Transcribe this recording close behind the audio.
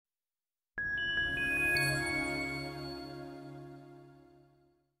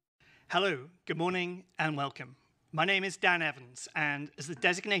Hello, good morning, and welcome. My name is Dan Evans, and as the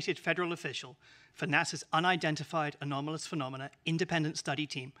designated federal official for NASA's Unidentified Anomalous Phenomena Independent Study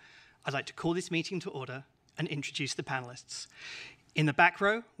Team, I'd like to call this meeting to order and introduce the panelists. In the back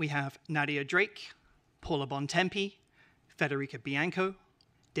row, we have Nadia Drake, Paula Bontempi, Federica Bianco,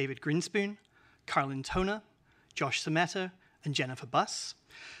 David Grinspoon, Carlin Toner, Josh Sameta, and Jennifer Buss.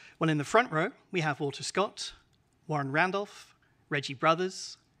 While in the front row, we have Walter Scott, Warren Randolph, Reggie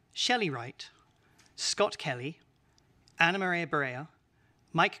Brothers, Shelley Wright, Scott Kelly, Anna Maria Barea,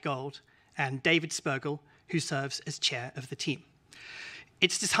 Mike Gold, and David Spergel, who serves as chair of the team.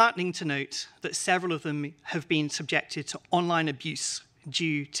 It's disheartening to note that several of them have been subjected to online abuse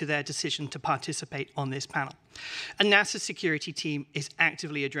due to their decision to participate on this panel. And NASA's security team is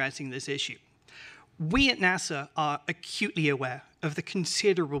actively addressing this issue. We at NASA are acutely aware of the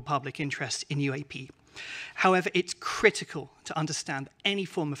considerable public interest in UAP. However, it's critical to understand that any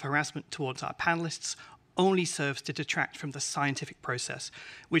form of harassment towards our panelists only serves to detract from the scientific process,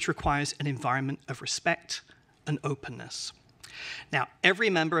 which requires an environment of respect and openness. Now, every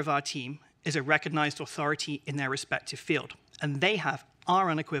member of our team is a recognized authority in their respective field, and they have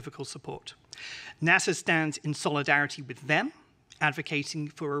our unequivocal support. NASA stands in solidarity with them, advocating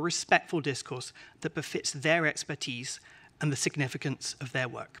for a respectful discourse that befits their expertise and the significance of their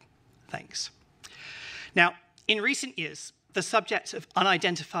work. Thanks. Now, in recent years, the subject of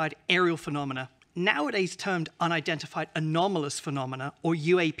unidentified aerial phenomena, nowadays termed unidentified anomalous phenomena, or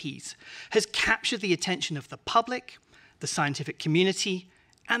UAPs, has captured the attention of the public, the scientific community,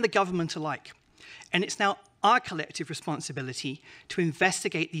 and the government alike. And it's now our collective responsibility to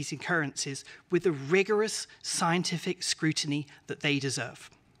investigate these occurrences with the rigorous scientific scrutiny that they deserve.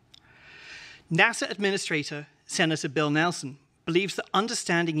 NASA Administrator Senator Bill Nelson believes that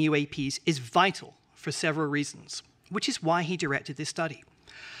understanding UAPs is vital for several reasons, which is why he directed this study.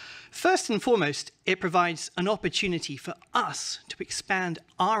 First and foremost, it provides an opportunity for us to expand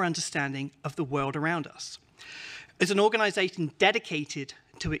our understanding of the world around us. As an organization dedicated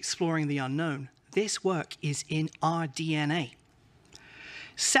to exploring the unknown, this work is in our DNA.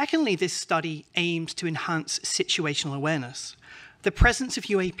 Secondly, this study aims to enhance situational awareness. The presence of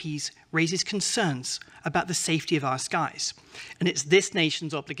UAPs raises concerns about the safety of our skies, and it's this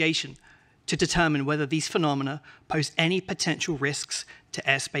nation's obligation to determine whether these phenomena pose any potential risks to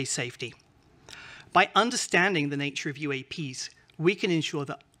airspace safety. By understanding the nature of UAPs, we can ensure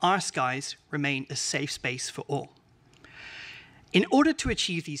that our skies remain a safe space for all. In order to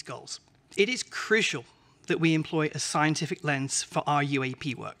achieve these goals, it is crucial that we employ a scientific lens for our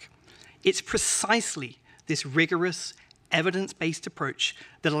UAP work. It's precisely this rigorous, evidence-based approach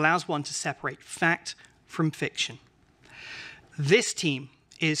that allows one to separate fact from fiction. This team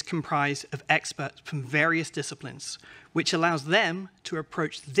is comprised of experts from various disciplines, which allows them to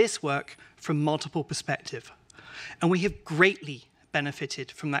approach this work from multiple perspectives. And we have greatly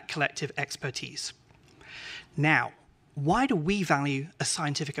benefited from that collective expertise. Now, why do we value a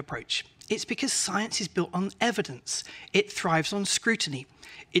scientific approach? It's because science is built on evidence. It thrives on scrutiny.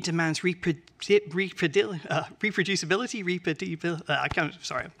 It demands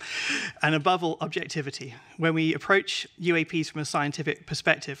reproducibility, and above all, objectivity. When we approach UAPs from a scientific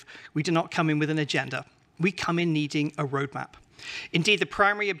perspective, we do not come in with an agenda. We come in needing a roadmap. Indeed, the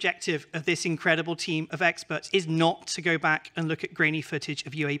primary objective of this incredible team of experts is not to go back and look at grainy footage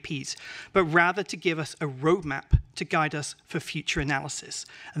of UAPs, but rather to give us a roadmap to guide us for future analysis.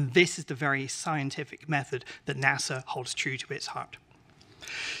 And this is the very scientific method that NASA holds true to its heart.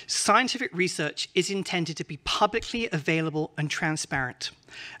 Scientific research is intended to be publicly available and transparent,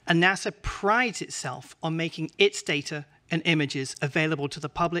 and NASA prides itself on making its data and images available to the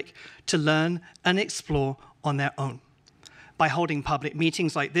public to learn and explore on their own. By holding public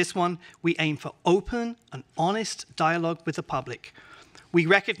meetings like this one, we aim for open and honest dialogue with the public. We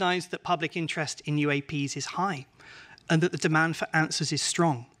recognize that public interest in UAPs is high and that the demand for answers is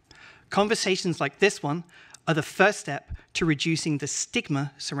strong. Conversations like this one are the first step to reducing the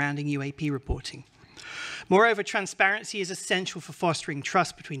stigma surrounding UAP reporting. Moreover, transparency is essential for fostering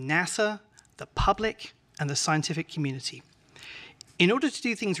trust between NASA, the public, and the scientific community. In order to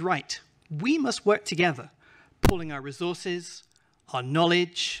do things right, we must work together, pooling our resources, our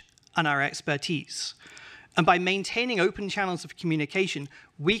knowledge, and our expertise. And by maintaining open channels of communication,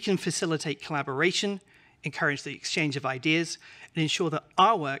 we can facilitate collaboration, encourage the exchange of ideas, and ensure that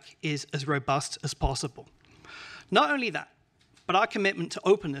our work is as robust as possible. Not only that, but our commitment to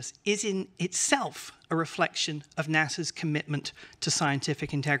openness is in itself a reflection of NASA's commitment to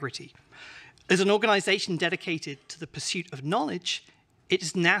scientific integrity. As an organization dedicated to the pursuit of knowledge, it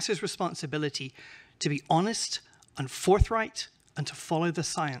is NASA's responsibility to be honest and forthright and to follow the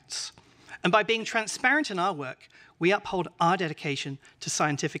science. And by being transparent in our work, we uphold our dedication to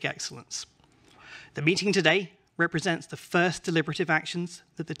scientific excellence. The meeting today represents the first deliberative actions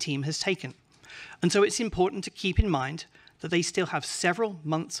that the team has taken. And so it's important to keep in mind that they still have several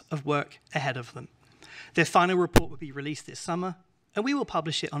months of work ahead of them. Their final report will be released this summer, and we will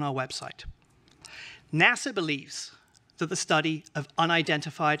publish it on our website. NASA believes that the study of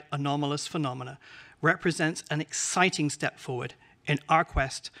unidentified anomalous phenomena represents an exciting step forward in our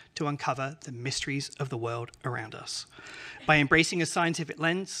quest to uncover the mysteries of the world around us. By embracing a scientific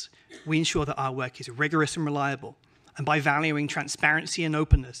lens, we ensure that our work is rigorous and reliable. And by valuing transparency and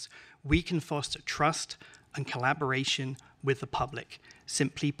openness, we can foster trust and collaboration with the public.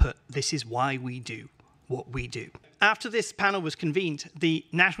 Simply put, this is why we do what we do. After this panel was convened, the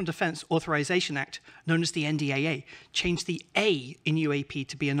National Defense Authorization Act, known as the NDAA, changed the A in UAP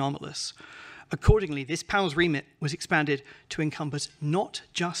to be anomalous. Accordingly, this panel's remit was expanded to encompass not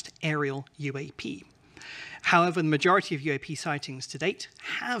just aerial UAP. However, the majority of UAP sightings to date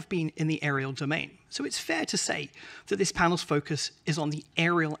have been in the aerial domain. So it's fair to say that this panel's focus is on the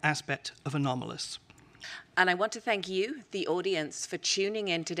aerial aspect of anomalous. And I want to thank you, the audience, for tuning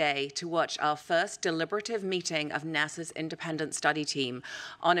in today to watch our first deliberative meeting of NASA's independent study team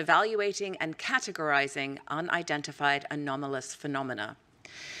on evaluating and categorizing unidentified anomalous phenomena.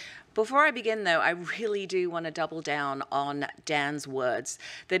 Before I begin, though, I really do want to double down on Dan's words,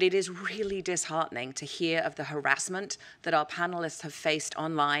 that it is really disheartening to hear of the harassment that our panelists have faced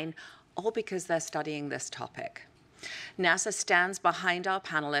online, all because they're studying this topic. NASA stands behind our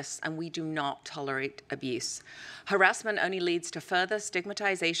panelists, and we do not tolerate abuse. Harassment only leads to further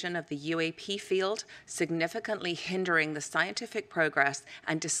stigmatization of the UAP field, significantly hindering the scientific progress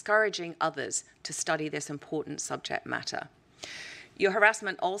and discouraging others to study this important subject matter. Your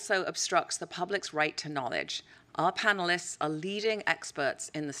harassment also obstructs the public's right to knowledge. Our panelists are leading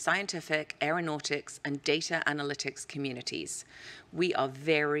experts in the scientific, aeronautics, and data analytics communities. We are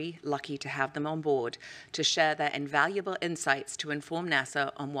very lucky to have them on board to share their invaluable insights to inform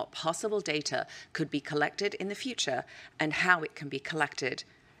NASA on what possible data could be collected in the future and how it can be collected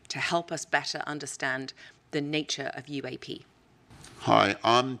to help us better understand the nature of UAP. Hi,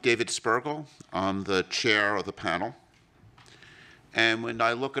 I'm David Spergel. I'm the chair of the panel. And when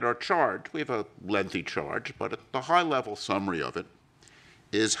I look at our charge, we have a lengthy charge, but the high-level summary of it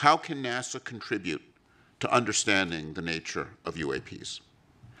is how can NASA contribute to understanding the nature of UAPs?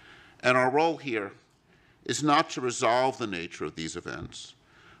 And our role here is not to resolve the nature of these events,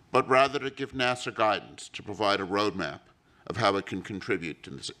 but rather to give NASA guidance, to provide a roadmap of how it can contribute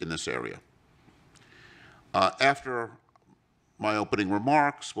in this area. After my opening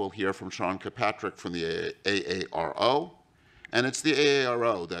remarks, we'll hear from Sean Kirkpatrick from the AARO, and it's the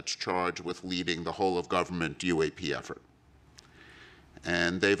AARO that's charged with leading the whole-of-government UAP effort.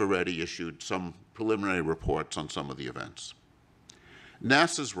 And they've already issued some preliminary reports on some of the events.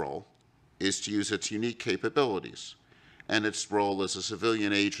 NASA's role is to use its unique capabilities and its role as a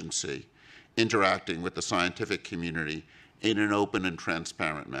civilian agency interacting with the scientific community in an open and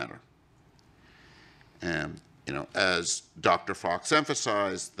transparent manner. And, as Dr. Fox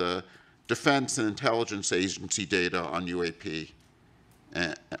emphasized, the Defense and Intelligence Agency data on UAP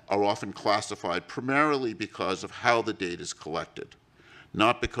are often classified primarily because of how the data is collected,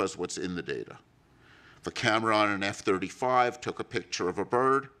 not because what's in the data. If a camera on an F-35 took a picture of a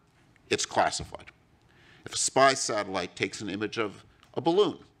bird, it's classified. If a spy satellite takes an image of a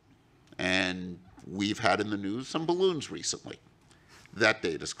balloon, and we've had in the news some balloons recently, that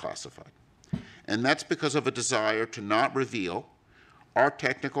data is classified. And that's because of a desire to not reveal our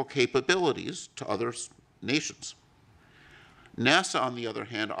technical capabilities to other nations. NASA, on the other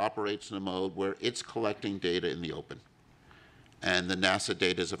hand, operates in a mode where it's collecting data in the open. And the NASA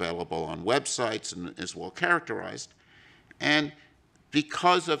data is available on websites and is well characterized. And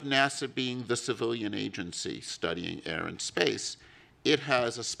because of NASA being the civilian agency studying air and space, it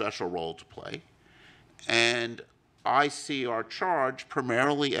has a special role to play. And I see our charge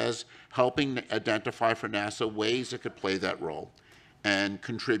primarily as helping identify for NASA ways it could play that role and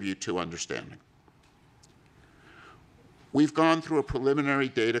contribute to understanding. We've gone through a preliminary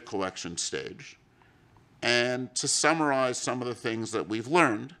data collection stage, and to summarize some of the things that we've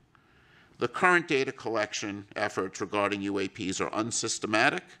learned, the current data collection efforts regarding UAPs are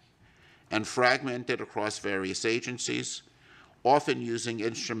unsystematic and fragmented across various agencies, often using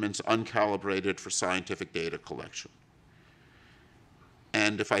instruments uncalibrated for scientific data collection.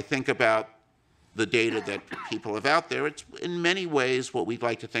 And if I think about the data that people have out there, it's in many ways what we'd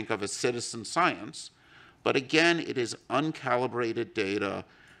like to think of as citizen science. But again, it is uncalibrated data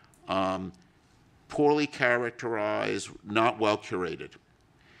poorly characterized, not well curated.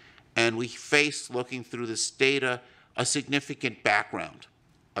 And we face, looking through this data, a significant background,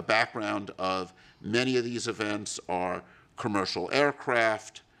 a background of many of these events are commercial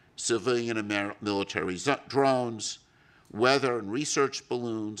aircraft, civilian and military drones, weather and research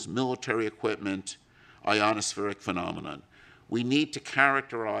balloons, military equipment, ionospheric phenomenon. We need to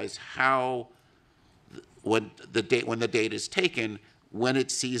characterize how, when the data is taken, when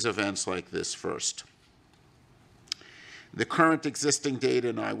it sees events like this first. The current existing data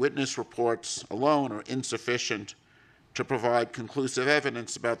and eyewitness reports alone are insufficient to provide conclusive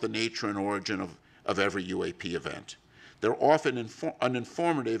evidence about the nature and origin of every UAP event. They're often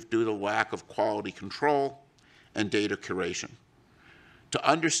uninformative due to lack of quality control and data curation. To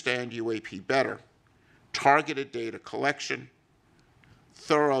understand UAP better, targeted data collection,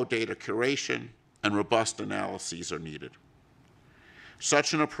 thorough data curation, and robust analyses are needed.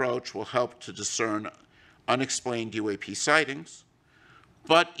 Such an approach will help to discern unexplained UAP sightings,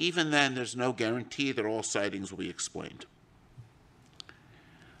 but even then, there's no guarantee that all sightings will be explained.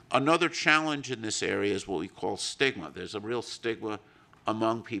 Another challenge in this area is what we call stigma. There's a real stigma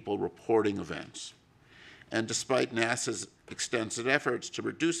among people reporting events. And despite NASA's extensive efforts to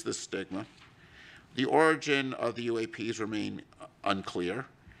reduce this stigma, the origin of the UAPs remain unclear,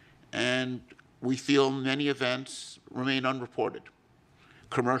 and we feel many events remain unreported.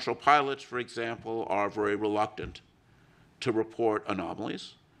 Commercial pilots, for example, are very reluctant to report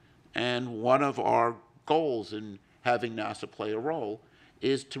anomalies, and one of our goals in having NASA play a role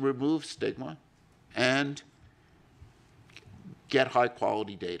is to remove stigma and get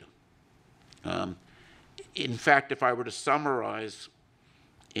high-quality data. In fact, if I were to summarize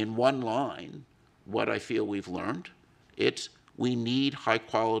in one line what I feel we've learned, it's we need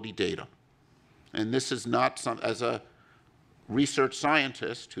high-quality data. And this is not as a research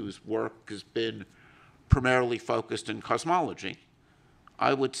scientist whose work has been primarily focused in cosmology,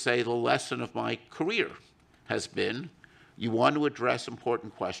 I would say the lesson of my career has been you want to address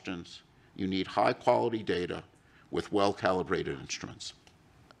important questions, you need high-quality data with well-calibrated instruments.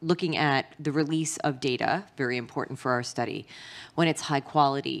 Looking at the release of data, very important for our study, when it's high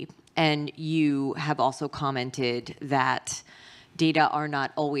quality, and you have also commented that data are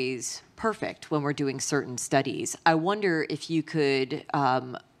not always perfect when we're doing certain studies. I wonder if you could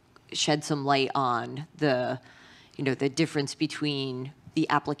shed some light on the difference between the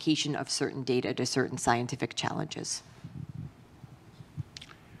application of certain data to certain scientific challenges.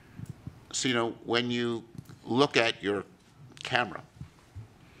 So, when you look at your camera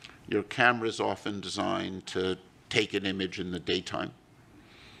is often designed to take an image in the daytime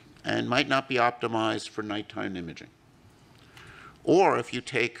and might not be optimized for nighttime imaging. Or if you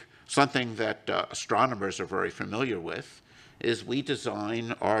take something that astronomers are very familiar with, is we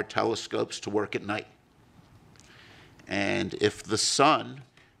design our telescopes to work at night. And if the sun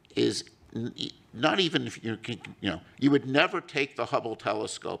is not even if you would never take the Hubble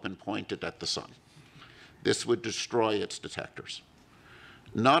telescope and point it at the sun. This would destroy its detectors.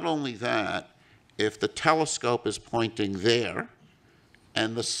 Not only that, if the telescope is pointing there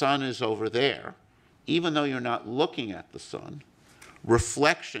and the sun is over there, even though you're not looking at the sun,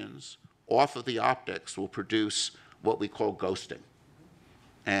 reflections off of the optics will produce what we call ghosting.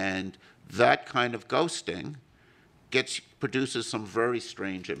 And that kind of ghosting produces some very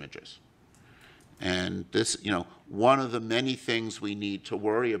strange images. And this, one of the many things we need to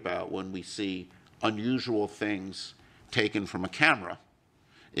worry about when we see unusual things taken from a camera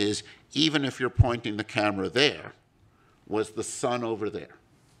is even if you're pointing the camera there, was the sun over there?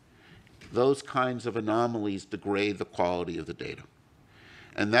 Those kinds of anomalies degrade the quality of the data.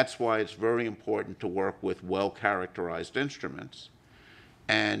 And that's why it's very important to work with well-characterized instruments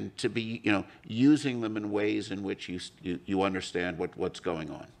and to be, using them in ways in which you understand what's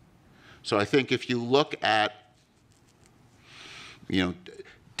going on. So I think if you look at,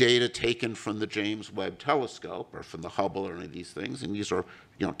 data taken from the James Webb Telescope or from the Hubble or any of these things, and these are,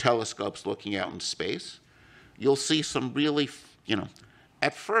 telescopes looking out in space, you'll see some really,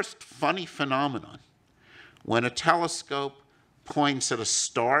 at first funny phenomenon. When a telescope points at a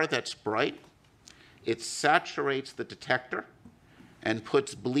star that's bright, it saturates the detector and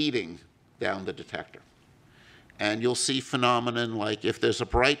puts bleeding down the detector. And you'll see phenomenon like if there's a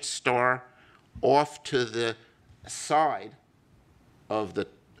bright star off to the side of the,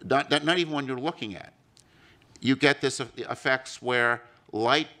 not even when you're looking at, you get this effects where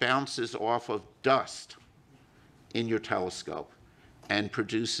light bounces off of dust in your telescope and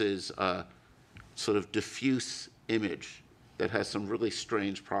produces a sort of diffuse image that has some really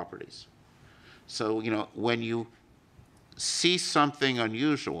strange properties. So, when you see something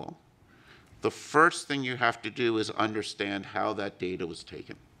unusual, the first thing you have to do is understand how that data was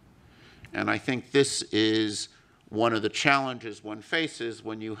taken. And I think this is one of the challenges one faces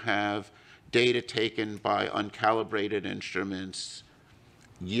when you have data taken by uncalibrated instruments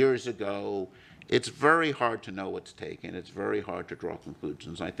years ago. It's very hard to know what's taken. It's very hard to draw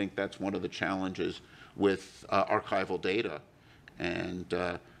conclusions. I think that's one of the challenges with archival data. And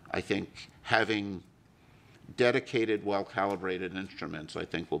I think having dedicated, well-calibrated instruments, I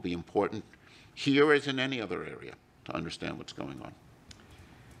think, will be important here as in any other area to understand what's going on.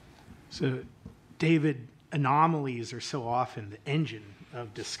 So, David, anomalies are so often the engine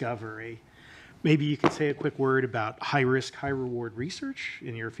of discovery. Maybe you could say a quick word about high-risk, high-reward research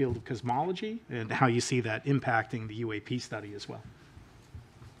in your field of cosmology and how you see that impacting the UAP study as well.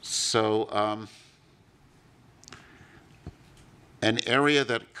 So, an area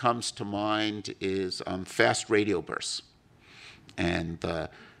that comes to mind is fast radio bursts. And the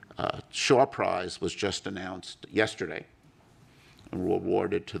Shaw Prize was just announced yesterday and were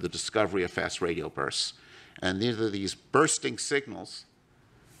awarded to the discovery of fast radio bursts. And these are these bursting signals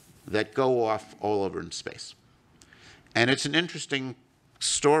that go off all over in space. And it's an interesting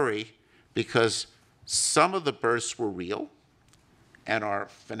story because some of the bursts were real and are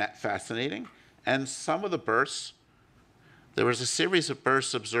fascinating, and some of the bursts, there was a series of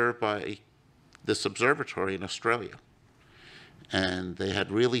bursts observed by this observatory in Australia, and they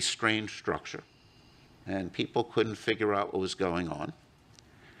had really strange structure, and people couldn't figure out what was going on.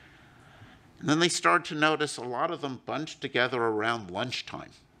 And then they started to notice a lot of them bunched together around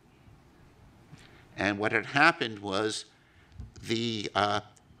lunchtime. And what had happened was the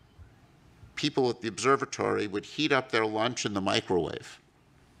people at the observatory would heat up their lunch in the microwave.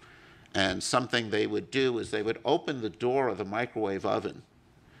 And something they would do is they would open the door of the microwave oven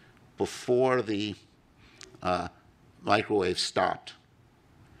before the microwave stopped.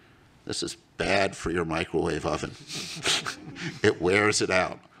 This is bad for your microwave oven. It wears it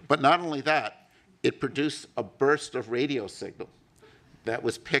out. But not only that, it produced a burst of radio signal that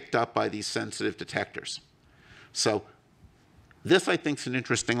was picked up by these sensitive detectors. So this, I think, is an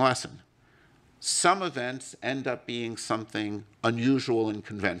interesting lesson. Some events end up being something unusual and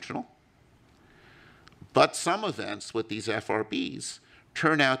conventional, but some events with these FRBs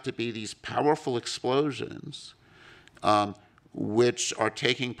turn out to be these powerful explosions which are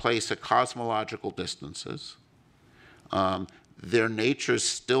taking place at cosmological distances. Their nature is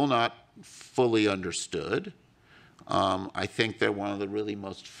still not fully understood. I think they're one of the really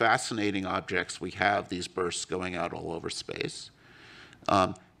most fascinating objects we have, these bursts going out all over space.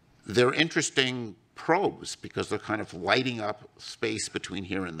 They're interesting probes because they're kind of lighting up space between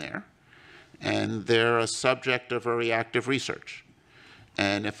here and there. And they're a subject of very active research.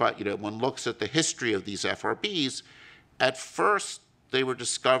 And if one looks at the history of these FRBs, at first they were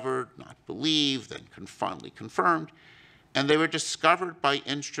discovered, not believed, then finally confirmed, and they were discovered by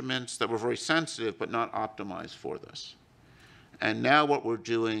instruments that were very sensitive but not optimized for this. And now what we're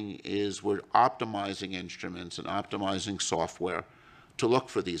doing is we're optimizing instruments and optimizing software to look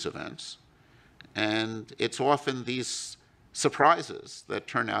for these events. And it's often these surprises that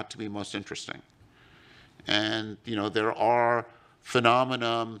turn out to be most interesting. And there are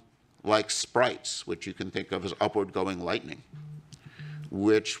phenomena like sprites, which you can think of as upward-going lightning,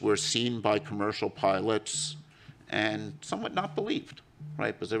 which were seen by commercial pilots and somewhat not believed,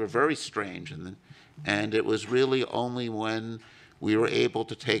 right? Because they were very strange. And it was really only when we were able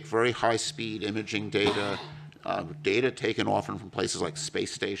to take very high-speed imaging data, data taken often from places like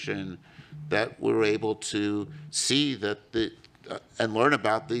space station, that we were able to see that and learn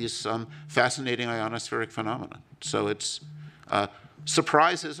about these fascinating ionospheric phenomena. So it's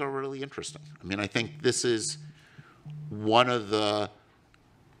surprises are really interesting. I mean, I think this is one of the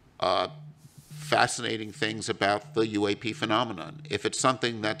fascinating things about the UAP phenomenon. If it's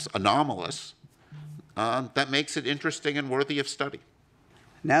something that's anomalous, that makes it interesting and worthy of study.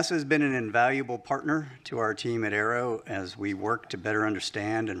 NASA has been an invaluable partner to our team at AERO as we work to better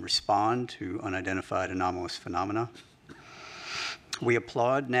understand and respond to unidentified anomalous phenomena. We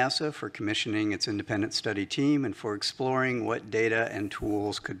applaud NASA for commissioning its independent study team and for exploring what data and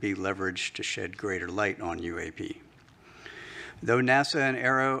tools could be leveraged to shed greater light on UAP. Though NASA and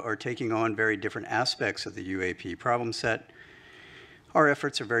AERO are taking on very different aspects of the UAP problem set, our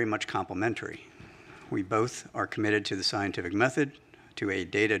efforts are very much complementary. We both are committed to the scientific method, to a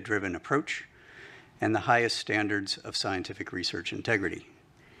data-driven approach, and the highest standards of scientific research integrity.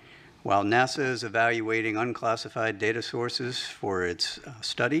 While NASA is evaluating unclassified data sources for its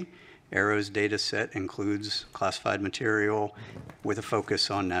study, AERO's data set includes classified material with a focus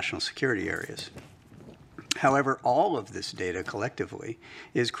on national security areas. However, all of this data collectively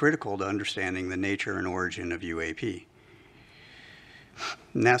is critical to understanding the nature and origin of UAP.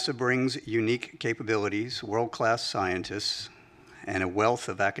 NASA brings unique capabilities, world-class scientists, and a wealth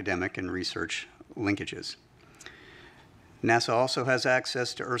of academic and research linkages. NASA also has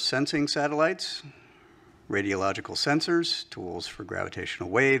access to Earth sensing satellites, radiological sensors, tools for gravitational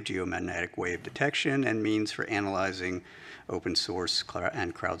wave, geomagnetic wave detection, and means for analyzing open source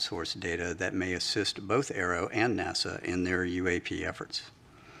and crowdsourced data that may assist both AERO and NASA in their UAP efforts.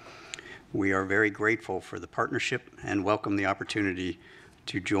 We are very grateful for the partnership and welcome the opportunity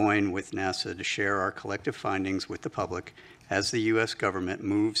to join with NASA to share our collective findings with the public as the U.S. government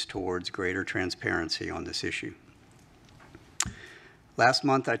moves towards greater transparency on this issue. Last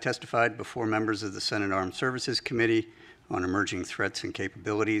month, I testified before members of the Senate Armed Services Committee on emerging threats and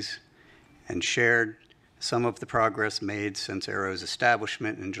capabilities and shared some of the progress made since AERO's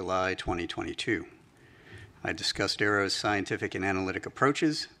establishment in July 2022. I discussed AERO's scientific and analytic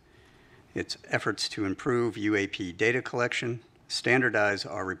approaches, its efforts to improve UAP data collection, standardize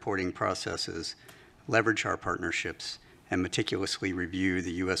our reporting processes, leverage our partnerships, and meticulously review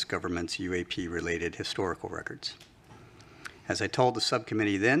the U.S. government's UAP-related historical records. As I told the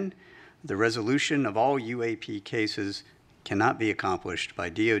subcommittee then, the resolution of all UAP cases cannot be accomplished by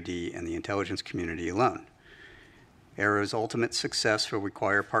DoD and the intelligence community alone. AERO's ultimate success will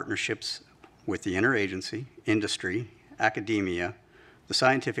require partnerships with the interagency, industry, academia, the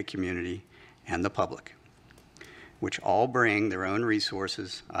scientific community, and the public, which all bring their own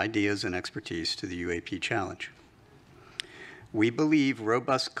resources, ideas, and expertise to the UAP challenge. We believe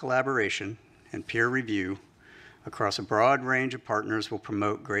robust collaboration and peer review across a broad range of partners will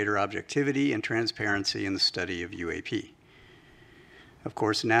promote greater objectivity and transparency in the study of UAP. Of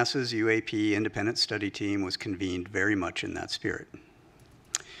course, NASA's UAP independent study team was convened very much in that spirit.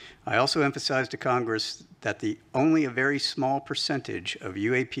 I also emphasized to Congress that only a very small percentage of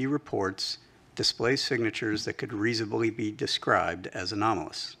UAP reports display signatures that could reasonably be described as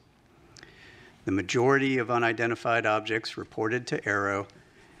anomalous. The majority of unidentified objects reported to AERO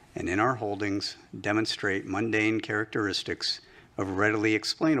and in our holdings demonstrate mundane characteristics of readily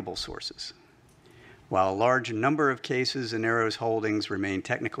explainable sources. While a large number of cases in AERO's holdings remain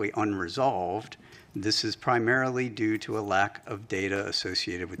technically unresolved, this is primarily due to a lack of data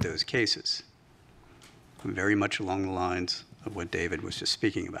associated with those cases, very much along the lines of what David was just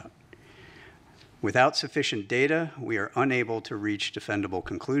speaking about. Without sufficient data, we are unable to reach defendable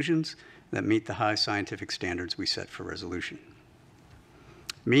conclusions that meet the high scientific standards we set for resolution.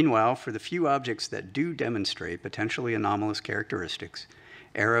 Meanwhile, for the few objects that do demonstrate potentially anomalous characteristics,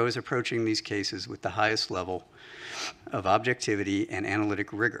 AERO is approaching these cases with the highest level of objectivity and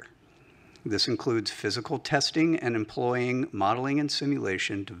analytic rigor. This includes physical testing and employing modeling and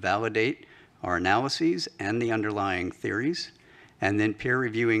simulation to validate our analyses and the underlying theories, and then peer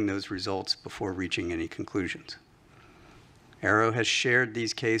reviewing those results before reaching any conclusions. AERO has shared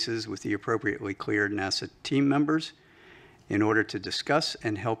these cases with the appropriately cleared NASA team members in order to discuss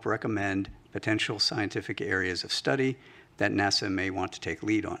and help recommend potential scientific areas of study that NASA may want to take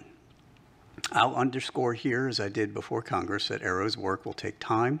lead on. I'll underscore here, as I did before Congress, that AERO's work will take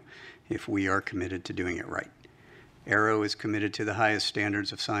time if we are committed to doing it right. AERO is committed to the highest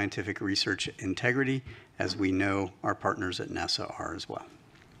standards of scientific research integrity, as we know our partners at NASA are as well.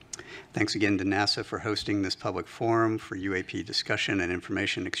 Thanks again to NASA for hosting this public forum for UAP discussion and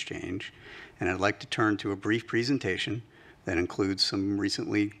information exchange. And I'd like to turn to a brief presentation that includes some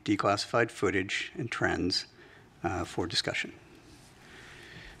recently declassified footage and trends for discussion.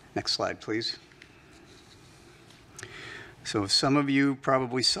 Next slide, please. So some of you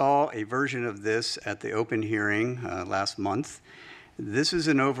probably saw a version of this at the open hearing last month. This is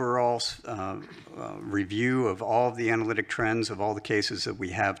an overall review of all of the analytic trends of all the cases that we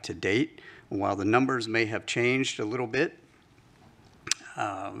have to date. While the numbers may have changed a little bit,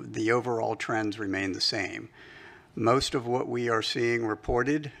 the overall trends remain the same. Most of what we are seeing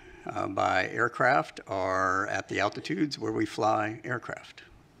reported by aircraft are at the altitudes where we fly aircraft.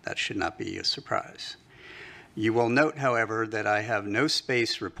 That should not be a surprise. You will note, however, that I have no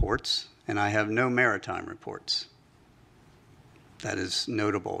space reports and I have no maritime reports. That is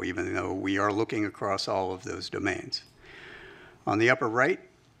notable, even though we are looking across all of those domains. On the upper right,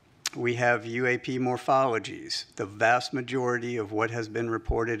 we have UAP morphologies. The vast majority of what has been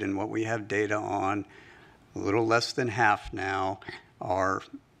reported and what we have data on, a little less than half now, are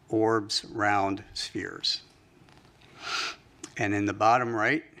orbs, round spheres. And in the bottom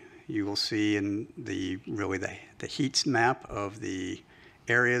right, you will see in the heat map of the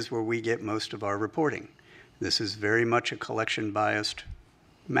areas where we get most of our reporting. This is very much a collection biased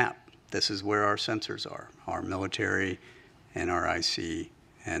map. This is where our sensors are, our military and our IC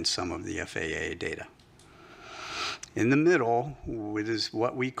and some of the FAA data. In the middle, it is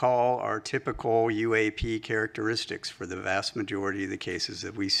what we call our typical UAP characteristics for the vast majority of the cases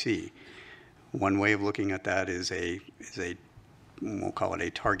that we see. One way of looking at that is we'll call it a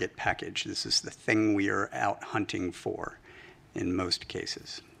target package. This is the thing we are out hunting for in most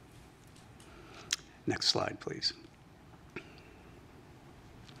cases. Next slide, please.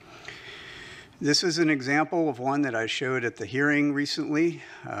 This is an example of one that I showed at the hearing recently.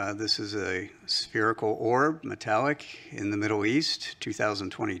 This is a spherical orb, metallic, in the Middle East,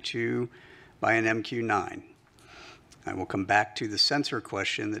 2022, by an MQ-9. I will come back to the sensor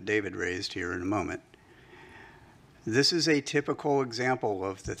question that David raised here in a moment. This is a typical example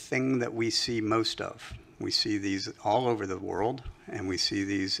of the thing that we see most of. We see these all over the world, and we see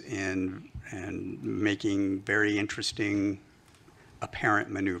these in making very interesting apparent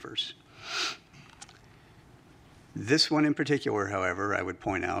maneuvers. This one in particular, however, I would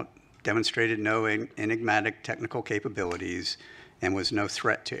point out, demonstrated no enigmatic technical capabilities and was no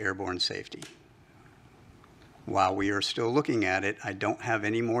threat to airborne safety. While we are still looking at it, I don't have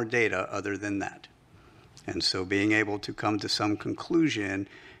any more data other than that. And so being able to come to some conclusion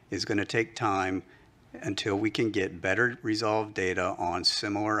is going to take time until we can get better resolved data on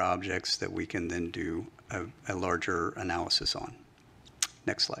similar objects that we can then do a larger analysis on.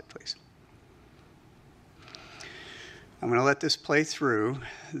 Next slide, please. I'm going to let this play through.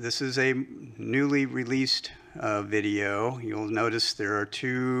 This is a newly released video. You'll notice there are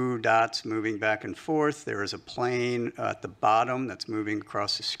two dots moving back and forth. There is a plane at the bottom that's moving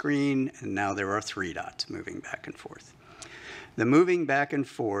across the screen, and now there are three dots moving back and forth. The moving back and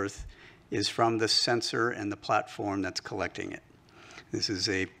forth is from the sensor and the platform that's collecting it. This is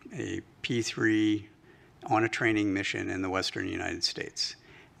a P3 on a training mission in the Western United States.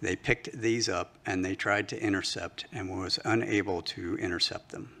 They picked these up and they tried to intercept and was unable to intercept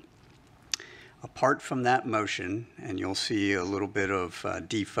them. Apart from that motion, and you'll see a little bit of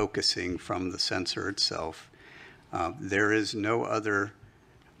defocusing from the sensor itself, there is no other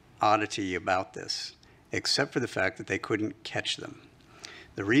oddity about this, except for the fact that they couldn't catch them.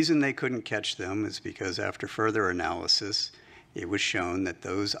 The reason they couldn't catch them is because after further analysis, it was shown that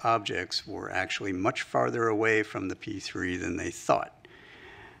those objects were actually much farther away from the P3 than they thought.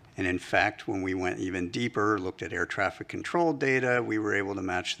 And in fact, when we went even deeper, looked at air traffic control data, we were able to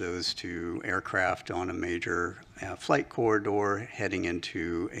match those to aircraft on a major flight corridor heading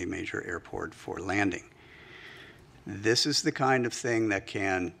into a major airport for landing. This is the kind of thing that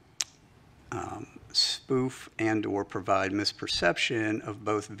can spoof and or provide misperception of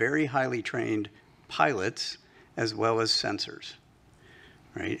both very highly trained pilots as well as sensors,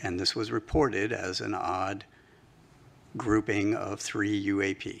 right? And this was reported as an odd grouping of 3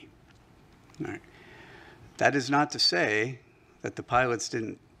 UAP. All right. That is not to say that the pilots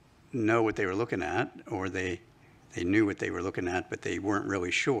didn't know what they were looking at, or they knew what they were looking at, but they weren't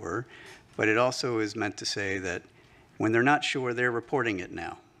really sure. But it also is meant to say that when they're not sure, they're reporting it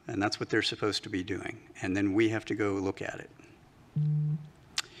now. And that's what they're supposed to be doing. And then we have to go look at it.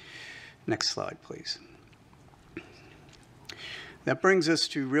 Next slide, please. That brings us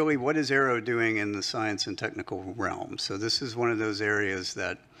to really what is Aero doing in the science and technical realm. So this is one of those areas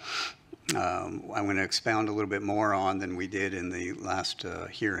that I'm going to expound a little bit more on than we did in the last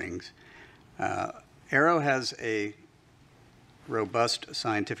hearings. Aero has a robust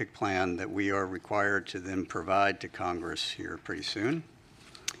scientific plan that we are required to then provide to Congress here pretty soon.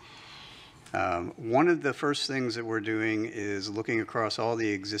 One of the first things that we're doing is looking across all the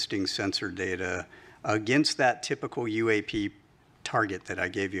existing sensor data against that typical UAP target that I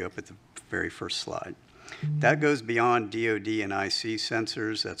gave you up at the very first slide. That goes beyond DoD and IC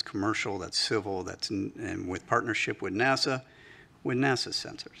sensors. That's commercial, that's civil, that's and with partnership with NASA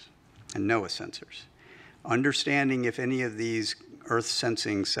sensors and NOAA sensors. Understanding if any of these Earth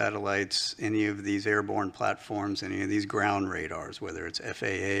sensing satellites, any of these airborne platforms, any of these ground radars, whether it's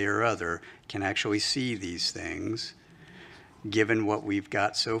FAA or other, can actually see these things, given what we've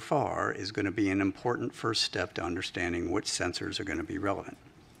got so far, is going to be an important first step to understanding which sensors are going to be relevant.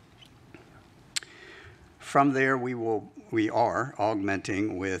 From there, we are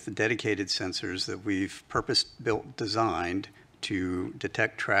augmenting with dedicated sensors that we've purpose-built, designed to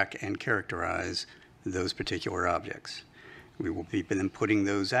detect, track, and characterize those particular objects. We will be then putting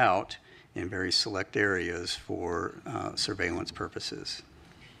those out in very select areas for surveillance purposes.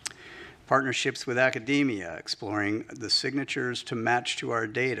 Partnerships with academia, exploring the signatures to match to our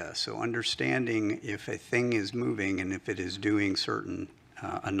data. So understanding if a thing is moving and if it is doing certain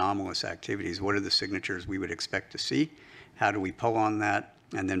anomalous activities, what are the signatures we would expect to see? How do we pull on that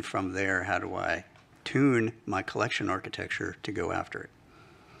And then from there, how do I tune my collection architecture to go after it?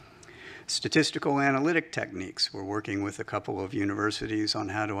 Statistical analytic techniques. We're working with a couple of universities on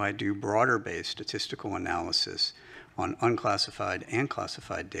how do I do broader-based statistical analysis on unclassified and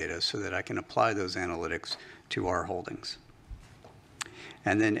classified data so that I can apply those analytics to our holdings.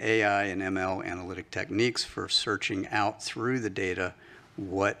 And then AI and ML analytic techniques for searching out through the data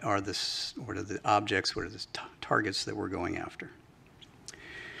what are the objects, what are the targets that we're going after.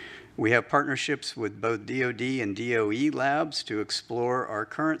 We have partnerships with both DoD and DOE labs to explore our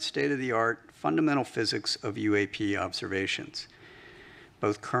current state-of-the-art fundamental physics of UAP observations,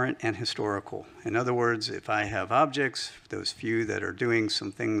 both current and historical. In other words, if I have objects, those few that are doing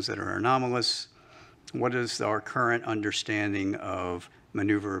some things that are anomalous, what is our current understanding of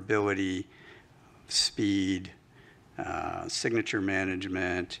maneuverability, speed, signature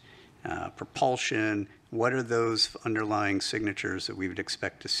management, propulsion? What are those underlying signatures that we would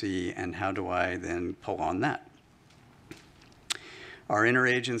expect to see, and how do I then pull on that? Our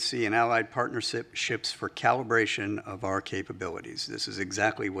interagency and allied partnerships for calibration of our capabilities. This is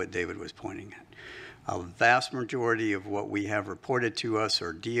exactly what David was pointing at. A vast majority of what we have reported to us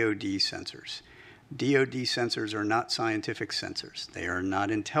are DoD sensors. DoD sensors are not scientific sensors. They are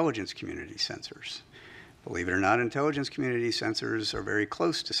not intelligence community sensors. Believe it or not, intelligence community sensors are very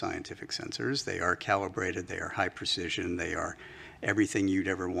close to scientific sensors. They are calibrated, they are high precision, they are everything you'd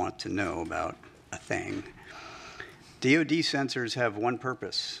ever want to know about a thing. DoD sensors have one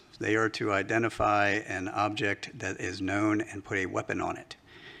purpose. They are to identify an object that is known and put a weapon on it.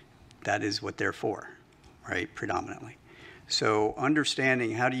 That is what they're for, right, predominantly. So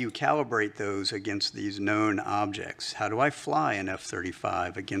understanding how do you calibrate those against these known objects? How do I fly an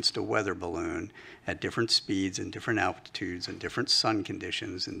F-35 against a weather balloon at different speeds and different altitudes and different sun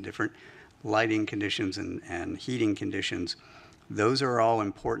conditions and different lighting conditions and heating conditions? Those are all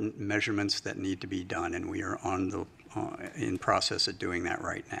important measurements that need to be done, and we are in process of doing that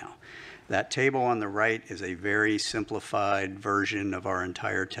right now. That table on the right is a very simplified version of our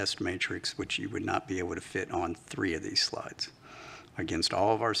entire test matrix, which you would not be able to fit on 3 of these slides against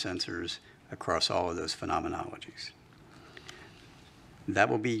all of our sensors across all of those phenomenologies. That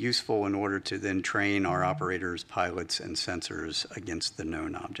will be useful in order to then train our operators, pilots, and sensors against the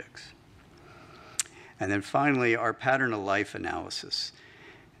known objects. And then finally, our pattern of life analysis.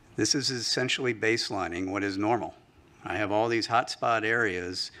 This is essentially baselining what is normal. I have all these hotspot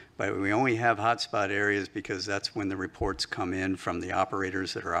areas, but we only have hotspot areas because that's when the reports come in from the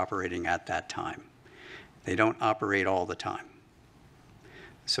operators that are operating at that time. They don't operate all the time.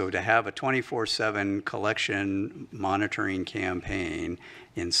 So to have a 24/7 collection monitoring campaign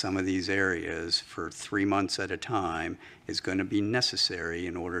in some of these areas for 3 months at a time is going to be necessary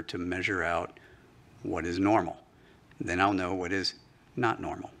in order to measure out what is normal. Then I'll know what is not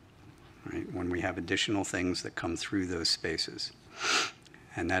normal. Right, when we have additional things that come through those spaces.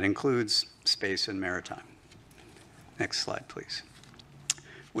 And that includes space and maritime. Next slide, please.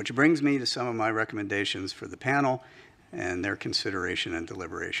 Which brings me to some of my recommendations for the panel and their consideration and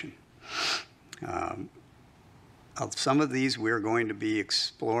deliberation. Some of these we're going to be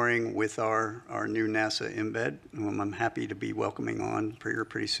exploring with our new NASA embed, whom I'm happy to be welcoming on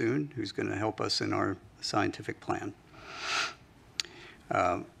pretty soon, who's going to help us in our scientific plan.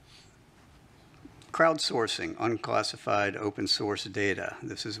 Crowdsourcing unclassified open source data.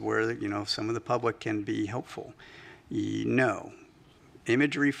 This is where some of the public can be helpful.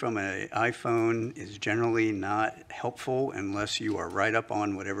 Imagery from an iPhone is generally not helpful unless you are right up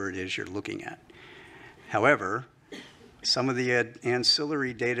on whatever it is you're looking at. However, some of the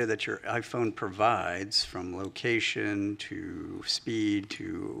ancillary data that your iPhone provides, from location to speed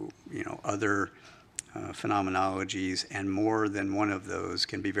to other phenomenologies, and more than one of those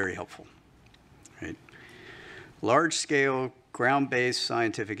can be very helpful. Right? Large-scale, ground-based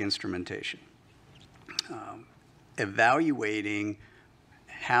scientific instrumentation. Evaluating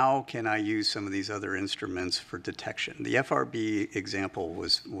how can I use some of these other instruments for detection. The FRB example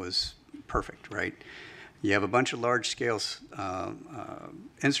was perfect, right? You have a bunch of large-scale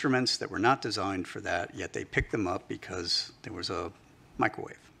instruments that were not designed for that, yet they picked them up because there was a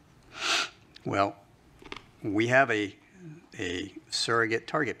microwave. Well, we have a surrogate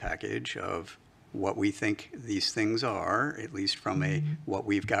target package of what we think these things are, at least from what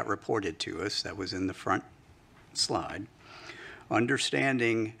we've got reported to us. That was in the front slide.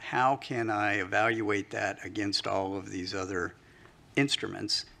 Understanding how can I evaluate that against all of these other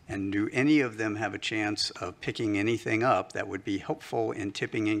instruments, and do any of them have a chance of picking anything up that would be helpful in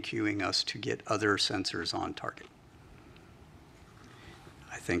tipping and cueing us to get other sensors on target.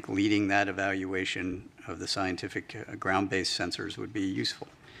 I think leading that evaluation of the scientific ground-based sensors would be useful.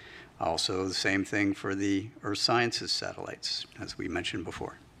 Also, the same thing for the Earth Sciences satellites, as we mentioned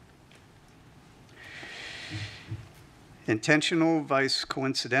before. Intentional vice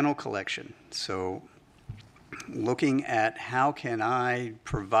coincidental collection. So looking at how can I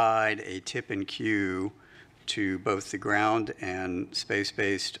provide a tip and cue to both the ground and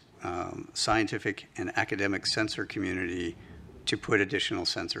space-based scientific and academic sensor community to put additional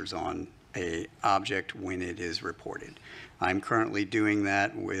sensors on an object when it is reported. I'm currently doing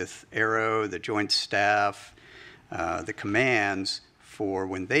that with Aero, the Joint Staff, the commands for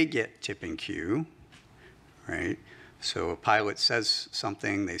when they get tip and cue, right? So a pilot says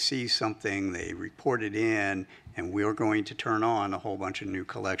something, they see something, they report it in, and we're going to turn on a whole bunch of new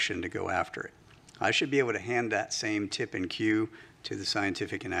collection to go after it. I should be able to hand that same tip and cue to the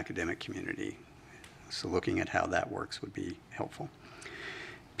scientific and academic community. So looking at how that works would be helpful.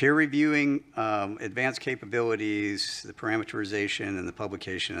 Peer reviewing advanced capabilities, the parameterization and the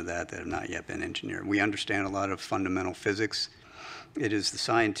publication of that have not yet been engineered. We understand a lot of fundamental physics. It is the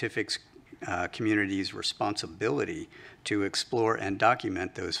scientific community's responsibility to explore and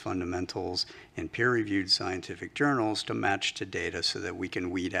document those fundamentals in peer-reviewed scientific journals to match to data so that we can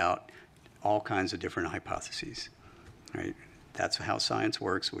weed out all kinds of different hypotheses, right? That's how science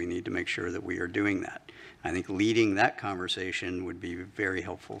works. We need to make sure that we are doing that. I think leading that conversation would be very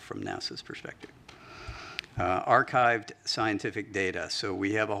helpful from NASA's perspective. Archived scientific data. So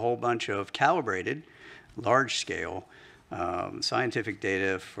we have a whole bunch of calibrated, large-scale scientific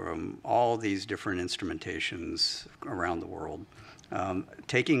data from all these different instrumentations around the world.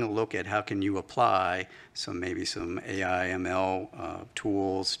 Taking a look at how can you apply maybe some AI, ML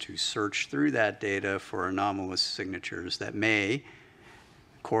tools to search through that data for anomalous signatures that may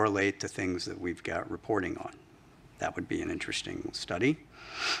correlate to things that we've got reporting on. That would be an interesting study.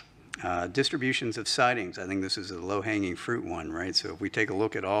 Distributions of sightings. I think this is a low-hanging fruit one, right? So if we take a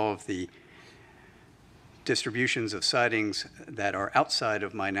look at all of the distributions of sightings that are outside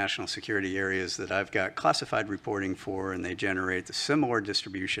of my national security areas that I've got classified reporting for, and they generate the similar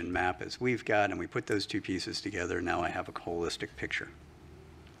distribution map as we've got, and we put those two pieces together, now I have a holistic picture.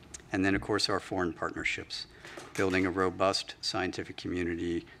 And then, of course, our foreign partnerships, building a robust scientific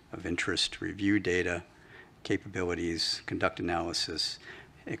community of interest to review data, capabilities, conduct analysis,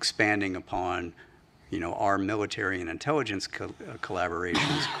 expanding upon our military and intelligence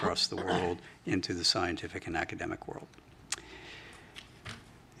collaborations across the world into the scientific and academic world.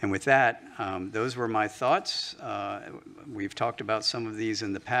 And with that, those were my thoughts. We've talked about some of these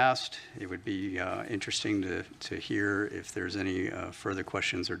in the past. It would be interesting to hear if there's any further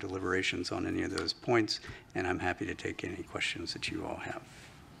questions or deliberations on any of those points, and I'm happy to take any questions that you all have.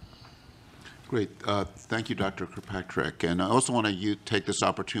 Great. Thank you, Dr. Kirkpatrick. And I also want to take this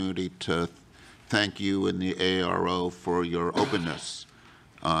opportunity to thank you and the AARO for your openness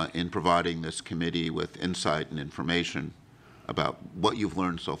in providing this committee with insight and information about what you've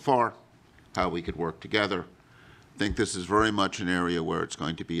learned so far, how we could work together. I think this is very much an area where it's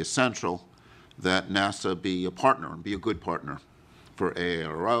going to be essential that NASA be a partner and be a good partner for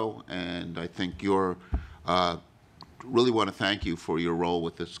AARO. And I think you're really want to thank you for your role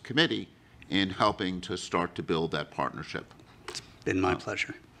with this committee in helping to start to build that partnership. It's been my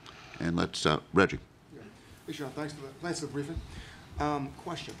pleasure. And let's, Reggie. Yeah. Hey, Sean, thanks for the briefing.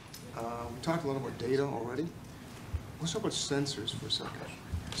 Question. We talked a lot about data already. Let's talk about sensors for a second.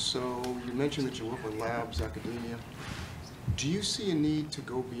 So you mentioned that you work with labs, academia. Do you see a need to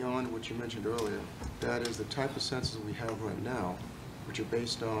go beyond what you mentioned earlier? That is the type of sensors that we have right now, which are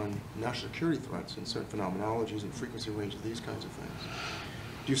based on national security threats and certain phenomenologies and frequency range of these kinds of things.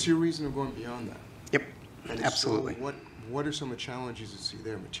 Do you see a reason of going beyond that? Yep, And absolutely. So what are some of the challenges you see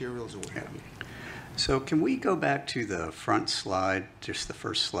there, materials or what have you? So can we go back to the front slide, just the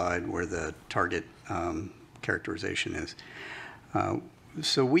first slide where the target characterization is?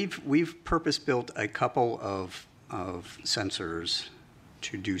 So we've purpose-built a couple of sensors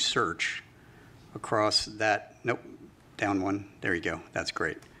to do search across that, nope, down one, there you go, that's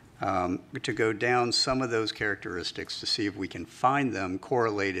great. To go down some of those characteristics to see if we can find them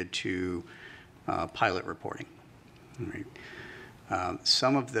correlated to pilot reporting. Right.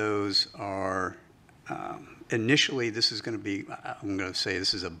 Some of those are, initially this is going to be, I'm going to say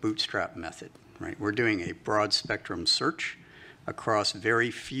this is a bootstrap method, right? We're doing a broad spectrum search across very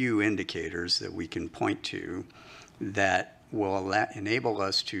few indicators that we can point to that will enable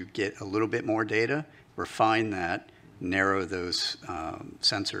us to get a little bit more data, refine that, narrow those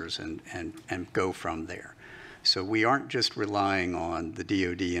sensors and go from there. So we aren't just relying on the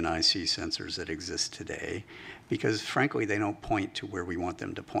DoD and IC sensors that exist today because frankly they don't point to where we want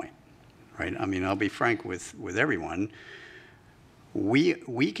them to point, right? I mean, I'll be frank with everyone.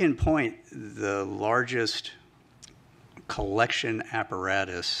 We can point the largest collection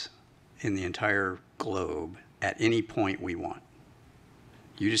apparatus in the entire globe at any point we want.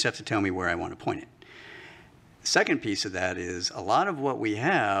 You just have to tell me where I want to point it. The second piece of that is a lot of what we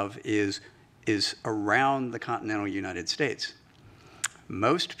have is around the continental United States.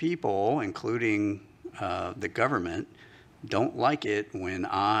 Most people, including the government, don't like it when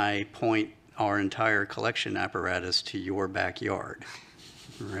I point our entire collection apparatus to your backyard,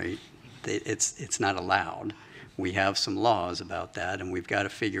 right? It's not allowed. We have some laws about that, and we've got to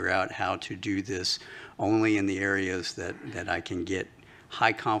figure out how to do this only in the areas that I can get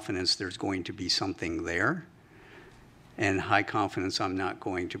high confidence there's going to be something there, and high confidence I'm not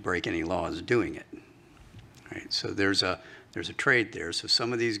going to break any laws doing it. Right? So there's a trade there. So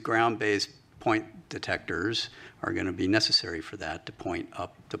some of these ground-based point detectors are going to be necessary for that, to point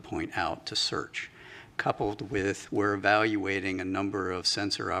up, to point out, to search. Coupled with, we're evaluating a number of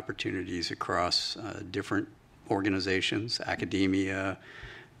sensor opportunities across different organizations, academia,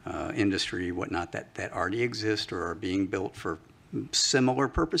 industry, whatnot, that already exist or are being built for similar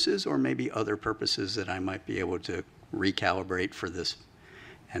purposes, or maybe other purposes that I might be able to recalibrate for this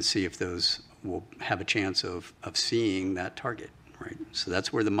and see if those will have a chance of seeing that target, right? So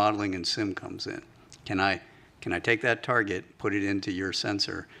that's where the modeling and sim comes in. Can I take that target, put it into your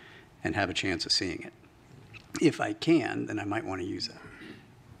sensor, and have a chance of seeing it? If I can, then I might want to use that.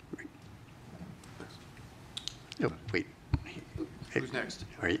 Right. Oh, wait. Who's next?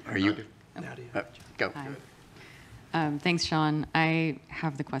 Are you? Nadia. Go. Hi. Thanks, Sean. I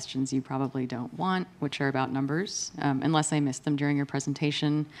have the questions you probably don't want, which are about numbers, unless I missed them during your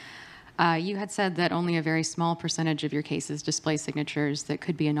presentation. You had said that only a very small percentage of your cases display signatures that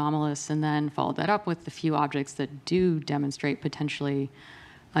could be anomalous, and then followed that up with the few objects that do demonstrate potentially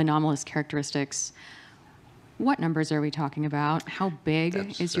anomalous characteristics. What numbers are we talking about? How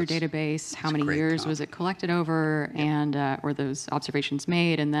big is your database? How many years was it collected over, and were those observations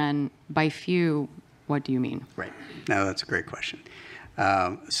made? And then by few, what do you mean? Right. No, that's a great question.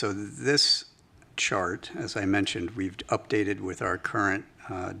 So this chart, as I mentioned, we've updated with our current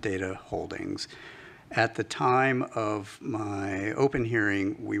data holdings. At the time of my open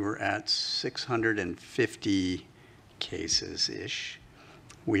hearing, we were at 650 cases-ish.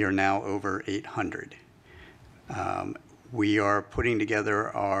 We are now over 800. We are putting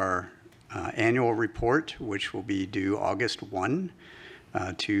together our annual report, which will be due August 1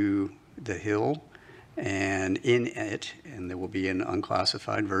 to the Hill. And in it, and there will be an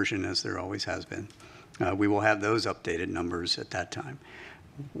unclassified version, as there always has been, we will have those updated numbers at that time.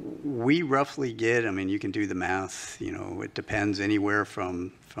 We roughly get, I mean, you can do the math, you know, it depends anywhere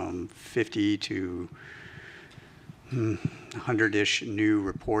from 50 to 100-ish new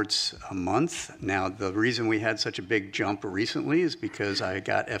reports a month. Now, the reason we had such a big jump recently is because I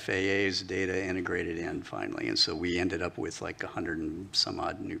got FAA's data integrated in finally, and so we ended up with like 100 and some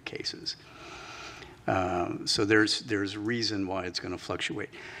odd new cases. So there's reason why it's going to fluctuate.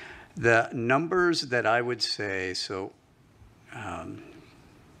 The numbers that I would say, so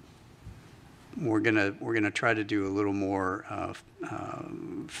we're gonna try to do a little more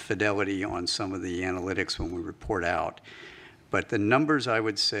fidelity on some of the analytics when we report out. But the numbers I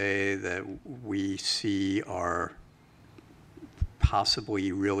would say that we see are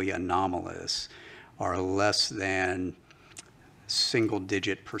possibly really anomalous are less than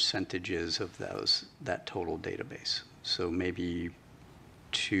single-digit percentages of that total database. So maybe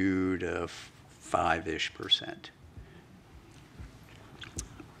 2 to 5-ish%.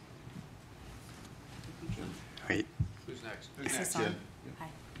 Wait. Who's next? Is this on? Hi.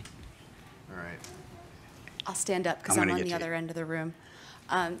 All right. I'll stand up because I'm on the other end of the room.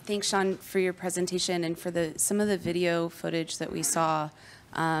 Thanks, Sean, for your presentation and for some of the video footage that we saw.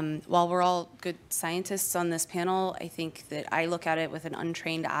 While we're all good scientists on this panel, I think that I look at it with an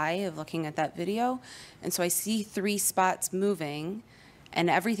untrained eye of looking at that video. And so I see 3 spots moving, and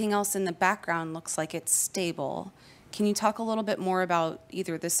everything else in the background looks like it's stable. Can you talk a little bit more about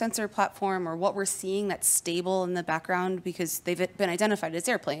either the sensor platform or what we're seeing that's stable in the background? Because they've been identified as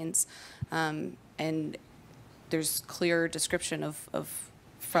airplanes, and there's clear description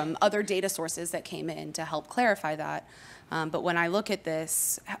from other data sources that came in to help clarify that. But when I look at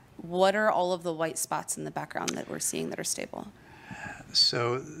this, what are all of the white spots in the background that we're seeing that are stable?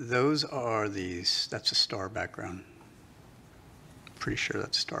 So those are that's a star background. Pretty sure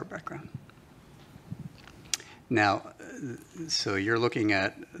that's a star background. Now, so you're looking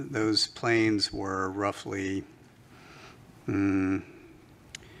at those planes were roughly 30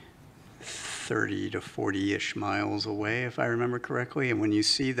 30 to 40-ish miles away, if I remember correctly. And when you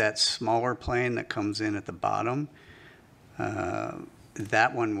see that smaller plane that comes in at the bottom,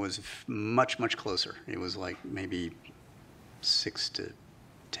 that one was much, much closer. It was like maybe 6 to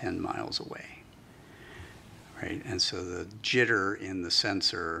 10 miles away, right? And so the jitter in the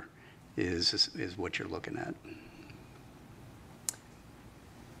sensor is what you're looking at.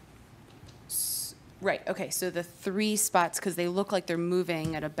 Right, okay, so the 3 spots, because they look like they're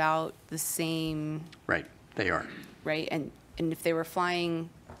moving at about the same... Right, they are. Right, and if they were flying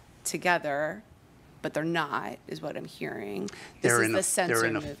together, but they're not, is what I'm hearing. This is the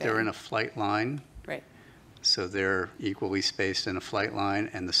sensor moving. They're in a flight line. Right. So they're equally spaced in a flight line,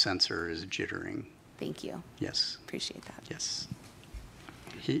 and the sensor is jittering. Thank you. Yes. Appreciate that. Yes.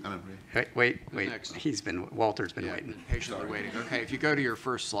 Wait. Walter's been waiting. Patiently waiting. Okay, if you go to your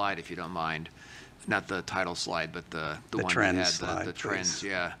first slide, if you don't mind, not the title slide, but the one trends that had slide, the trends, please.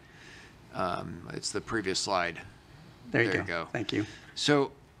 yeah. It's the previous slide. There you go. Thank you.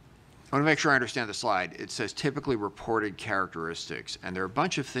 So I want to make sure I understand the slide. It says typically reported characteristics, and there are a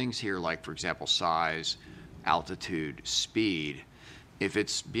bunch of things here, like, for example, size, altitude, speed. If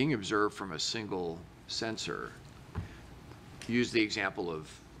it's being observed from a single sensor, use the example of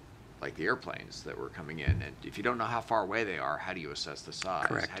like the airplanes that were coming in, and if you don't know how far away they are, how do you assess the size?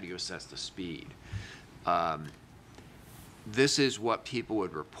 Correct. How do you assess the speed? This is what people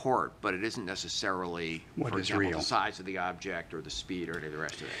would report, but it isn't necessarily, What for is example, real. the size of the object or the speed or any of the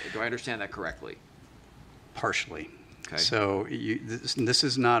rest of it. Do I understand that correctly? Partially. Okay. So this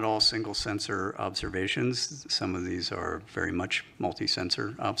is not all single sensor observations. Some of these are very much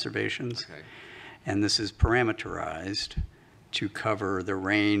multi-sensor observations. Okay. And this is parameterized to cover the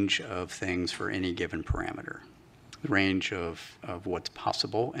range of things for any given parameter, the range of what's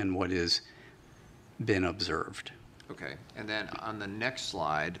possible and what has been observed. Okay, and then on the next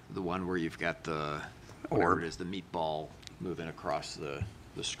slide, the one where you've got the, Orb. whatever it is, the meatball moving across the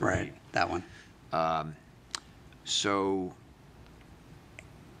screen. Right, that one. So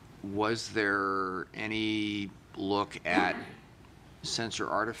was there any look at sensor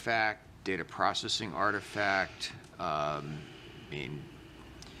artifact, data processing artifact? I mean,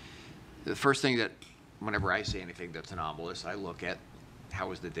 the first thing that, whenever I say anything that's anomalous, I look at how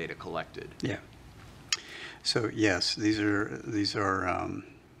was the data collected. Yeah. So yes, these are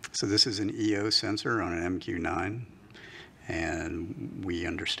so this is an EO sensor on an MQ-9, and we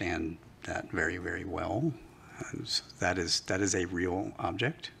understand that very, very well. So that is a real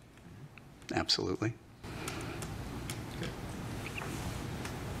object, absolutely.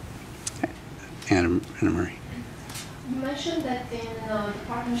 Anna Marie. You mentioned that in the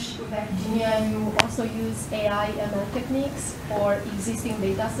partnership with academia, you also use AI ML techniques for existing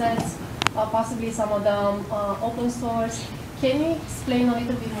data sets, possibly some of them open source. Can you explain a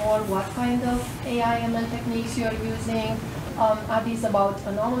little bit more what kind of AI ML techniques you are using? Are these about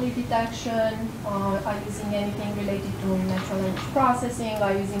anomaly detection? Are you using anything related to natural language processing?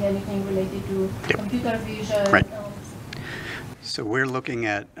 Are you using anything related to computer vision? Right. So we're looking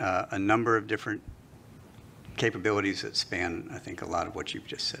at a number of different capabilities that span, I think, a lot of what you've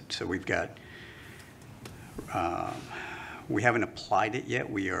just said. So we've got, we haven't applied it yet.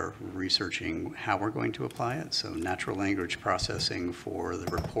 We are researching how we're going to apply it. So natural language processing for the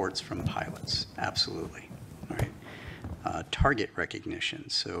reports from pilots, absolutely. All right. Target recognition,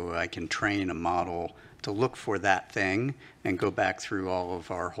 so I can train a model to look for that thing and go back through all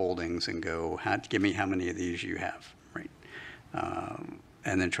of our holdings and go, give me how many of these you have, right?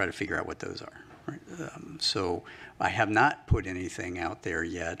 And then try to figure out what those are. Right? So I have not put anything out there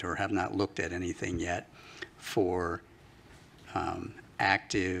yet, or have not looked at anything yet for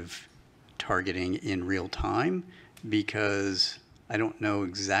active targeting in real time, because I don't know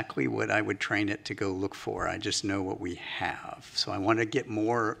exactly what I would train it to go look for. I just know what we have. So I want to get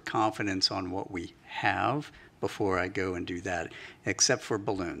more confidence on what we have before I go and do that, except for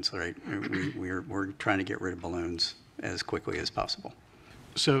balloons, right? We're trying to get rid of balloons as quickly as possible.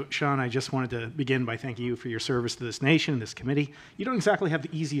 So, Sean, I just wanted to begin by thanking you for your service to this nation, this committee. You don't exactly have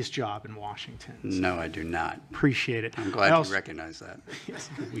the easiest job in Washington. So no, I do not. Appreciate it. I'm glad you recognize that. Yes,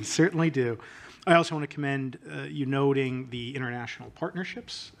 we certainly do. I also want to commend you noting the international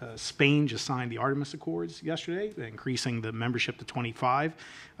partnerships. Spain just signed the Artemis Accords yesterday, increasing the membership to 25.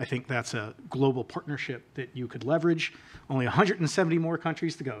 I think that's a global partnership that you could leverage. Only 170 more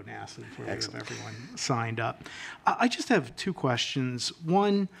countries to go, NASA, before we have everyone signed up. I just have two questions.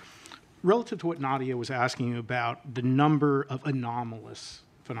 One, relative to what Nadia was asking you about the number of anomalous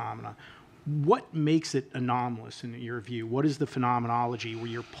phenomena. What makes it anomalous in your view? What is the phenomenology where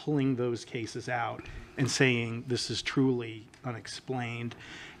you're pulling those cases out and saying this is truly unexplained?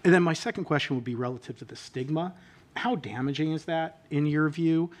 And then my second question would be relative to the stigma. How damaging is that in your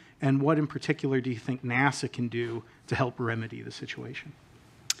view? And what in particular do you think NASA can do to help remedy the situation?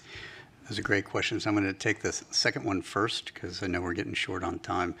 Those are great questions. I'm going to take the second one first because I know we're getting short on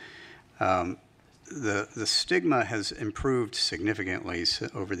time. The stigma has improved significantly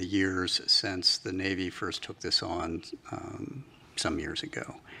over the years since the Navy first took this on some years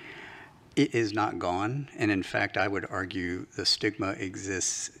ago. It is not gone, and in fact, I would argue the stigma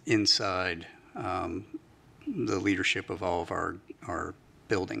exists inside the leadership of all of our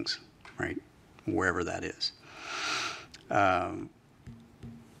buildings, right, wherever that is.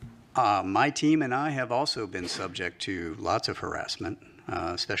 My team and I have also been subject to lots of harassment,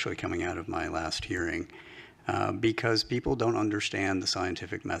 especially coming out of my last hearing, because people don't understand the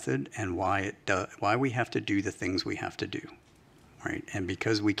scientific method and why we have to do the things we have to do, right? And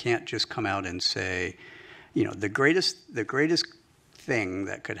because we can't just come out and say, you know, the greatest thing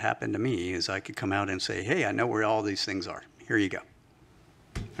that could happen to me is I could come out and say, hey, I know where all these things are. Here you go,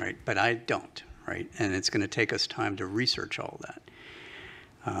 right? But I don't, right? And it's going to take us time to research all that.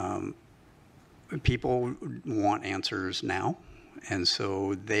 People want answers now, and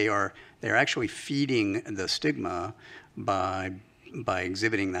so they're actually feeding the stigma by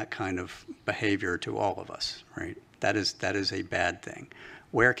exhibiting that kind of behavior to all of us, right? That is a bad thing.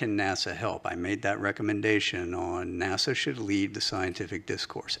 Where can NASA help? I made that recommendation on NASA should lead the scientific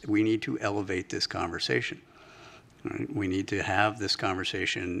discourse. We need to elevate this conversation. Right? We need to have this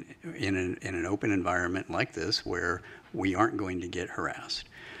conversation in an open environment like this where we aren't going to get harassed.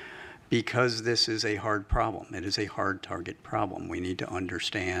 Because this is a hard problem. It is a hard target problem. We need to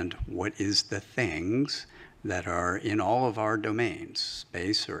understand what is the things that are in all of our domains,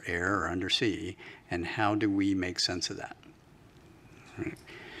 space or air or undersea, and how do we make sense of that?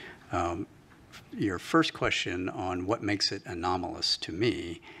 Right. Your first question on what makes it anomalous to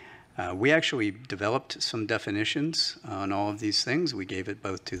me, we actually developed some definitions on all of these things. We gave it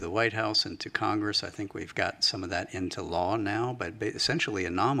both to the White House and to Congress. I think we've got some of that into law now, but essentially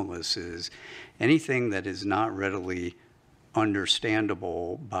anomalous is anything that is not readily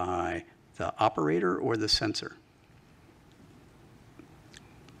understandable by the operator or the sensor.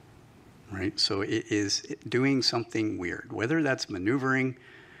 Right? So it is doing something weird, whether that's maneuvering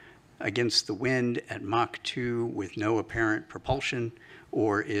against the wind at Mach 2 with no apparent propulsion,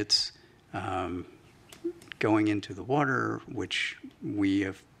 or it's going into the water, which we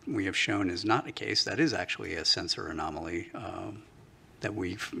have shown is not the case. That is actually a sensor anomaly that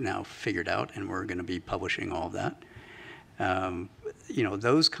we've now figured out, and we're going to be publishing all of that. You know,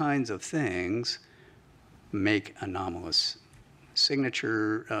 those kinds of things make anomalous.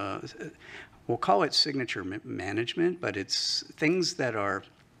 Signature, we'll call it signature management, but it's things that are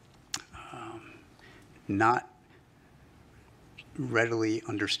not readily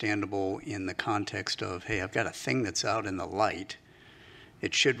understandable in the context of, hey, I've got a thing that's out in the light.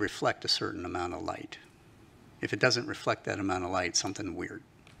 It should reflect a certain amount of light. If it doesn't reflect that amount of light, something weird.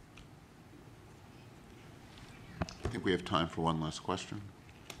 I think we have time for one last question.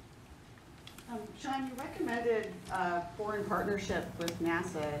 Sean, you recommended foreign partnership with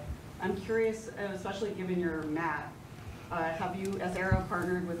NASA. I'm curious, especially given your map, have you, as Aero,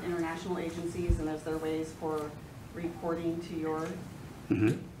 partnered with international agencies, and is there ways for reporting to your?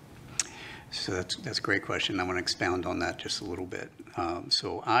 Mm-hmm. So that's a great question. I want to expound on that just a little bit.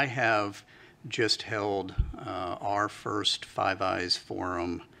 So I have just held our first Five Eyes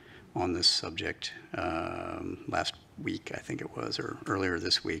forum on this subject last week, I think it was, or earlier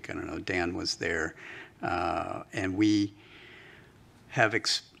this week. I don't know. Dan was there, and we have,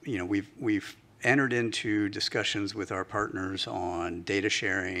 we've entered into discussions with our partners on data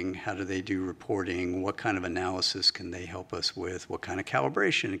sharing. How do they do reporting? What kind of analysis can they help us with? What kind of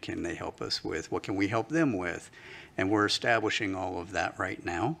calibration can they help us with? What can we help them with? And we're establishing all of that right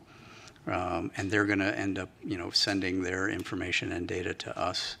now. And they're going to end up, sending their information and data to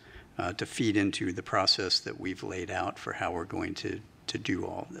us to feed into the process that we've laid out for how we're going to do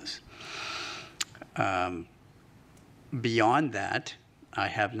all of this. Beyond that, I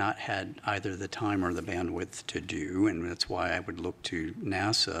have not had either the time or the bandwidth to do, and that's why I would look to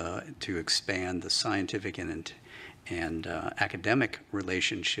NASA to expand the scientific and academic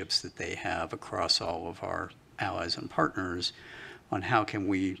relationships that they have across all of our allies and partners on how can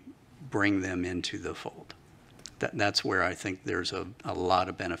we bring them into the fold. That's where I think there's a lot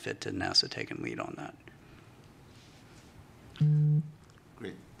of benefit to NASA taking lead on that.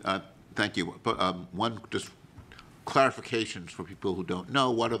 Great. Thank you. But clarifications for people who don't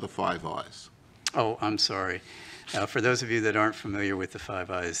know, what are the 5 Eyes? Oh, I'm sorry. For those of you that aren't familiar with the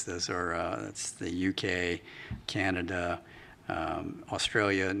 5 Eyes, those are that's the UK, Canada,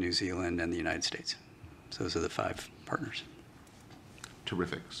 Australia, New Zealand, and the United States. So those are the 5 partners.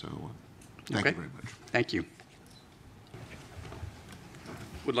 Terrific. So thank you very much. Thank you.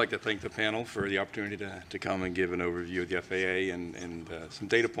 Would like to thank the panel for the opportunity to come and give an overview of the FAA and some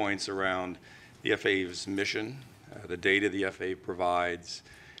data points around the FAA's mission, the data the FAA provides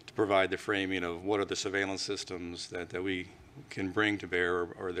to provide the framing of what are the surveillance systems that we can bring to bear,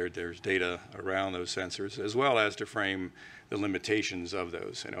 or there's data around those sensors, as well as to frame the limitations of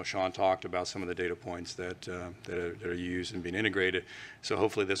those. I know Sean talked about some of the data points that are used and being integrated. So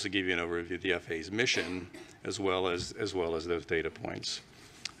hopefully this will give you an overview of the FAA's mission, as well as those data points.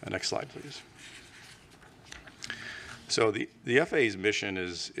 Next slide, please. So the FAA's mission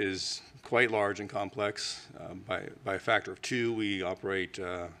is quite large and complex. By a factor of 2, we operate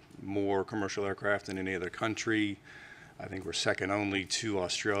more commercial aircraft than any other country. I think we're second only to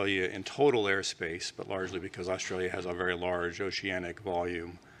Australia in total airspace, but largely because Australia has a very large oceanic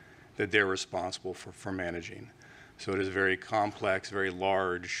volume that they're responsible for managing. So it is a very complex, very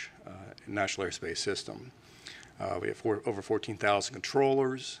large national airspace system. We have over 14,000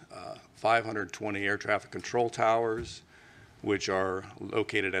 controllers, 520 air traffic control towers, which are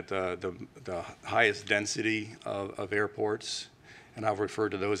located at the highest density of airports, and I'll refer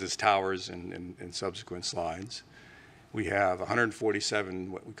to those as towers in subsequent slides. We have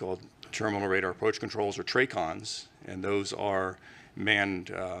 147 what we call terminal radar approach controls, or TRACONs, and those are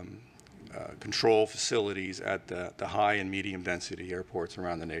manned control facilities at the high and medium density airports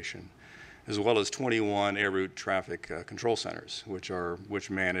around the nation, as well as 21 air route traffic control centers, which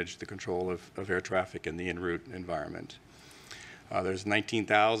manage the control of air traffic in the en route environment. There's over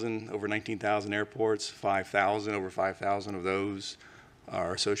 19,000 airports, over 5,000 of those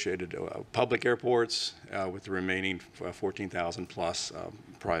are associated public airports, with the remaining 14,000 plus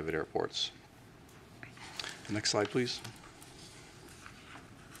private airports. Next slide, please.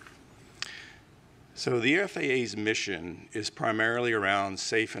 So the FAA's mission is primarily around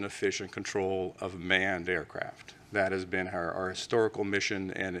safe and efficient control of manned aircraft. That has been our historical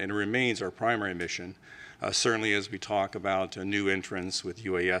mission, and it remains our primary mission. Certainly as we talk about new entrants with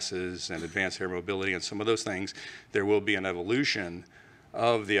UASs and advanced air mobility and some of those things, there will be an evolution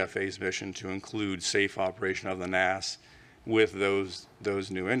of the FAA's mission to include safe operation of the NAS with those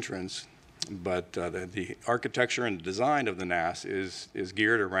new entrants. But the architecture and design of the NAS is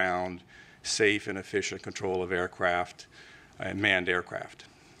geared around safe and efficient control of aircraft and manned aircraft.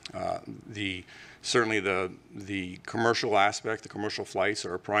 Certainly the commercial aspect, the commercial flights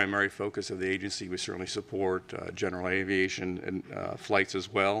are a primary focus of the agency. We certainly support general aviation and flights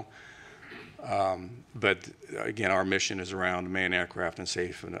as well. But again, our mission is around manned aircraft and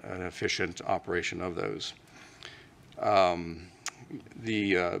safe and efficient operation of those. By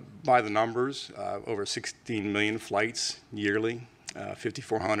the numbers, over 16 million flights yearly,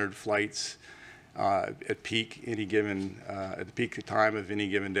 5,400 flights at the peak time of any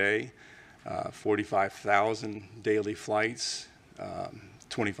given day, 45,000 daily flights,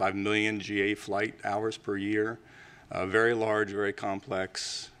 25 million GA flight hours per year. A very large, very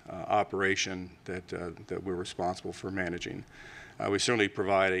complex operation that we're responsible for managing. We certainly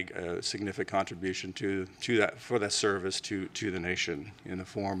provide a significant contribution for that service to the nation in the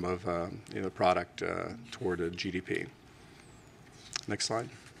form of product toward a GDP. Next slide.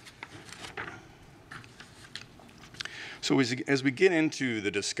 So as we get into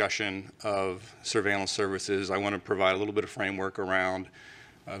the discussion of surveillance services, I want to provide a little bit of framework around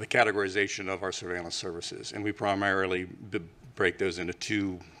the categorization of our surveillance services, and we primarily break those into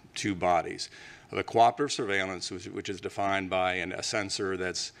two bodies. The cooperative surveillance, which is defined by a sensor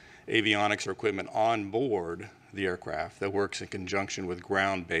that's avionics or equipment on board the aircraft that works in conjunction with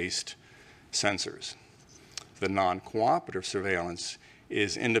ground-based sensors. The non-cooperative surveillance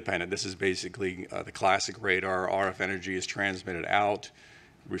is independent. This is basically the classic radar. RF energy is transmitted out,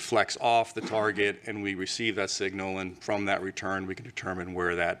 reflects off the target, and we receive that signal, and from that return we can determine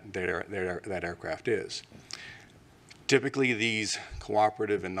where that aircraft is. Typically, these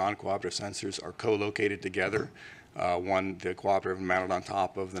cooperative and non-cooperative sensors are co-located together. The cooperative mounted on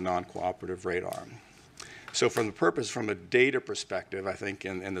top of the non-cooperative radar. So from a data perspective, I think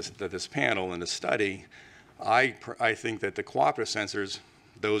in this panel, in this study, I think that the cooperative sensors,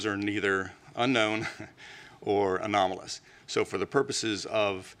 those are neither unknown or anomalous. So for the purposes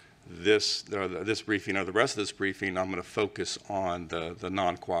of this briefing or the rest of this briefing, I'm going to focus on the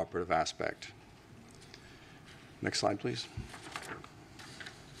non-cooperative aspect. Next slide, please.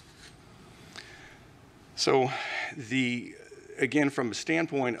 So Again, from a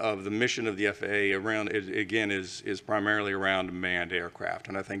standpoint of the mission of the FAA, is primarily around manned aircraft,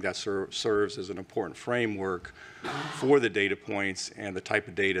 and I think that serves as an important framework for the data points and the type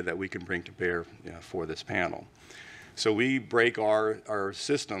of data that we can bring to bear for this panel. So we break our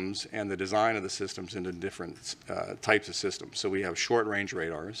systems and the design of the systems into different types of systems. So we have short-range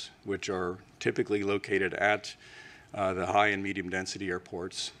radars, which are typically located at the high and medium density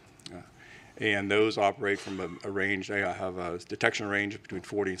airports. And those operate from a range, they have a detection range of between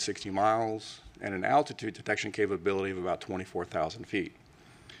 40 and 60 miles and an altitude detection capability of about 24,000 feet.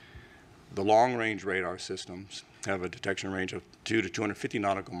 The long-range radar systems have a detection range of 2 to 250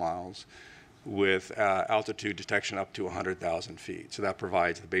 nautical miles with altitude detection up to 100,000 feet. So that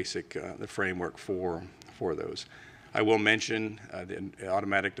provides the basic the framework for those. I will mention the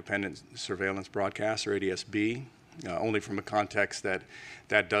Automatic Dependent Surveillance Broadcast, or ADS-B, only from a context that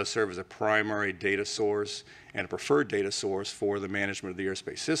does serve as a primary data source and a preferred data source for the management of the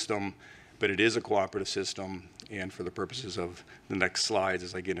airspace system, but it is a cooperative system, and for the purposes of the next slides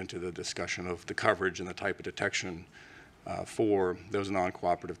as I get into the discussion of the coverage and the type of detection for those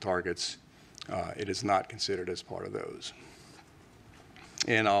non-cooperative targets, it is not considered as part of those.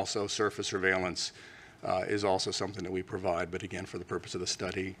 And also surface surveillance is also something that we provide, but again, for the purpose of the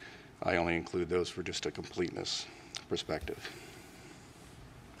study, I only include those for just a completeness perspective.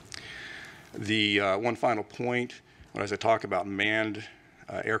 The one final point, as I talk about manned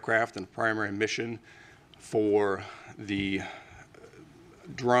aircraft and primary mission for the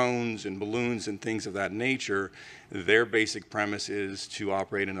drones and balloons and things of that nature, their basic premise is to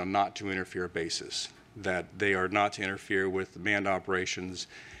operate in a not to interfere basis, that they are not to interfere with manned operations,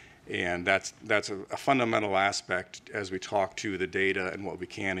 and that's a fundamental aspect as we talk to the data and what we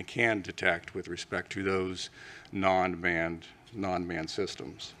can and can't detect with respect to those non-manned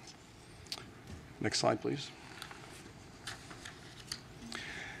systems. Next slide, please.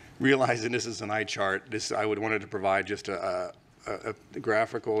 Realizing this is an eye chart, I wanted to provide just a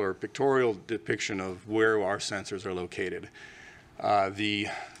graphical or pictorial depiction of where our sensors are located. The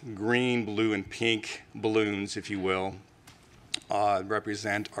green, blue, and pink balloons, if you will,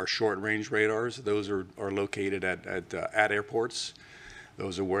 represent our short-range radars. Those are located at airports.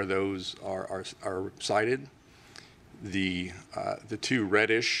 Those are where those are sited. The two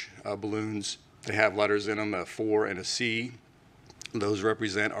reddish balloons, they have letters in them, a 4 and a C. Those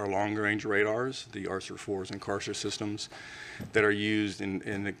represent our long-range radars, the ARSR-4s and CARSR systems that are used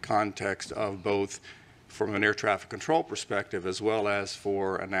in the context of both from an air traffic control perspective as well as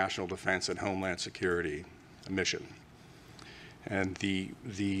for a national defense and homeland security mission. And the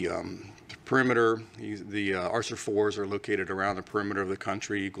perimeter, the ARSR-4s are located around the perimeter of the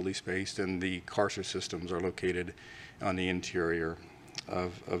country, equally spaced, and the CARSR systems are located on the interior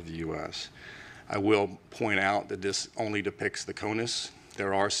of the U.S. I will point out that this only depicts the CONUS.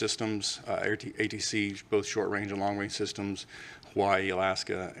 There are systems, ATC, both short-range and long-range systems, Hawaii,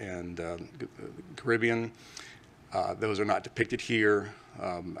 Alaska, and Caribbean. Those are not depicted here.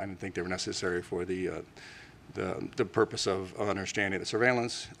 I didn't think they were necessary for the purpose of understanding the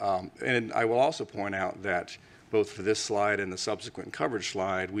surveillance. And I will also point out that both for this slide and the subsequent coverage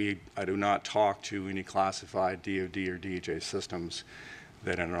slide, I do not talk to any classified DoD or DHA systems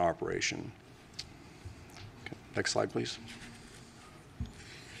that are in operation. Okay. Next slide, please.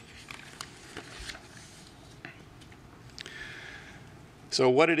 So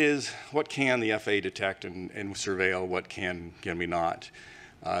what can the FAA detect and surveil, what can we not?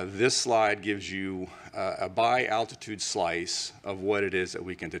 This slide gives you a by altitude slice of what it is that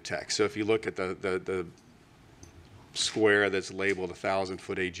we can detect. So if you look at the square that's labeled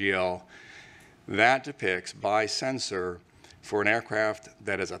 1,000-foot AGL, that depicts by sensor for an aircraft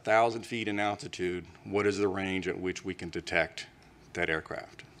that is 1,000 feet in altitude, what is the range at which we can detect that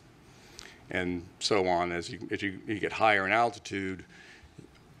aircraft. And so on, as you get higher in altitude,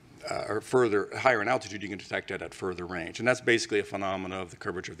 or higher in altitude, you can detect it at further range. And that's basically a phenomenon of the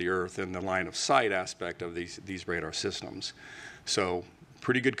curvature of the Earth and the line of sight aspect of these radar systems. So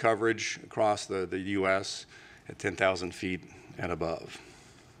pretty good coverage across the U.S. at 10,000 feet and above.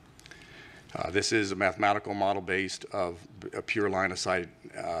 This is a mathematical model based of a pure line of sight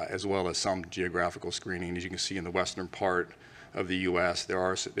as well as some geographical screening. As you can see in the western part of the U.S.,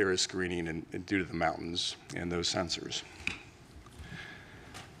 there is screening due to the mountains and those sensors.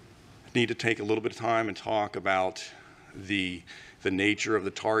 Need to take a little bit of time and talk about the nature of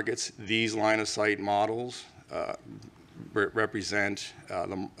the targets. These line of sight models represent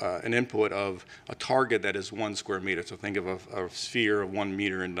an input of a target that is 1 square meter. So think of a sphere of 1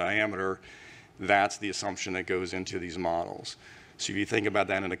 meter in diameter. That's the assumption that goes into these models. So if you think about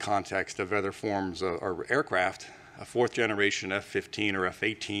that in the context of other forms or aircraft, a fourth generation F-15 or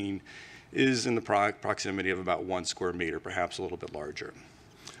F-18 is in the proximity of about 1 square meter, perhaps a little bit larger.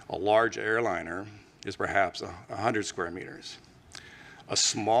 A large airliner is perhaps 100 square meters. A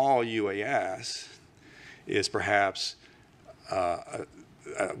small UAS is perhaps a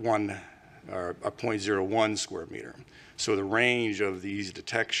 0.01 square meter. So the range of these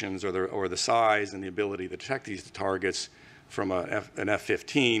detections, or the size and the ability to detect these targets from an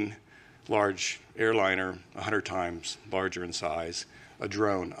F-15, large airliner 100 times larger in size, a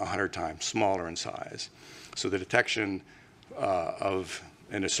drone 100 times smaller in size. So the detection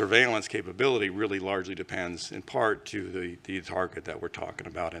and the surveillance capability really largely depends in part to the target that we're talking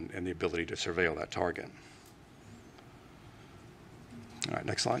about and the ability to surveil that target. All right,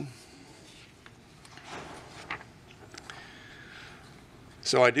 next slide.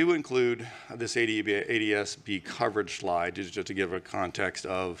 So I do include this ADS-B coverage slide just to give a context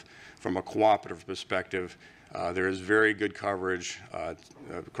of, from a cooperative perspective, there is very good coverage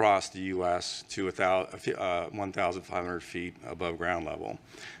across the U.S. to 1,500 feet above ground level.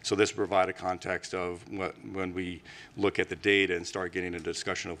 So this provides a context of when we look at the data and start getting into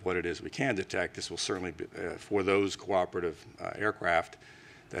discussion of what it is we can detect. This will certainly be, for those cooperative aircraft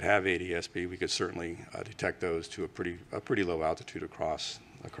that have ADS-B, we could certainly detect those to a pretty low altitude across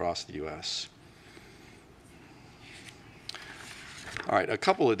the U.S. All right, a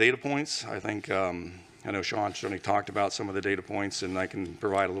couple of data points. I think I know Sean certainly talked about some of the data points, and I can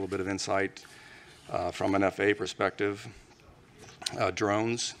provide a little bit of insight from an FAA perspective.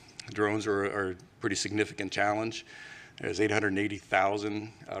 Drones are a pretty significant challenge. There's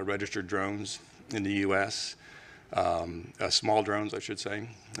 880,000 registered drones in the U.S. Small drones, I should say,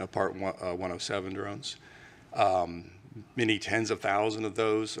 Part 107 drones. Many tens of thousands of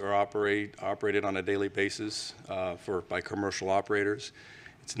those are operated on a daily basis by commercial operators.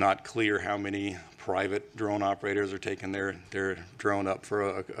 It's not clear how many private drone operators are taking their drone up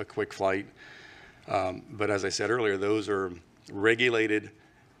for a quick flight. But as I said earlier, those are regulated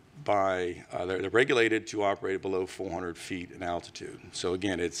they're regulated to operate below 400 feet in altitude. So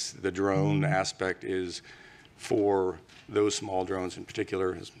again, it's the drone aspect is for those small drones in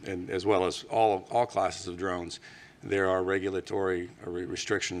particular, and as well as all classes of drones. There are regulatory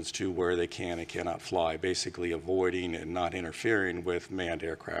restrictions to where they can and cannot fly, basically avoiding and not interfering with manned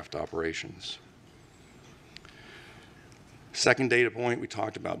aircraft operations. Second data point, we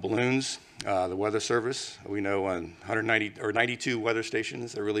talked about balloons. The Weather Service, we know on 92 weather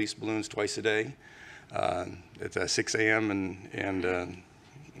stations that release balloons twice a day. It's 6 a.m. and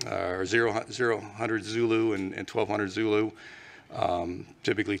 000 Zulu and 1200 Zulu.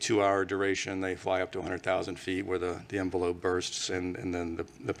 Typically 2-hour duration. They fly up to 100,000 feet where the envelope bursts and then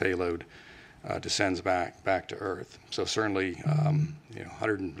the payload descends back to Earth. So certainly,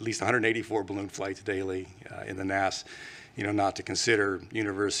 at least 184 balloon flights daily in the NAS. Not to consider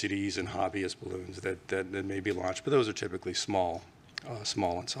universities and hobbyist balloons that may be launched, but those are typically small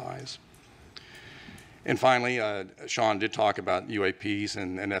in size. And finally, Sean did talk about UAPs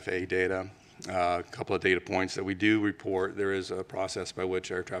and FAA data. A couple of data points that we do report. There is a process by which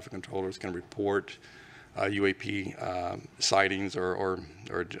air traffic controllers can report UAP sightings or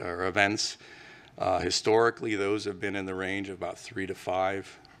events. Historically, those have been in the range of about 3 to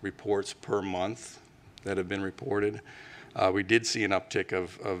 5 reports per month that have been reported. We did see an uptick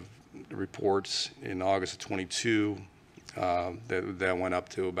of reports in August of 22 that went up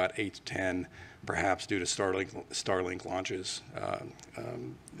to about 8 to 10, perhaps due to Starlink launches.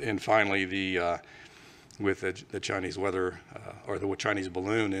 And finally, with the Chinese weather or the Chinese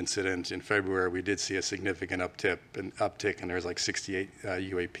balloon incident in February, we did see a significant uptick, and there's like 68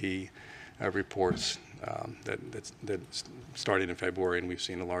 UAP reports that started in February, and we've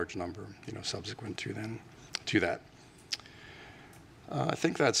seen a large number, subsequent to that. I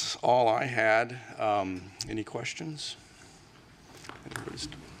think that's all I had. Any questions? Do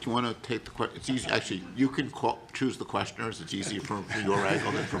you want to take the question? It's easy. Actually, you can choose the questioners. It's easier from your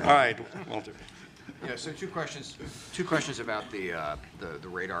angle than from mine. All right, Walter. Yeah, so two questions about the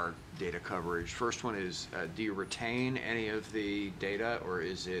radar data coverage. First one is, do you retain any of the data, or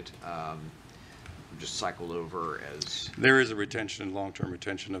is it just cycled over as? There is a long-term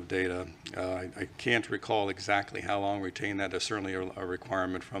retention of data. I can't recall exactly how long we retain that. There's certainly a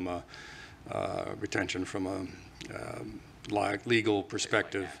requirement from a retention from a legal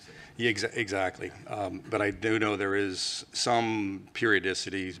perspective. Yeah, exactly. But I do know there is some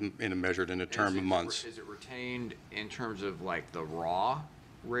periodicity measured in a term of months. Is it retained in terms of like the raw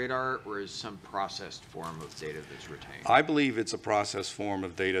radar, or is some processed form of data that's retained? I believe it's a processed form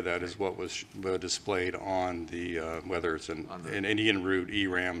of data that is what was displayed on the, whether it's an Indian route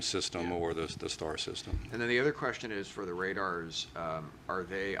ERAM system or the STAR system. And then the other question is for the radars, are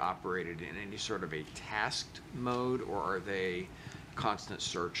they operated in any sort of a tasked mode, or are they constant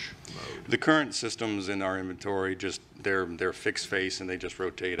search mode? The current systems in our inventory, just they're fixed face, and they just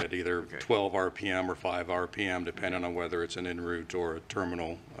rotate at either 12 RPM or 5 RPM, depending on whether it's an en route or a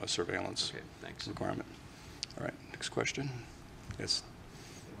terminal surveillance requirement. All right, next question. Yes.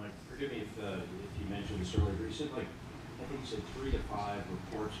 Mike, forgive me if you mentioned this earlier, but you said, like, I think you said 3 to 5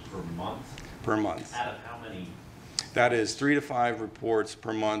 reports per month. Per month. Out of how many? That is 3 to 5 reports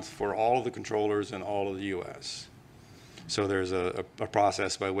per month for all of the controllers in all of the U.S. So there's a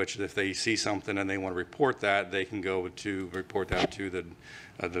process by which if they see something and they want to report that, they can go to report that to the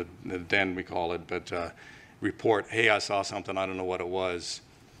den, we call it, but report, hey, I saw something, I don't know what it was.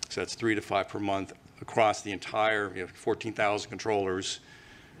 So that's 3 to 5 per month across the entire 14,000 controllers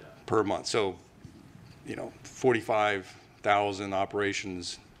per month. So 45,000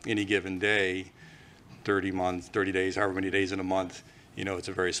 operations any given day, 30 days, however many days in a month, it's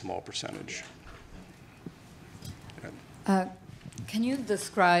a very small percentage. Can you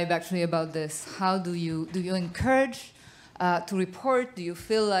describe actually about this? How do you encourage to report? Do you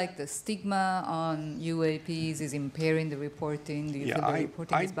feel like the stigma on UAPs is impairing the reporting? Do you feel the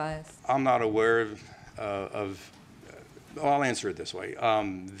reporting is biased? I'm not aware of I'll answer it this way.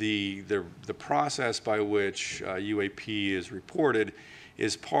 The process by which UAP is reported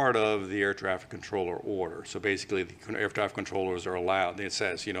is part of the air traffic controller order. So basically, the air traffic controllers are allowed. It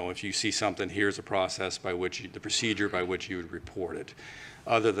says, if you see something, here's a process by which the procedure by which you would report it.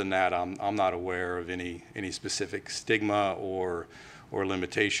 Other than that, I'm not aware of any specific stigma or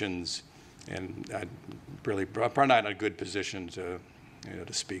limitations, and I'm probably not in a good position to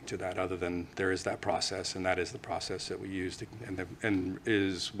speak to that. Other than there is that process, and that is the process that we use, and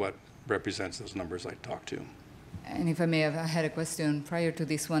is what represents those numbers I talked to. And if I may have, I had a question prior to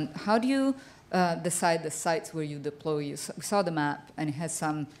this one. How do you decide the sites where you deploy? We saw the map, and it has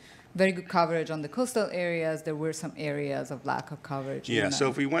some very good coverage on the coastal areas. There were some areas of lack of coverage. Yeah. So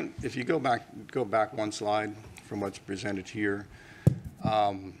if you go back one slide from what's presented here,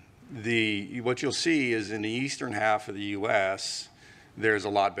 what you'll see is in the eastern half of the U.S. there's a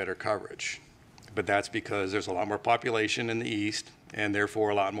lot better coverage, but that's because there's a lot more population in the east, and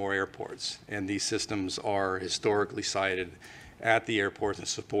therefore a lot more airports. And these systems are historically sited at the airports in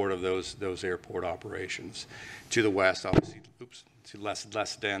support of those airport operations. To the west, obviously,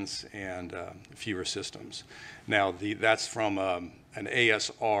 less dense and fewer systems. Now, that's from an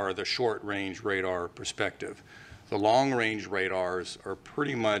ASR, the short-range radar perspective. The long-range radars are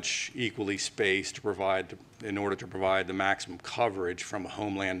pretty much equally spaced in order to provide the maximum coverage from a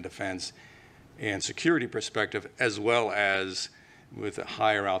homeland defense and security perspective, as well as with a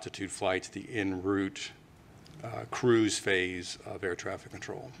higher altitude flights, the en route cruise phase of air traffic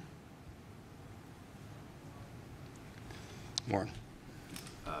control. Warren.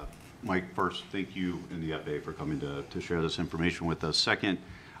 Mike, first, thank you and the FAA for coming to share this information with us. Second,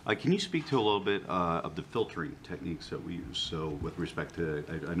 can you speak to a little bit of the filtering techniques that we use? So with respect to,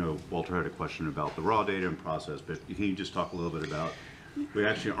 I know Walter had a question about the raw data and process, but can you just talk a little bit about, we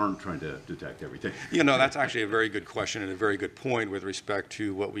actually aren't trying to detect everything. That's actually a very good question and a very good point with respect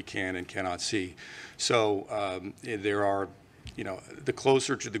to what we can and cannot see. So there are, the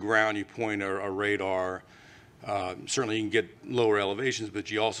closer to the ground you point a radar, certainly you can get lower elevations, but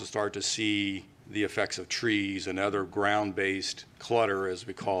you also start to see the effects of trees and other ground-based clutter, as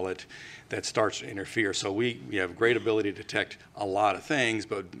we call it, that starts to interfere. So we have great ability to detect a lot of things,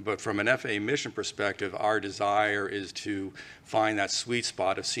 but from an FAA mission perspective, our desire is to find that sweet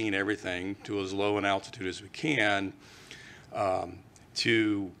spot of seeing everything to as low an altitude as we can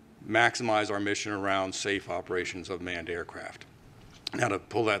to maximize our mission around safe operations of manned aircraft. Now, to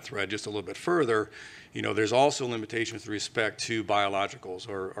pull that thread just a little bit further, there's also limitations with respect to biologicals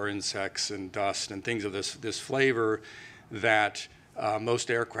or insects and dust and things of this flavor that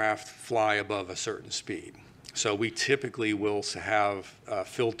most aircraft fly above a certain speed. So we typically will have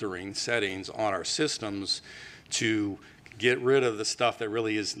filtering settings on our systems to get rid of the stuff that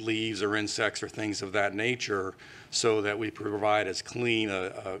really is leaves or insects or things of that nature, so that we provide as clean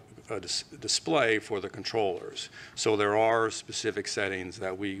a display for the controllers. So there are specific settings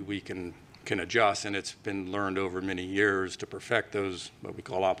that we can adjust, and it's been learned over many years to perfect those, what we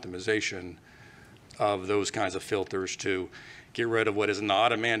call optimization of those kinds of filters, to get rid of what is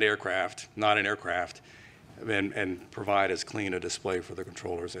not a manned aircraft, not an aircraft, and provide as clean a display for the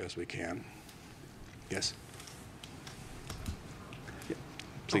controllers as we can. Yes?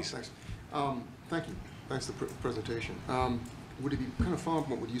 Please. Oh, thanks. Thank you. Thanks for the presentation. Would it be kind of following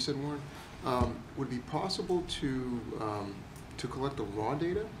up on what you said, Warren? Would it be possible to collect the raw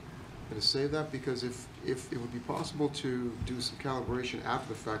data and to save that? Because if it would be possible to do some calibration after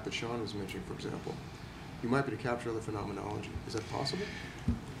the fact that Sean was mentioning, for example, you might be able to capture other phenomenology. Is that possible?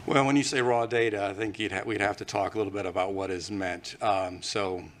 Well, when you say raw data, I think we'd have to talk a little bit about what is meant.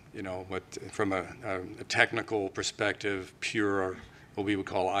 So, you know, from a technical perspective, pure, what we would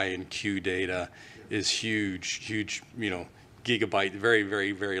call INQ data is huge, you know, gigabyte, very,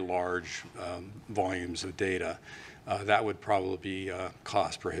 very, very large volumes of data. That would probably be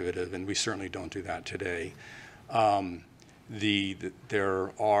cost prohibitive, and we certainly don't do that today.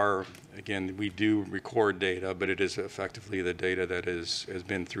 There are, again, we do record data, but it is effectively the data that has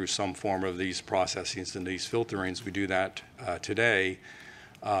been through some form of these processings and these filterings. We do that today,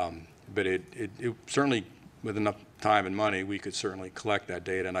 but it certainly, with enough time and money, we could certainly collect that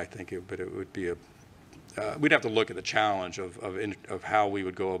data, and I think it would be we'd have to look at the challenge of how we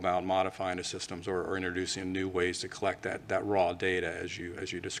would go about modifying the systems or introducing new ways to collect that raw data as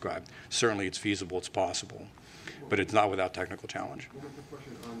you described. Certainly it's feasible, it's possible, but it's not without technical challenge. One more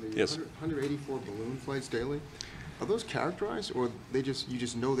question on the Yes. 184 balloon flights daily. Are those characterized, or you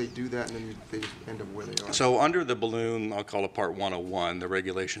just know they do that and then they just end up where they are? So under the balloon, I'll call it Part 101, the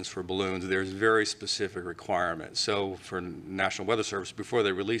regulations for balloons, there's very specific requirements. So for National Weather Service, before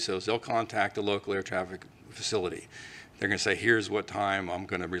they release those, they'll contact the local air traffic facility. They're going to say, here's what time I'm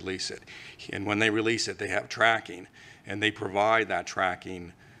going to release it. And when they release it, they have tracking, and they provide that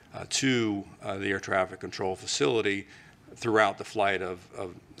tracking to the air traffic control facility throughout the flight of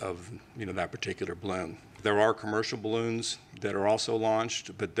you know, that particular balloon. There are commercial balloons that are also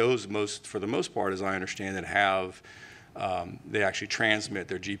launched, but those for the most part, as I understand it, have they actually transmit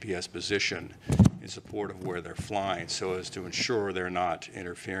their GPS position in support of where they're flying, so as to ensure they're not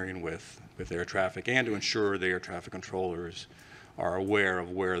interfering with air traffic, and to ensure the air traffic controllers are aware of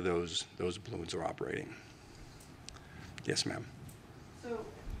where those balloons are operating. Yes, ma'am. So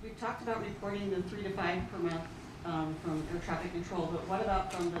we've talked about reporting the 3 to 5 per month from air traffic control, but what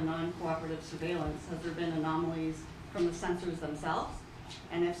about from the non-cooperative surveillance? Has there been anomalies from the sensors themselves?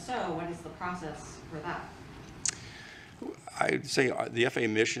 And if so, what is the process for that? I'd say the FAA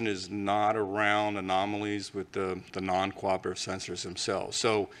mission is not around anomalies with the non-cooperative sensors themselves.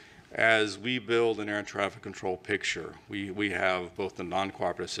 So as we build an air traffic control picture, we have both the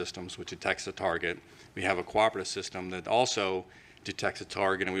non-cooperative systems, which detects the target. We have a cooperative system that also detects a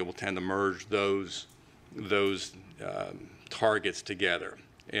target, and we will tend to merge those targets together.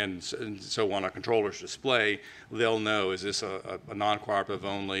 And so on a controller's display, they'll know, is this a non-cooperative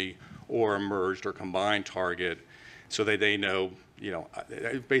only or a merged or combined target, so that they know, you know,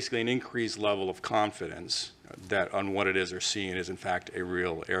 basically an increased level of confidence that on what it is they're seeing is in fact a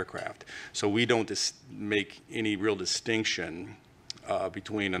real aircraft. So we don't make any real distinction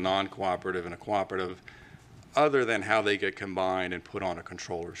between a non-cooperative and a cooperative, other than how they get combined and put on a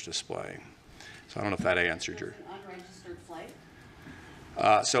controller's display. So I don't know if that answered your. An unregistered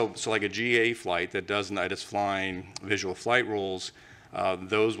flight? So like a GA flight that is flying visual flight rules,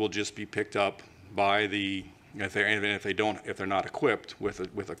 those will just be picked up by the, if they're not equipped with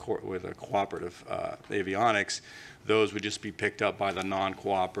a cooperative avionics, those would just be picked up by the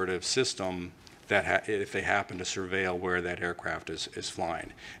non-cooperative system that if they happen to surveil where that aircraft is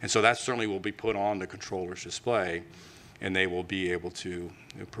flying. And so that certainly will be put on the controller's display, and they will be able to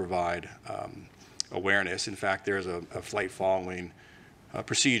provide awareness. In fact, there's a flight following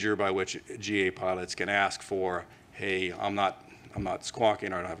procedure by which GA pilots can ask for, hey, I'm not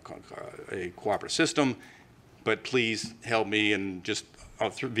squawking, or I don't have a cooperative system, but please help me, and just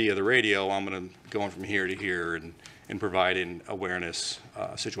via the radio, I'm going to go from here to here and providing awareness,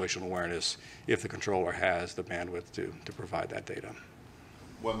 situational awareness, if the controller has the bandwidth to provide that data.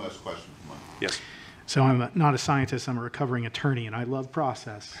 One last question from Mike. Yes. So I'm not a scientist, I'm a recovering attorney, and I love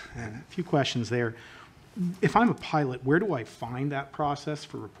process. And a few questions there. If I'm a pilot, where do I find that process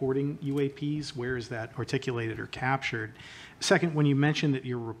for reporting UAPs? Where is that articulated or captured? Second, when you mentioned that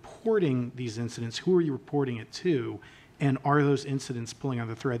you're reporting these incidents, who are you reporting it to? And are those incidents, pulling on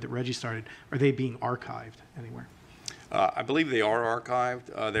the thread that Reggie started, are they being archived anywhere? I believe they are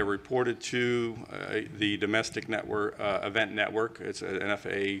archived. They're reported to the domestic network, event network. It's an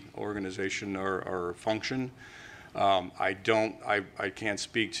FAA organization or function. I can't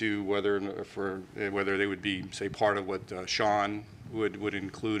speak to whether they would be, say, part of what Sean would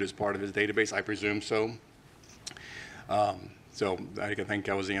include as part of his database. I presume so. So I think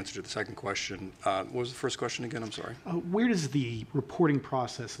that was the answer to the second question. What was the first question again? I'm sorry. Where does the reporting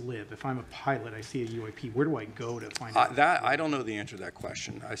process live? If I'm a pilot, I see a UAP, where do I go to find out? I don't know the answer to that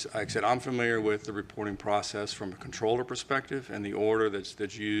question. Like I said, I'm familiar with the reporting process from a controller perspective and the order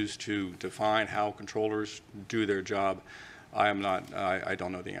that's used to define how controllers do their job. I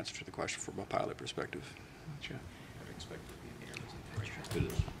don't know the answer to the question from a pilot perspective. Gotcha.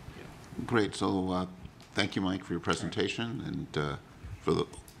 Great. So thank you, Mike, for your presentation and for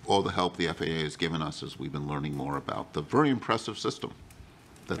all the help the FAA has given us as we've been learning more about the very impressive system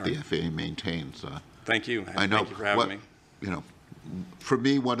that the FAA maintains. Thank you. I know. Thank you for having me. You know, for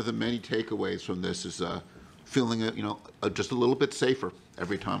me, one of the many takeaways from this is feeling, just a little bit safer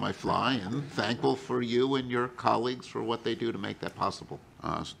every time I fly, and thankful for you and your colleagues for what they do to make that possible.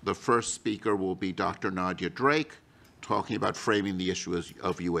 The first speaker will be Dr. Nadia Drake, talking about framing the issue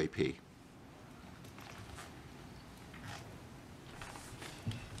of UAP.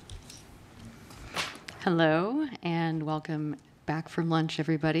 Hello, and welcome back from lunch,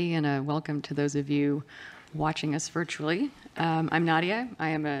 everybody, and a welcome to those of you watching us virtually. I'm Nadia. I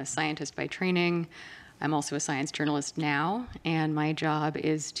am a scientist by training. I'm also a science journalist now, and my job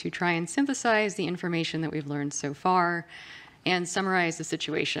is to try and synthesize the information that we've learned so far and summarize the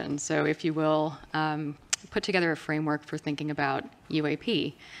situation. So if you will, put together a framework for thinking about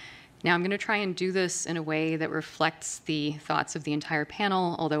UAP. Now, I'm going to try and do this in a way that reflects the thoughts of the entire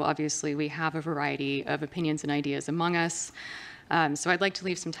panel, although obviously we have a variety of opinions and ideas among us. So I'd like to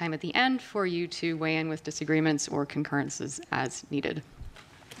leave some time at the end for you to weigh in with disagreements or concurrences as needed.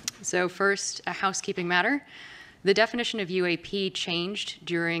 So first, a housekeeping matter. The definition of UAP changed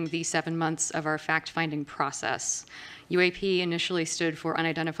during the 7 months of our fact-finding process. UAP initially stood for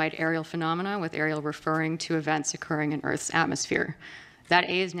Unidentified Aerial Phenomena, with aerial referring to events occurring in Earth's atmosphere. That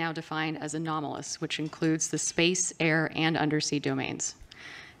A is now defined as anomalous, which includes the space, air, and undersea domains.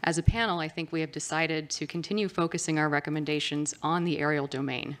 As a panel, I think we have decided to continue focusing our recommendations on the aerial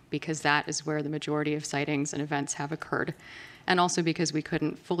domain, because that is where the majority of sightings and events have occurred, and also because we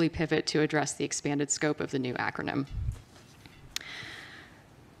couldn't fully pivot to address the expanded scope of the new acronym.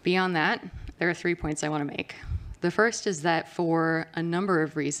 Beyond that, there are 3 points I want to make. The first is that for a number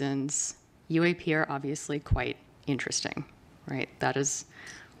of reasons, UAP are obviously quite interesting, right? That is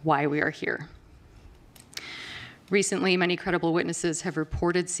why we are here. Recently, many credible witnesses have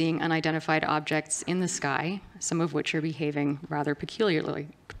reported seeing unidentified objects in the sky, some of which are behaving rather peculiarly.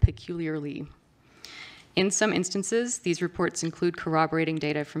 In some instances, these reports include corroborating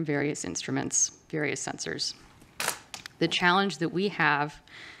data from various instruments, various sensors. The challenge that we have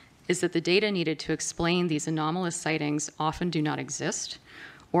is that the data needed to explain these anomalous sightings often do not exist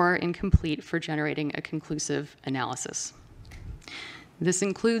or are incomplete for generating a conclusive analysis. This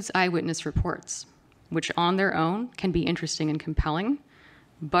includes eyewitness reports, which on their own can be interesting and compelling,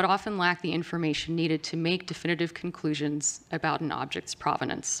 but often lack the information needed to make definitive conclusions about an object's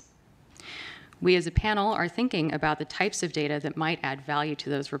provenance. We as a panel are thinking about the types of data that might add value to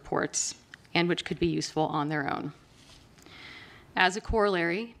those reports and which could be useful on their own. As a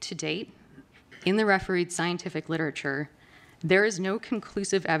corollary, to date, in the refereed scientific literature, there is no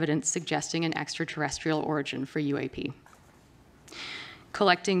conclusive evidence suggesting an extraterrestrial origin for UAP.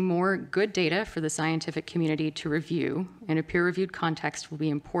 Collecting more good data for the scientific community to review in a peer-reviewed context will be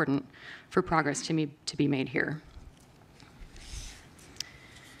important for progress to be made here.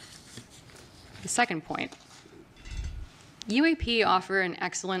 The second point, UAP offer an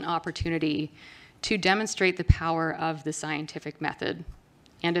excellent opportunity to demonstrate the power of the scientific method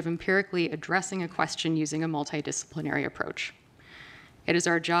and of empirically addressing a question using a multidisciplinary approach. It is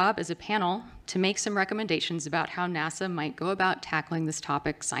our job as a panel to make some recommendations about how NASA might go about tackling this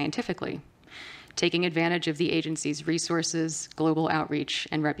topic scientifically, taking advantage of the agency's resources, global outreach,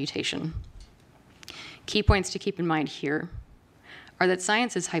 and reputation. Key points to keep in mind here are that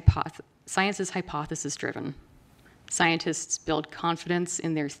science is hypothesis-driven. Scientists build confidence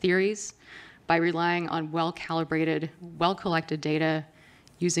in their theories by relying on well-calibrated, well-collected data,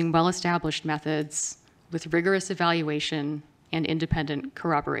 using well-established methods with rigorous evaluation and independent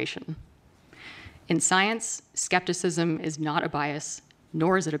corroboration. In science, skepticism is not a bias,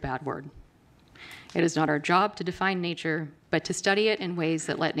 nor is it a bad word. It is not our job to define nature, but to study it in ways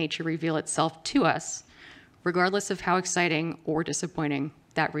that let nature reveal itself to us, regardless of how exciting or disappointing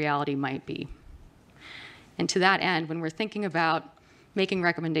that reality might be. And to that end, when we're thinking about making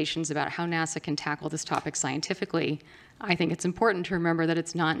recommendations about how NASA can tackle this topic scientifically, I think it's important to remember that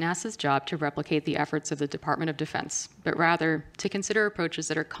it's not NASA's job to replicate the efforts of the Department of Defense, but rather to consider approaches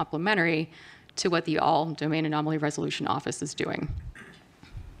that are complementary to what the All Domain Anomaly Resolution Office is doing.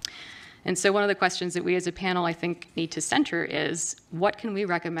 And so one of the questions that we as a panel, I think, need to center is, what can we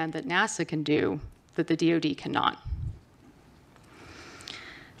recommend that NASA can do that the DoD cannot?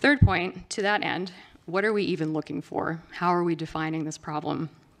 Third point, to that end, what are we even looking for? How are we defining this problem?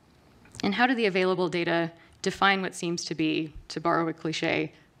 And how do the available data define what seems to be, to borrow a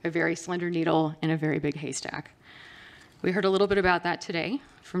cliche, a very slender needle in a very big haystack? We heard a little bit about that today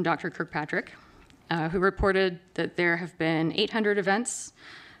from Dr. Kirkpatrick, who reported that there have been 800 events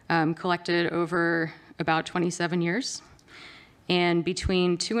collected over about 27 years. And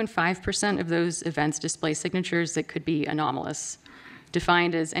between 2 and 5% of those events display signatures that could be anomalous,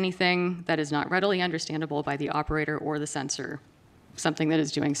 defined as anything that is not readily understandable by the operator or the sensor, something that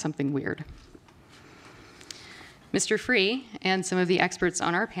is doing something weird. Mr. Free and some of the experts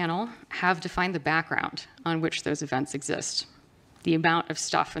on our panel have defined the background on which those events exist, the amount of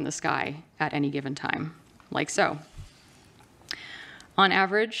stuff in the sky at any given time, like so. On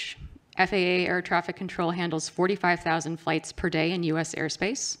average, FAA air traffic control handles 45,000 flights per day in US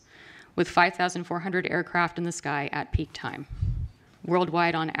airspace, with 5,400 aircraft in the sky at peak time.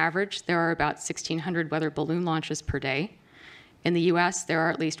 Worldwide, on average, there are about 1,600 weather balloon launches per day. In the US, there are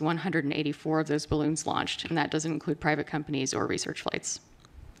at least 184 of those balloons launched, and that doesn't include private companies or research flights.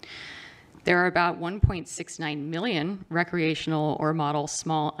 There are about 1.69 million recreational or model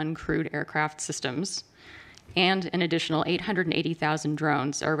small uncrewed aircraft systems, and an additional 880,000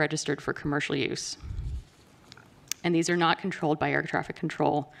 drones are registered for commercial use. And these are not controlled by air traffic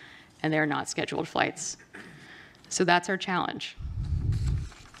control, and they're not scheduled flights. So that's our challenge.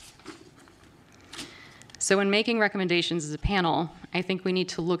 So when making recommendations as a panel, I think we need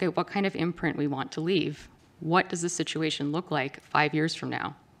to look at what kind of imprint we want to leave. What does the situation look like 5 years from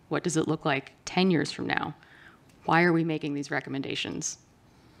now? What does it look like 10 years from now? Why are we making these recommendations?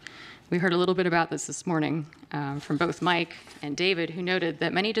 We heard a little bit about this morning from both Mike and David, who noted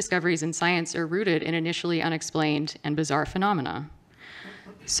that many discoveries in science are rooted in initially unexplained and bizarre phenomena.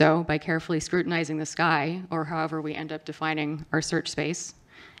 So by carefully scrutinizing the sky, or however we end up defining our search space,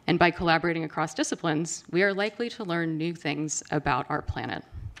 and by collaborating across disciplines, we are likely to learn new things about our planet.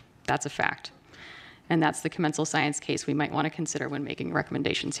 That's a fact. And that's the commensal science case we might want to consider when making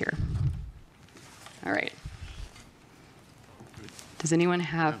recommendations here. All right. Does anyone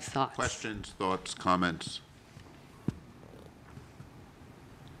have thoughts? Questions, thoughts, comments?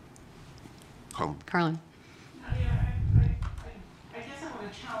 Carlin. I guess I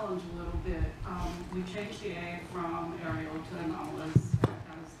want to challenge a little bit. We changed the A from aerial to anomalous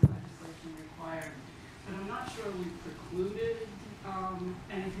as the legislation required. But I'm not sure we precluded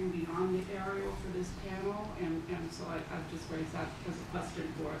anything beyond the aerial for this panel. And so I've just raised that as a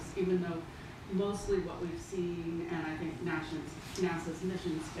question for us, even though mostly what we've seen, and I think NASA's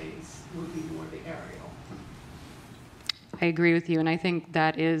mission space would be more the aerial. I agree with you, and I think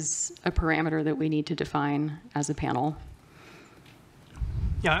that is a parameter that we need to define as a panel.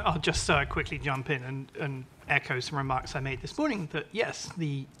 Yeah, I'll just quickly jump in and echo some remarks I made this morning that yes,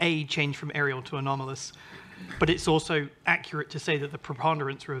 the A changed from aerial to anomalous, but it's also accurate to say that the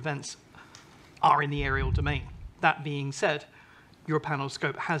preponderance of events are in the aerial domain. That being said, your panel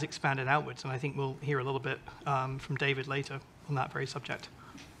scope has expanded outwards, and I think we'll hear a little bit from David later on that very subject.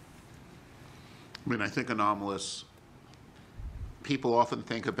 I mean, I think anomalous, people often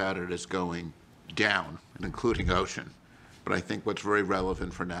think about it as going down, and including ocean. But I think what's very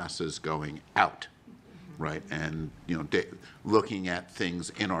relevant for NASA is going out, right? And, you know, looking at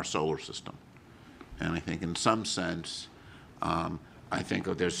things in our solar system. And I think in some sense, I think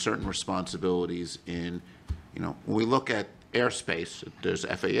there's certain responsibilities in, you know, when we look at airspace, there's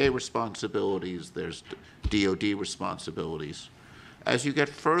FAA responsibilities, there's DoD responsibilities. As you get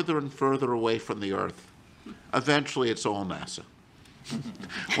further and further away from the Earth, eventually it's all NASA.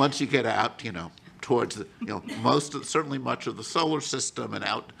 Once you get out, you know, towards the, you know, certainly much of the solar system and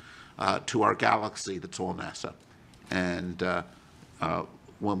out to our galaxy, that's all NASA. And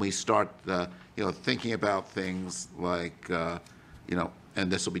when we start, you know, thinking about things like, you know, and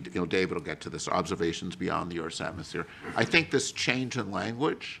this will be, you know, David will get to this, observations beyond the Earth's atmosphere. I think this change in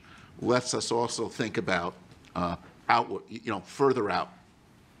language lets us also think about outward, you know, further out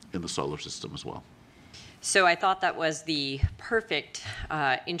in the solar system as well. So I thought that was the perfect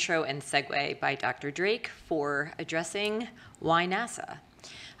intro and segue by Dr. Drake for addressing why NASA.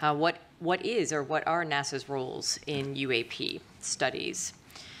 What is or what are NASA's roles in UAP studies?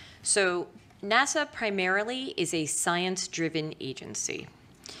 So NASA primarily is a science-driven agency.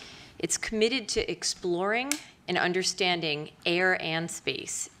 It's committed to exploring and understanding air and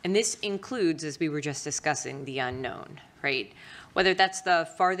space. And this includes, as we were just discussing, the unknown, right? Whether that's the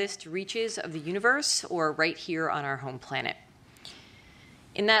farthest reaches of the universe or right here on our home planet.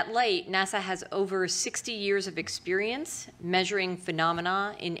 In that light, NASA has over 60 years of experience measuring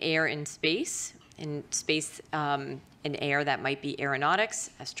phenomena in air and space, in air that might be aeronautics,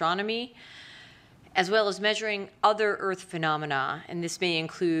 astronomy, as well as measuring other Earth phenomena, and this may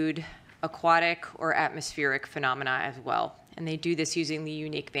include aquatic or atmospheric phenomena as well. And they do this using the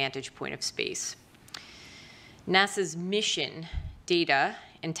unique vantage point of space. NASA's mission, data,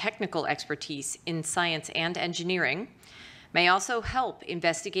 and technical expertise in science and engineering may also help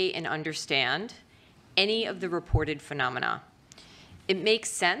investigate and understand any of the reported phenomena. It makes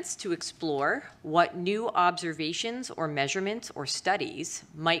sense to explore what new observations or measurements or studies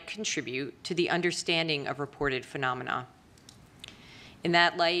might contribute to the understanding of reported phenomena. In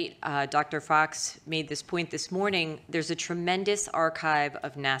that light, Dr. Fox made this point this morning, there's a tremendous archive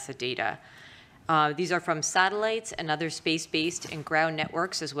of NASA data. These are from satellites and other space-based and ground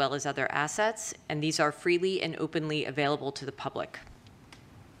networks, as well as other assets, and these are freely and openly available to the public.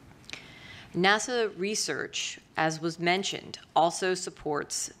 NASA research, as was mentioned, also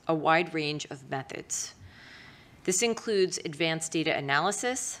supports a wide range of methods. This includes advanced data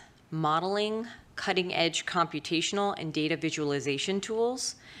analysis, modeling, cutting-edge computational and data visualization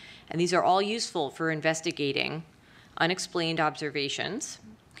tools, and these are all useful for investigating unexplained observations,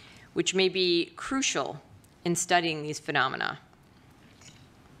 which may be crucial in studying these phenomena.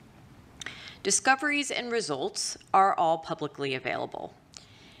 Discoveries and results are all publicly available.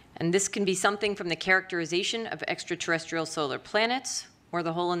 And this can be something from the characterization of extraterrestrial solar planets or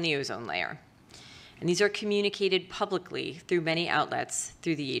the hole in the ozone layer. And these are communicated publicly through many outlets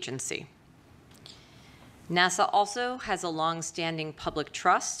through the agency. NASA also has a long-standing public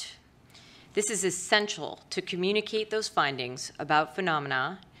trust. This is essential to communicate those findings about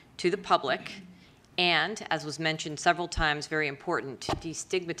phenomena to the public and, as was mentioned several times, very important, to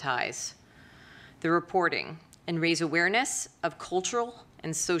destigmatize the reporting and raise awareness of cultural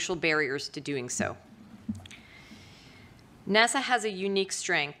and social barriers to doing so. NASA has a unique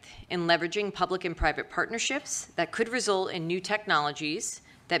strength in leveraging public and private partnerships that could result in new technologies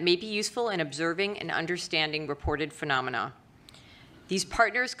that may be useful in observing and understanding reported phenomena. These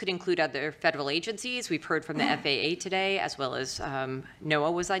partners could include other federal agencies. We've heard from the FAA today, as well as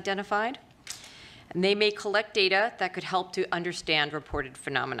NOAA was identified. And they may collect data that could help to understand reported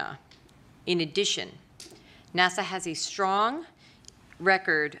phenomena. In addition, NASA has a strong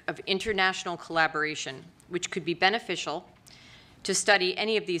record of international collaboration, which could be beneficial to study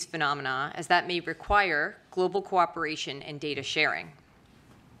any of these phenomena, as that may require global cooperation and data sharing.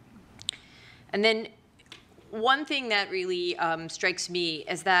 And then one thing that really strikes me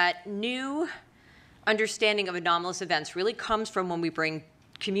is that new understanding of anomalous events really comes from when we bring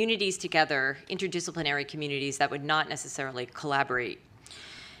communities together, interdisciplinary communities that would not necessarily collaborate.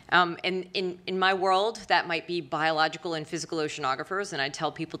 And in my world, that might be biological and physical oceanographers, and I tell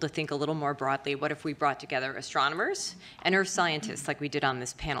people to think a little more broadly. What if we brought together astronomers and earth scientists like we did on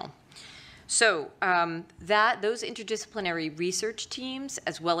this panel? So those interdisciplinary research teams,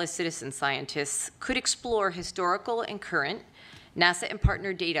 as well as citizen scientists, could explore historical and current NASA and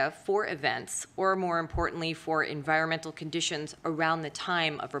partner data for events, or more importantly, for environmental conditions around the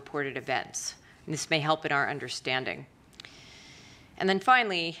time of reported events. And this may help in our understanding. And then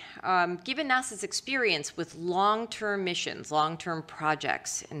finally, given NASA's experience with long-term missions, long-term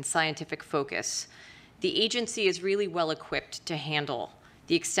projects, and scientific focus, the agency is really well equipped to handle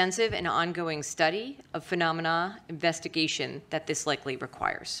the extensive and ongoing study of phenomena investigation that this likely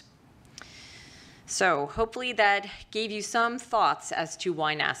requires. So hopefully that gave you some thoughts as to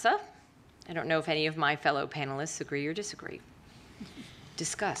why NASA. I don't know if any of my fellow panelists agree or disagree.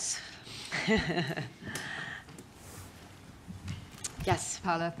 Discuss. Yes.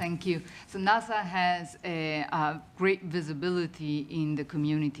 Paula, thank you. So NASA has a great visibility in the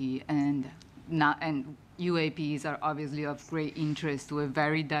community, and UAPs are obviously of great interest to a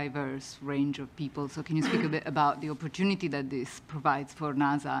very diverse range of people. So can you speak a bit about the opportunity that this provides for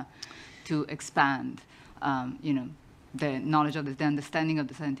NASA to expand, the knowledge of the understanding of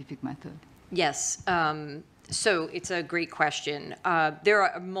the scientific method? Yes. So it's a great question. There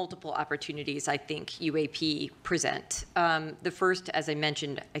are multiple opportunities I think UAP present. The first, as I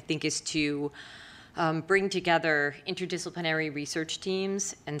mentioned, I think is to bring together interdisciplinary research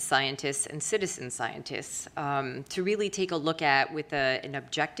teams and scientists and citizen scientists to really take a look at, with an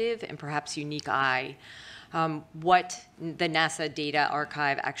objective and perhaps unique eye, what the NASA data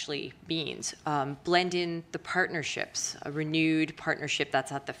archive actually means. Blend in the partnerships, a renewed partnership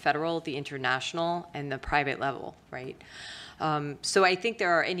that's at the federal, the international, and the private level, right? So I think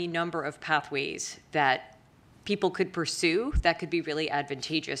there are any number of pathways that people could pursue that could be really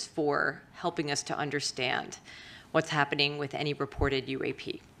advantageous for helping us to understand what's happening with any reported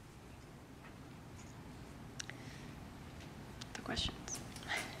UAP. For questions?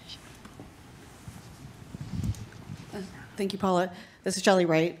 Thank you, Paula. This is Shelley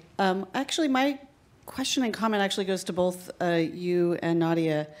Wright. Actually, my question and comment actually goes to both you and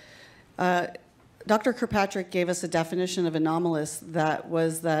Nadia. Dr. Kirkpatrick gave us a definition of anomalous that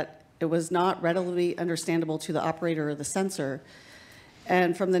it was not readily understandable to the operator or the sensor.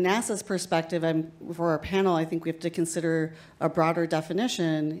 And from the NASA's perspective, for our panel, I think we have to consider a broader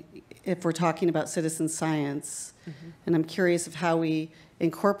definition if we're talking about citizen science. Mm-hmm. And I'm curious of how we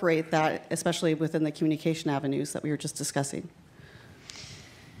incorporate that, especially within the communication avenues that we were just discussing.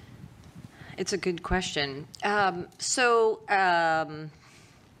 It's a good question.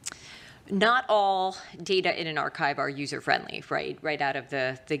 Not all data in an archive are user-friendly, right out of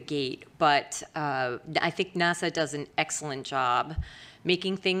the gate. But I think NASA does an excellent job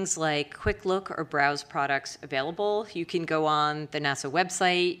making things like quick look or browse products available. You can go on the NASA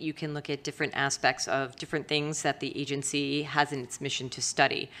website. You can look at different aspects of different things that the agency has in its mission to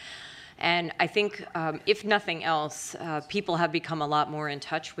study. And I think, if nothing else, people have become a lot more in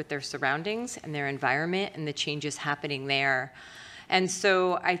touch with their surroundings and their environment and the changes happening there. And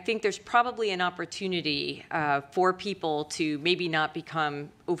so I think there's probably an opportunity for people to maybe not become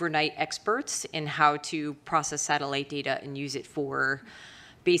overnight experts in how to process satellite data and use it for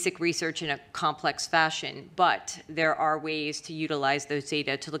basic research in a complex fashion. But there are ways to utilize those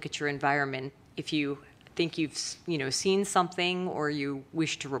data to look at your environment if you think you've seen something or you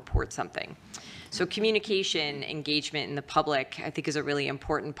wish to report something. So communication, engagement in the public, I think, is a really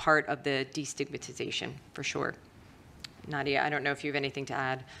important part of the destigmatization, for sure. Nadia, I don't know if you have anything to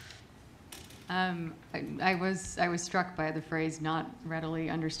add. I was struck by the phrase "not readily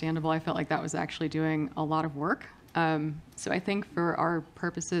understandable." I felt like that was actually doing a lot of work. So I think for our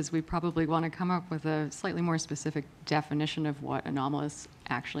purposes, we probably want to come up with a slightly more specific definition of what anomalous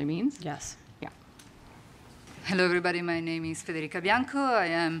actually means. Yes. Yeah. Hello, everybody. My name is Federica Bianco. I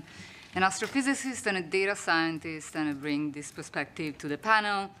am an astrophysicist and a data scientist, and I bring this perspective to the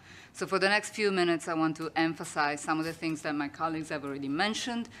panel. So for the next few minutes, I want to emphasize some of the things that my colleagues have already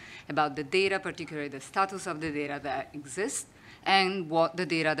mentioned about the data, particularly the status of the data that exists, and what the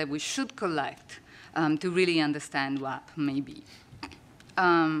data that we should collect to really understand WAP may be.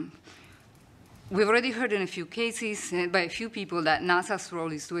 We've already heard in a few cases by a few people that NASA's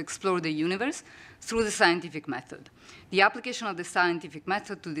role is to explore the universe through the scientific method. The application of the scientific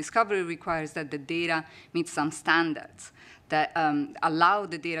method to discovery requires that the data meet some standards that allow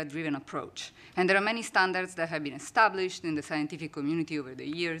the data-driven approach. And there are many standards that have been established in the scientific community over the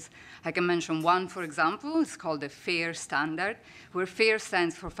years. I can mention one, for example. It's called the FAIR standard, where FAIR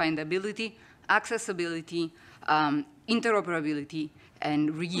stands for findability, accessibility, interoperability,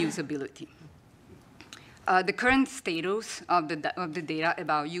 and reusability. The current status of the data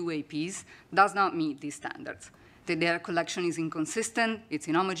about UAPs does not meet these standards. The data collection is inconsistent, it's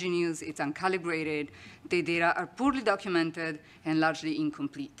inhomogeneous, it's uncalibrated, the data are poorly documented and largely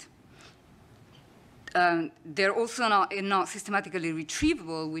incomplete. They're also not systematically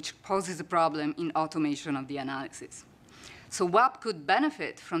retrievable, which poses a problem in automation of the analysis. So WAP could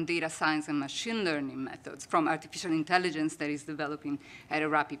benefit from data science and machine learning methods, from artificial intelligence that is developing at a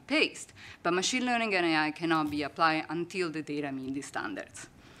rapid pace, but machine learning and AI cannot be applied until the data meet these standards.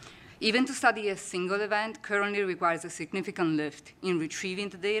 Even to study a single event currently requires a significant lift in retrieving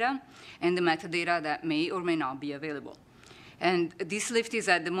the data and the metadata that may or may not be available. And this lift is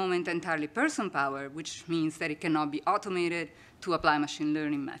at the moment entirely person-powered, which means that it cannot be automated to apply machine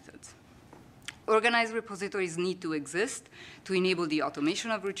learning methods. Organized repositories need to exist to enable the automation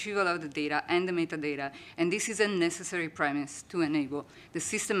of retrieval of the data and the metadata, and this is a necessary premise to enable the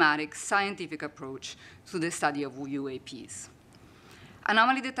systematic scientific approach to the study of UAPs.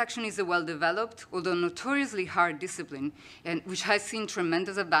 Anomaly detection is a well-developed, although notoriously hard discipline, and which has seen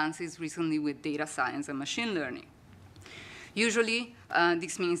tremendous advances recently with data science and machine learning. Usually,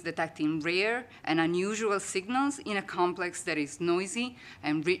 this means detecting rare and unusual signals in a complex that is noisy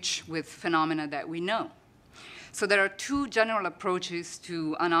and rich with phenomena that we know. So there are two general approaches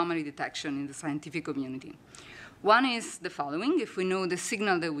to anomaly detection in the scientific community. One is the following. If we know the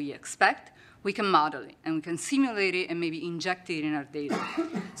signal that we expect, we can model it, and we can simulate it and maybe inject it in our data.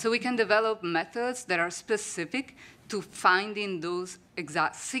 So we can develop methods that are specific to finding those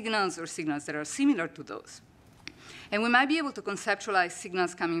exact signals or signals that are similar to those. And we might be able to conceptualize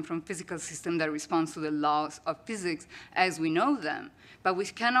signals coming from physical systems that respond to the laws of physics as we know them, but we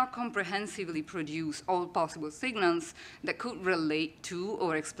cannot comprehensively produce all possible signals that could relate to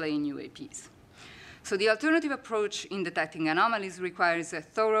or explain UAPs. So the alternative approach in detecting anomalies requires a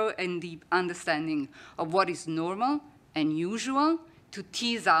thorough and deep understanding of what is normal and usual to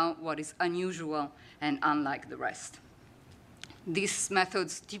tease out what is unusual and unlike the rest. These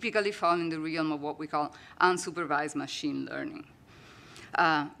methods typically fall in the realm of what we call unsupervised machine learning.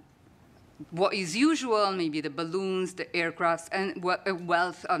 What is usual, maybe the balloons, the aircrafts, and a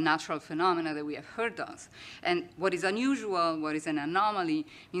wealth of natural phenomena that we have heard of. And what is unusual, what is an anomaly,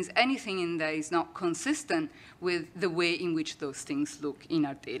 means anything in there is not consistent with the way in which those things look in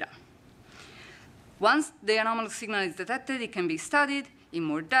our data. Once the anomalous signal is detected, it can be studied in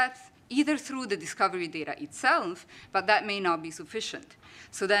more depth, either through the discovery data itself, but that may not be sufficient.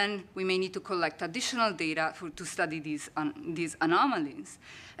 So then we may need to collect additional data to study these anomalies.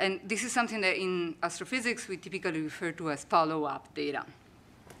 And this is something that in astrophysics we typically refer to as follow-up data.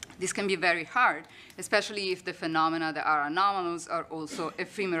 This can be very hard, especially if the phenomena that are anomalous are also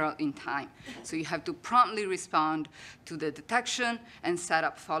ephemeral in time. So you have to promptly respond to the detection and set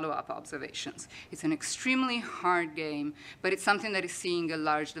up follow-up observations. It's an extremely hard game, but it's something that is seeing a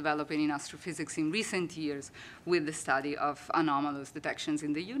large development in astrophysics in recent years with the study of anomalous detections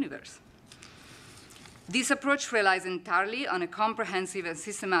in the universe. This approach relies entirely on a comprehensive and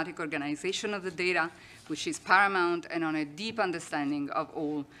systematic organization of the data, which is paramount, and on a deep understanding of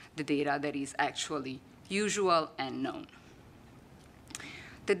all the data that is actually usual and known.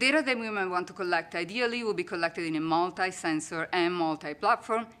 The data that we might want to collect ideally will be collected in a multi-sensor and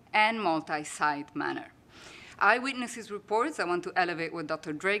multi-platform and multi-site manner. Eyewitnesses reports, I want to elevate what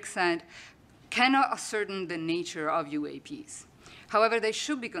Dr. Drake said, cannot ascertain the nature of UAPs. However, they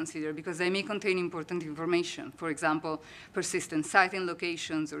should be considered because they may contain important information, for example, persistent sighting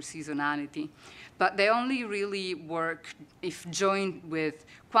locations or seasonality. But they only really work if joined with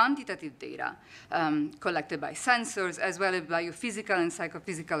quantitative data collected by sensors, as well as biophysical and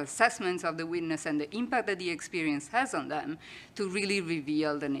psychophysical assessments of the witness and the impact that the experience has on them to really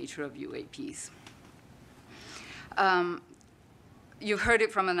reveal the nature of UAPs. You've heard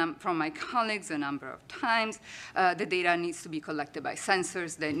it from my colleagues a number of times. The data needs to be collected by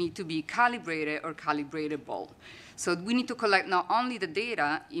sensors that need to be calibrated or calibratable. So we need to collect not only the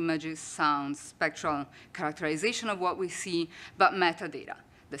data, images, sounds, spectral characterization of what we see, but metadata.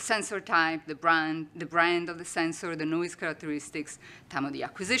 The sensor type, the brand of the sensor, the noise characteristics, time of the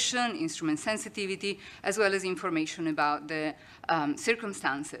acquisition, instrument sensitivity, as well as information about the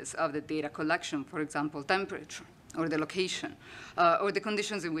circumstances of the data collection, for example, temperature, or the location, or the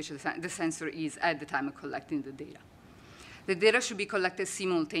conditions in which the sensor is at the time of collecting the data. The data should be collected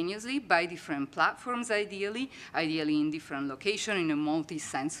simultaneously by different platforms, ideally in different locations in a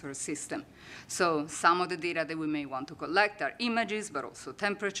multi-sensor system. So some of the data that we may want to collect are images, but also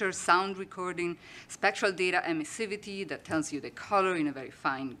temperature, sound recording, spectral data emissivity that tells you the color in a very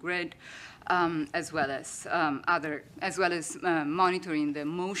fine grid, as well as monitoring the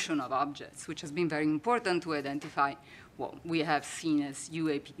motion of objects, which has been very important to identify what we have seen as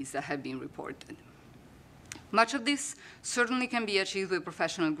UAPs that have been reported. Much of this certainly can be achieved with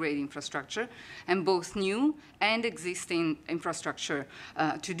professional-grade infrastructure, and both new and existing infrastructure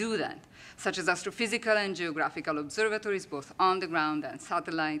to do that, such as astrophysical and geographical observatories, both on the ground and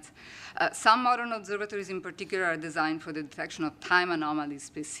satellites. Some modern observatories in particular are designed for the detection of time anomalies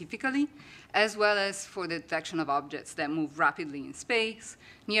specifically, as well as for the detection of objects that move rapidly in space,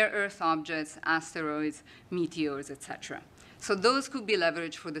 near-Earth objects, asteroids, meteors, etc. So those could be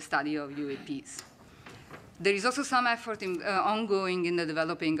leveraged for the study of UAPs. There is also some effort ongoing in the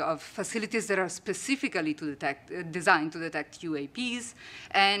developing of facilities that are specifically designed to detect UAPs,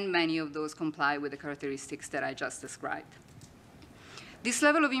 and many of those comply with the characteristics that I just described. This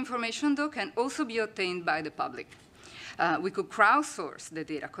level of information, though, can also be obtained by the public. We could crowdsource the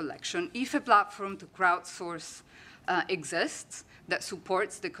data collection if a platform to crowdsource exists that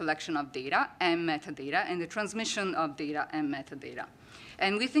supports the collection of data and metadata and the transmission of data and metadata.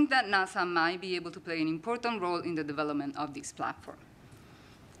 And we think that NASA might be able to play an important role in the development of this platform.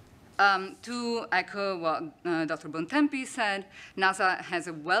 To echo what Dr. Bontempi said, NASA has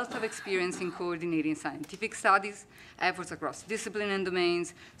a wealth of experience in coordinating scientific studies, efforts across disciplines and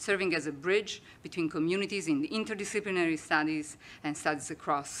domains, serving as a bridge between communities in the interdisciplinary studies and studies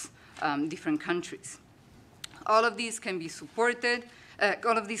across different countries. All of these can be supported.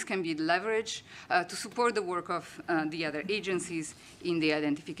 All of these can be leveraged to support the work of the other agencies in the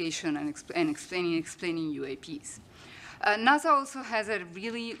identification and explaining UAPs. NASA also has a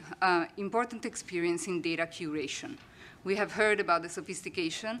really important experience in data curation. We have heard about the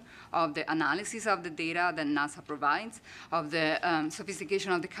sophistication of the analysis of the data that NASA provides, of the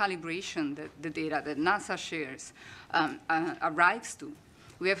sophistication of the calibration that the data that NASA shares arrives to.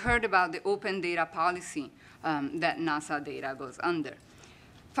 We have heard about the open data policy that NASA data goes under.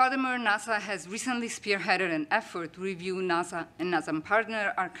 Furthermore, NASA has recently spearheaded an effort to review NASA and NASA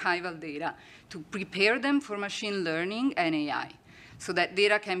partner archival data to prepare them for machine learning and AI, so that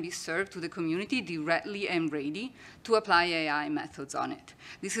data can be served to the community directly and ready to apply AI methods on it.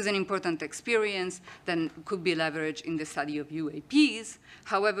 This is an important experience that could be leveraged in the study of UAPs.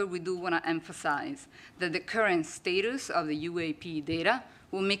 However, we do want to emphasize that the current status of the UAP data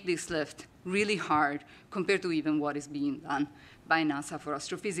will make this lift really hard compared to even what is being done by NASA for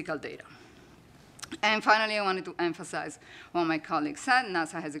astrophysical data. And finally, I wanted to emphasize what my colleague said.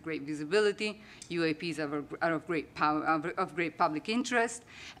 NASA has a great visibility. UAPs are of great power, of great public interest.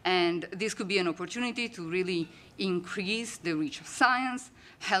 And this could be an opportunity to really increase the reach of science,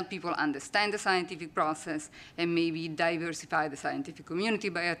 help people understand the scientific process, and maybe diversify the scientific community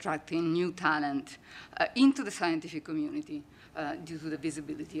by attracting new talent into the scientific community due to the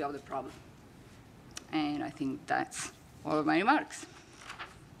visibility of the problem. And I think that's all of my remarks.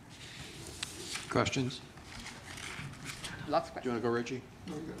 Questions? Lots of questions. Do you want to go, Reggie?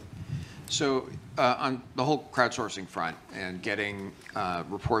 So on the whole crowdsourcing front and getting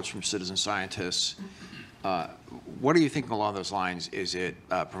reports from citizen scientists, what are you thinking along those lines? Is it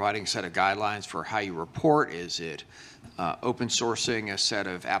providing a set of guidelines for how you report? Is it open sourcing a set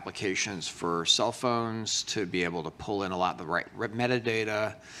of applications for cell phones to be able to pull in a lot of the right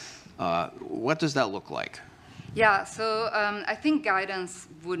metadata? What does that look like? Yeah, so I think guidance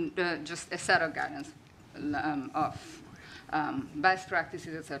would, just a set of guidance of best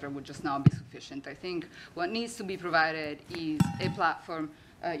practices, et cetera, would just not be sufficient. I think what needs to be provided is a platform.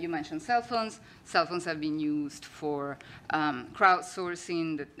 You mentioned cell phones. Cell phones have been used for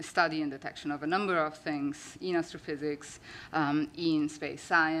crowdsourcing, the study and detection of a number of things in astrophysics, in space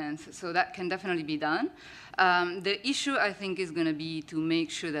science. So that can definitely be done. The issue, I think, is going to be to make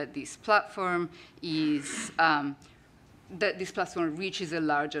sure that this platform is reaches a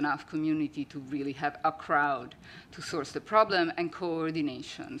large enough community to really have a crowd to source the problem and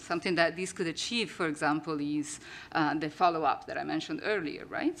coordination. Something that this could achieve, for example, is the follow-up that I mentioned earlier,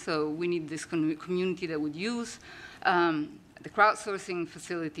 right? So we need this community that would use the crowdsourcing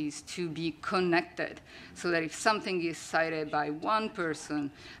facilities to be connected so that if something is cited by one person,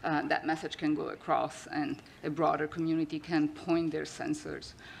 that message can go across and a broader community can point their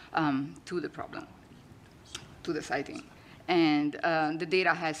sensors to the problem, to the sighting. And the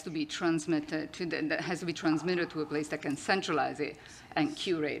data has to be transmitted to a place that can centralize it and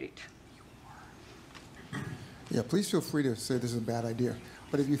curate it. Yeah, please feel free to say this is a bad idea.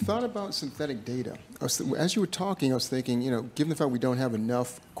 But if you thought about synthetic data, as you were talking, I was thinking, you know, given the fact we don't have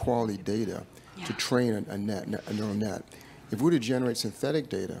enough quality data to train a neural net, if we were to generate synthetic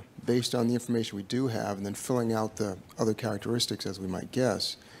data based on the information we do have and then filling out the other characteristics as we might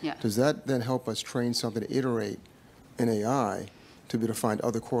guess, does that then help us train something to iterate in AI to be able to find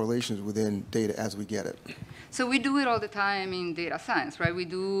other correlations within data as we get it? So we do it all the time in data science, right? We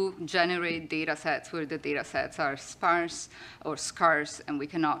do generate data sets where the data sets are sparse or scarce, and we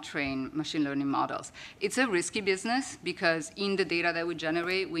cannot train machine learning models. It's a risky business because in the data that we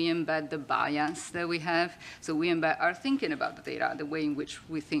generate, we embed the bias that we have. So we embed our thinking about the data, the way in which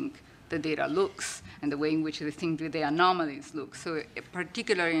we think the data looks, and the way in which we think the anomalies look. So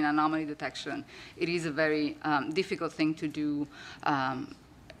particularly in anomaly detection, it is a very difficult thing to do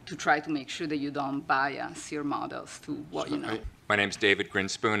to try to make sure that you don't bias your models to what you know. My name's David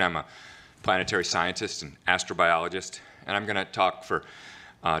Grinspoon. I'm a planetary scientist and astrobiologist, and I'm going to talk for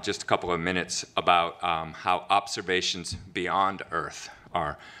just a couple of minutes about how observations beyond Earth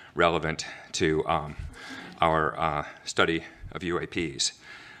are relevant to our study of UAPs.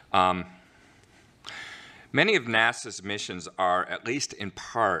 Many of NASA's missions are, at least in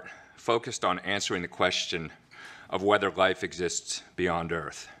part, focused on answering the question of whether life exists beyond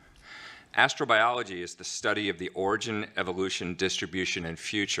Earth. Astrobiology is the study of the origin, evolution, distribution, and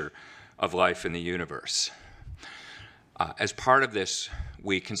future of life in the universe. As part of this,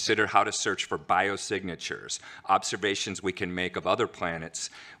 we consider how to search for biosignatures, observations we can make of other planets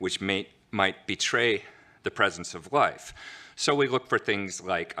which might betray the presence of life. So we look for things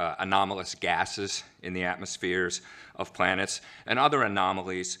like anomalous gases in the atmospheres of planets and other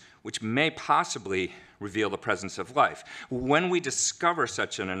anomalies which may possibly reveal the presence of life. When we discover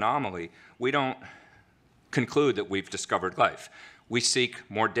such an anomaly, we don't conclude that we've discovered life. We seek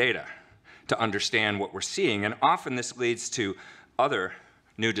more data to understand what we're seeing, and often this leads to other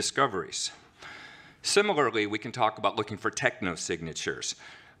new discoveries. Similarly, we can talk about looking for technosignatures,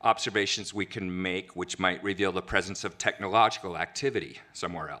 observations we can make which might reveal the presence of technological activity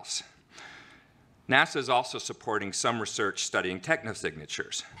somewhere else. NASA is also supporting some research studying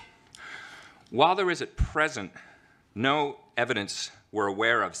technosignatures. While there is at present no evidence we're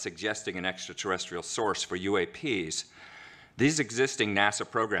aware of suggesting an extraterrestrial source for UAPs, these existing NASA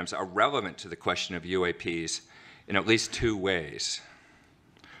programs are relevant to the question of UAPs in at least two ways.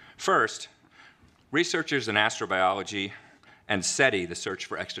 First, researchers in astrobiology and SETI, the Search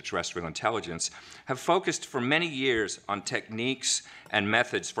for Extraterrestrial Intelligence, have focused for many years on techniques and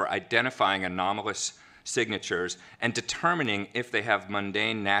methods for identifying anomalous signatures and determining if they have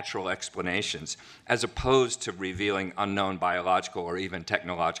mundane natural explanations, as opposed to revealing unknown biological or even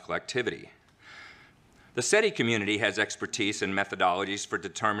technological activity. The SETI community has expertise and methodologies for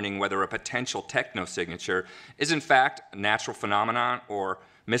determining whether a potential technosignature is in fact a natural phenomenon or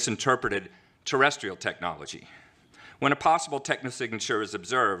misinterpreted terrestrial technology. When a possible technosignature is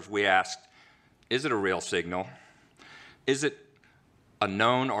observed, we ask, is it a real signal? Is it a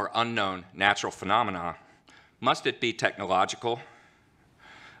known or unknown natural phenomena? Must it be technological?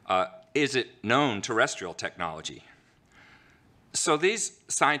 Is it known terrestrial technology? So these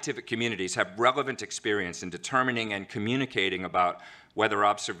scientific communities have relevant experience in determining and communicating about whether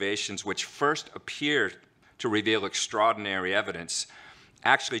observations which first appear to reveal extraordinary evidence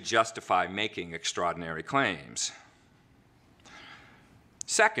actually justify making extraordinary claims.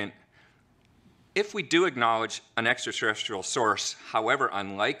 Second, if we do acknowledge an extraterrestrial source, however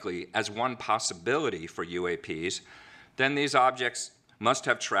unlikely, as one possibility for UAPs, then these objects must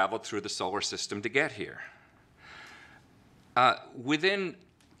have traveled through the solar system to get here. Within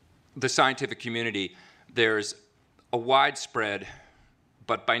the scientific community, there's a widespread,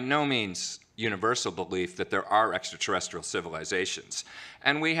 but by no means universal belief that there are extraterrestrial civilizations.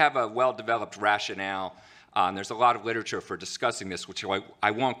 And we have a well-developed rationale. There's a lot of literature for discussing this, which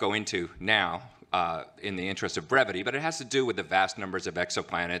I won't go into now in the interest of brevity, but it has to do with the vast numbers of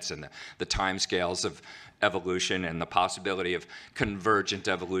exoplanets and the timescales of evolution and the possibility of convergent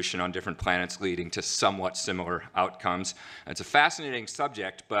evolution on different planets leading to somewhat similar outcomes. It's a fascinating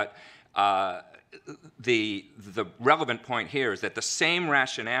subject, but the relevant point here is that the same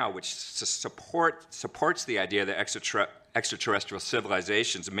rationale which supports the idea that extraterrestrial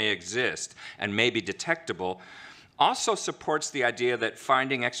civilizations may exist and may be detectable also supports the idea that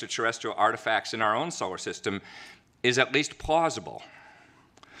finding extraterrestrial artifacts in our own solar system is at least plausible.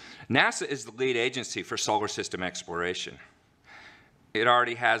 NASA is the lead agency for solar system exploration. It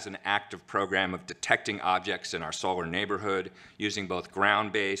already has an active program of detecting objects in our solar neighborhood using both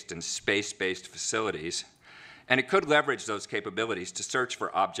ground-based and space-based facilities, and it could leverage those capabilities to search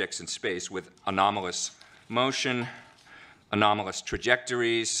for objects in space with anomalous motion, anomalous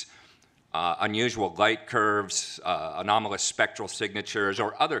trajectories, unusual light curves, anomalous spectral signatures,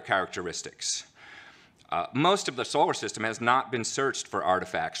 or other characteristics. Most of the solar system has not been searched for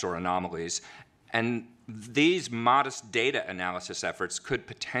artifacts or anomalies, and these modest data analysis efforts could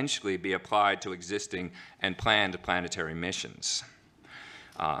potentially be applied to existing and planned planetary missions.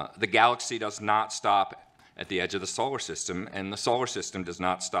 The galaxy does not stop at the edge of the solar system, and the solar system does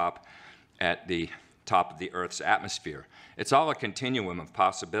not stop at the top of the Earth's atmosphere. It's all a continuum of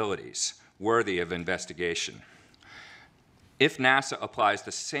possibilities worthy of investigation. If NASA applies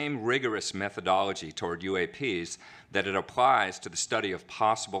the same rigorous methodology toward UAPs that it applies to the study of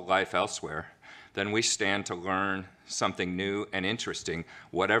possible life elsewhere, then we stand to learn something new and interesting,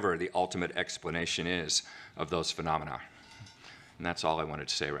 whatever the ultimate explanation is of those phenomena. And that's all I wanted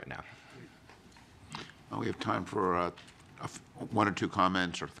to say right now. Well, we have time for one or two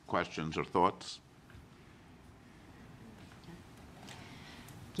comments or questions or thoughts.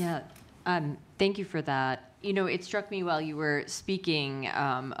 Yeah, thank you for that. You know, it struck me while you were speaking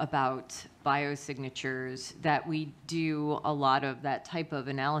about biosignatures that we do a lot of that type of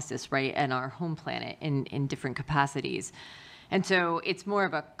analysis, right, in our home planet in different capacities. And so it's more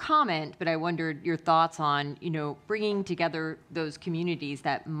of a comment, but I wondered your thoughts on, you know, bringing together those communities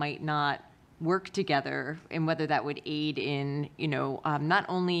that might not work together and whether that would aid in, you know, not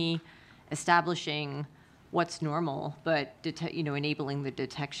only establishing what's normal, but enabling the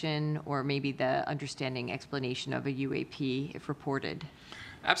detection or maybe the understanding explanation of a UAP if reported.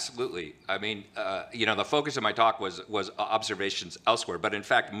 Absolutely. I mean, you know, the focus of my talk was observations elsewhere, but in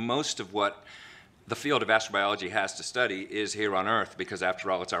fact, most of what the field of astrobiology has to study is here on Earth, because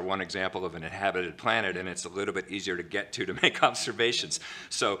after all, it's our one example of an inhabited planet, and it's a little bit easier to get to make observations.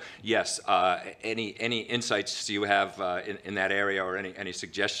 So yes, any insights you have in that area, or any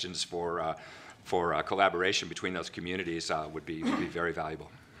suggestions for collaboration between those communities would be very valuable.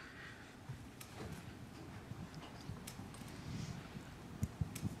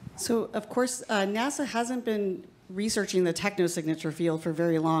 So, of course, NASA hasn't been researching the technosignature field for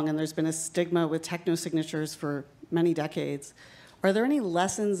very long, and there's been a stigma with technosignatures for many decades. Are there any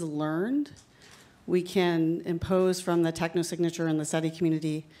lessons learned we can impose from the technosignature and the study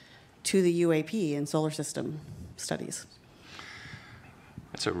community to the UAP in solar system studies?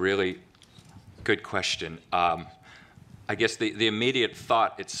 That's a really good question. I guess the immediate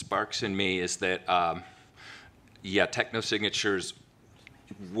thought it sparks in me is that, yeah, technosignatures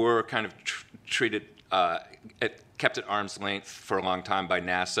were kind of treated, kept at arm's length for a long time by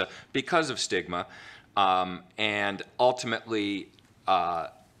NASA because of stigma, and ultimately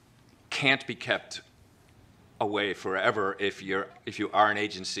can't be kept away forever if you are an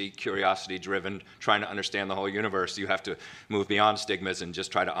agency, curiosity-driven, trying to understand the whole universe. You have to move beyond stigmas and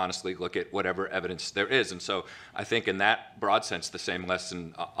just try to honestly look at whatever evidence there is. And so I think in that broad sense, the same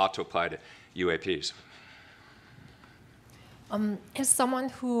lesson ought to apply to UAPs. As someone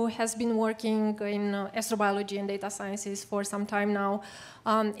who has been working in astrobiology and data sciences for some time now,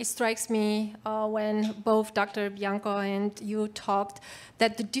 it strikes me when both Dr. Bianco and you talked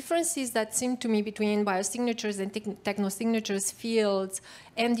that the differences that seem to me between biosignatures and technosignatures fields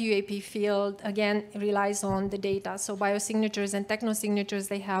and the UAP field, again, relies on the data. So biosignatures and technosignatures,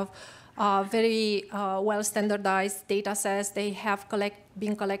 they have very well standardized data sets. They have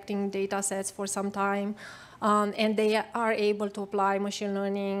been collecting data sets for some time. And they are able to apply machine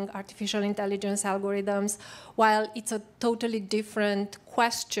learning, artificial intelligence algorithms, while it's a totally different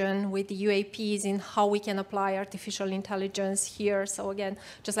question with the UAPs in how we can apply artificial intelligence here. So again,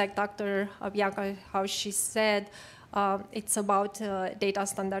 just like Dr. Bianca, how she said, it's about data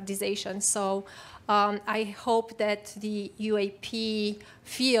standardization. So I hope that the UAP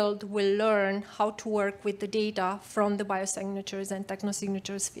field will learn how to work with the data from the biosignatures and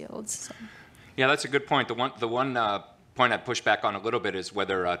technosignatures fields. So. Yeah, that's a good point. The one point I'd push back on a little bit is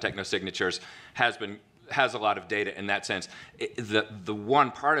whether technosignatures has a lot of data in that sense. The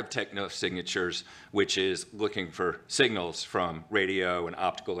one part of technosignatures, which is looking for signals from radio and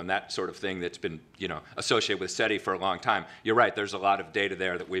optical and that sort of thing that's been associated with SETI for a long time. You're right, there's a lot of data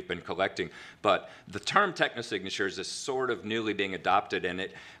there that we've been collecting. But the term technosignatures is sort of newly being adopted, and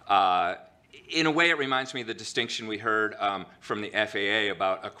it in a way, it reminds me of the distinction we heard from the FAA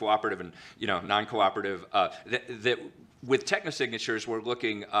about a cooperative and non-cooperative. That with technosignatures, we're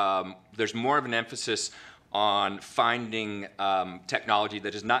looking. There's more of an emphasis on finding technology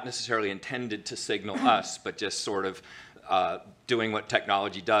that is not necessarily intended to signal us, but just sort of doing what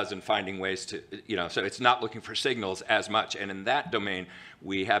technology does and finding ways to, so it's not looking for signals as much. And in that domain,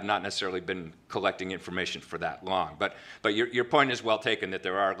 we have not necessarily been collecting information for that long. But your point is well taken that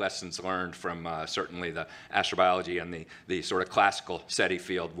there are lessons learned from certainly the astrobiology and the sort of classical SETI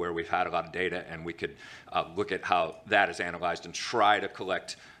field where we've had a lot of data, and we could look at how that is analyzed and try to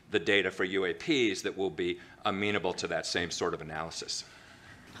collect the data for UAPs that will be amenable to that same sort of analysis.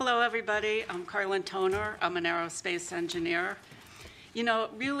 Hello, everybody. I'm Carlin Toner. I'm an aerospace engineer. It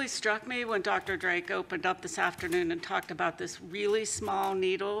really struck me when Dr. Drake opened up this afternoon and talked about this really small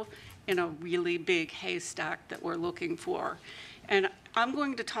needle in a really big haystack that we're looking for. And I'm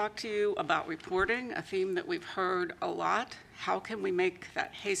going to talk to you about reporting, a theme that we've heard a lot. How can we make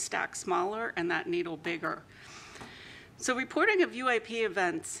that haystack smaller and that needle bigger? So reporting of UAP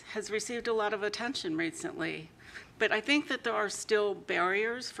events has received a lot of attention recently. But I think that there are still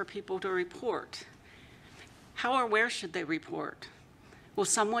barriers for people to report. How or where should they report? Will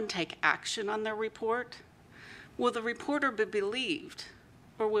someone take action on their report? Will the reporter be believed,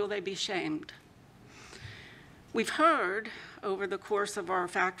 or will they be shamed? We've heard over the course of our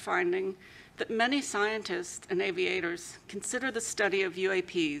fact-finding that many scientists and aviators consider the study of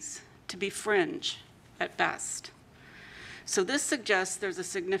UAPs to be fringe at best. So this suggests there's a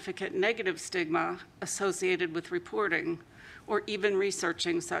significant negative stigma associated with reporting or even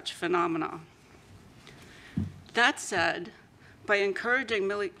researching such phenomena. That said, by encouraging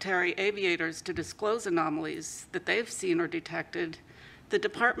military aviators to disclose anomalies that they've seen or detected, the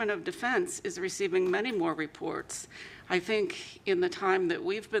Department of Defense is receiving many more reports. I think in the time that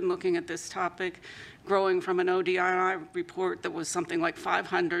we've been looking at this topic, growing from an ODI report that was something like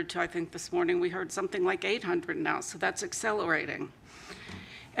 500 to, I think this morning we heard something like 800 now, so that's accelerating.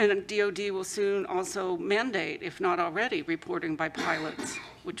 And DoD will soon also mandate, if not already, reporting by pilots,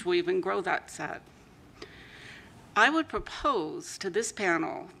 which will even grow that set. I would propose to this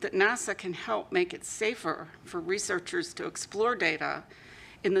panel that NASA can help make it safer for researchers to explore data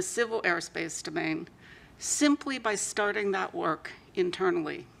in the civil airspace domain simply by starting that work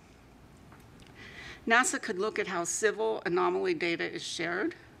internally. NASA could look at how civil anomaly data is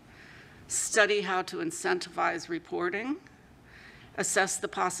shared, study how to incentivize reporting, assess the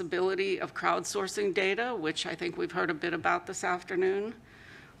possibility of crowdsourcing data, which I think we've heard a bit about this afternoon,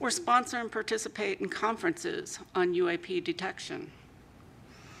 or sponsor and participate in conferences on UAP detection.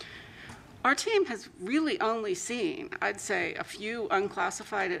 Our team has really only seen, I'd say, a few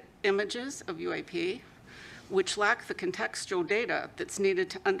unclassified images of UAP, which lack the contextual data that's needed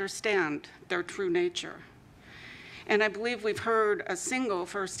to understand their true nature. And I believe we've heard a single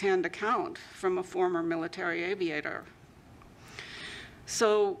firsthand account from a former military aviator.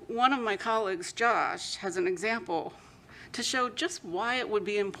 So one of my colleagues, Josh, has an example to show just why it would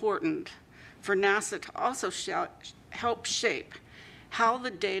be important for NASA to also help shape how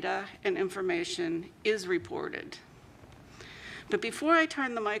the data and information is reported. But before I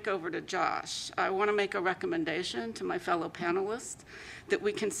turn the mic over to Josh, I want to make a recommendation to my fellow panelists that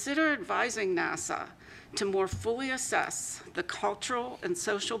we consider advising NASA to more fully assess the cultural and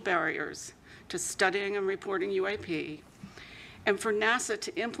social barriers to studying and reporting UAP, and for NASA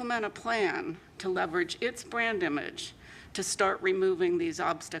to implement a plan to leverage its brand image to start removing these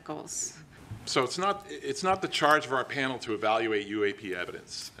obstacles. So it's not the charge of our panel to evaluate UAP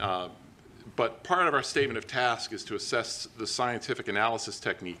evidence, but part of our statement of task is to assess the scientific analysis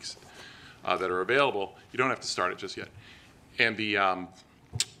techniques that are available. You don't have to start it just yet, and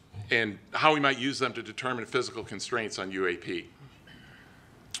how we might use them to determine physical constraints on UAP.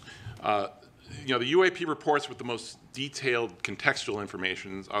 The UAP reports with the most detailed contextual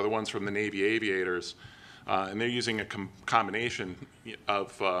information are the ones from the Navy aviators, and they're using a combination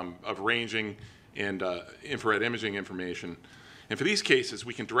of ranging and infrared imaging information. And for these cases,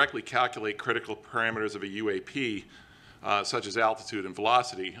 we can directly calculate critical parameters of a UAP, such as altitude and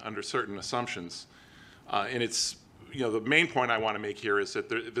velocity, under certain assumptions. And it's, the main point I want to make here is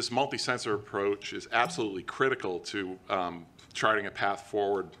that this multi-sensor approach is absolutely critical to charting a path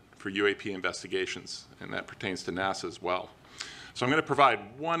forward for UAP investigations, and that pertains to NASA as well. So I'm going to provide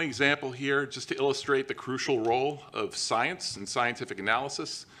one example here just to illustrate the crucial role of science and scientific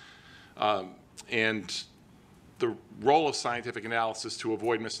analysis, and the role of scientific analysis to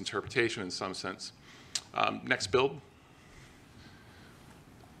avoid misinterpretation in some sense. Next build.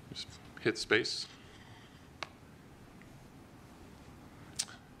 Just hit space.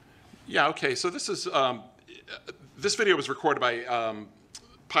 Yeah, okay, so this is, this video was recorded by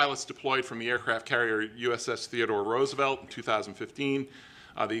pilots deployed from the aircraft carrier USS Theodore Roosevelt in 2015.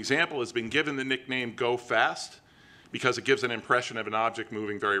 The example has been given the nickname Go Fast because it gives an impression of an object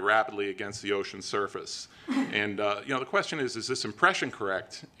moving very rapidly against the ocean surface. And the question is this impression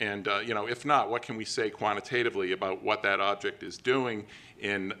correct? And if not, what can we say quantitatively about what that object is doing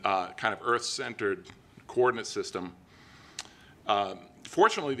in kind of Earth-centered coordinate system?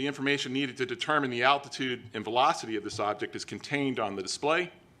 Fortunately, the information needed to determine the altitude and velocity of this object is contained on the display.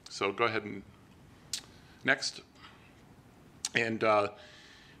 So go ahead and next. And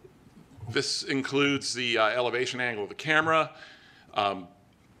this includes the elevation angle of the camera,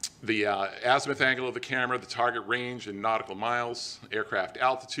 the azimuth angle of the camera, the target range in nautical miles, aircraft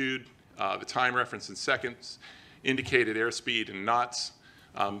altitude, the time reference in seconds, indicated airspeed in knots.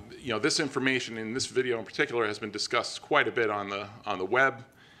 This information in this video in particular has been discussed quite a bit on the web.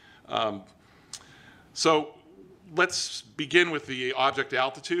 So let's begin with the object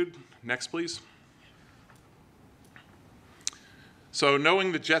altitude. Next, please. So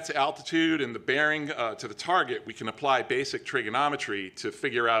knowing the jet's altitude and the bearing to the target, we can apply basic trigonometry to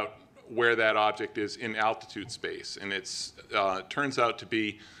figure out where that object is in altitude space. And it turns out to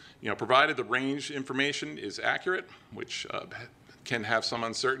be, provided the range information is accurate, which can have some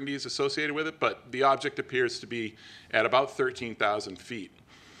uncertainties associated with it, but the object appears to be at about 13,000 feet.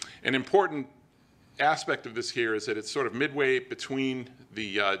 An important aspect of this here is that it's sort of midway between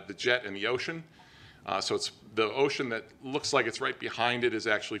the jet and the ocean. So it's the ocean that looks like it's right behind it is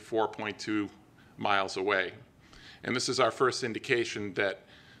actually 4.2 miles away. And this is our first indication that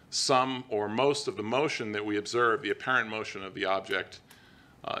some or most of the motion that we observe, the apparent motion of the object,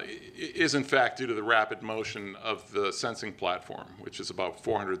 is in fact due to the rapid motion of the sensing platform, which is about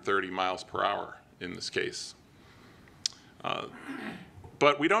 430 miles per hour in this case.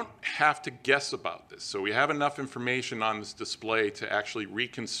 But we don't have to guess about this. So we have enough information on this display to actually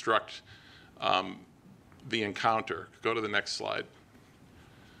reconstruct the encounter. Go to the next slide,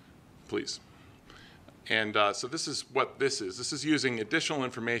 please. And so this is what this is. This is using additional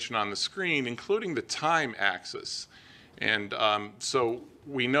information on the screen, including the time axis. And so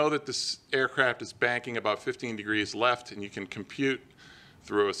we know that this aircraft is banking about 15 degrees left, and you can compute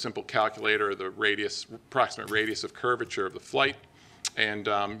through a simple calculator the radius, approximate radius of curvature of the flight. And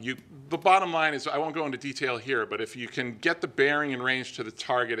the bottom line is, I won't go into detail here, but if you can get the bearing and range to the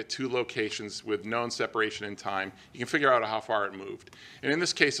target at 2 locations with known separation in time, you can figure out how far it moved. And in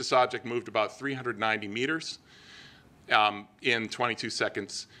this case, this object moved about 390 meters in 22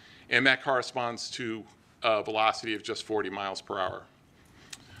 seconds, and that corresponds to a velocity of just 40 miles per hour.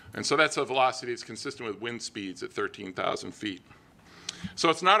 And so that's a velocity that's consistent with wind speeds at 13,000 feet.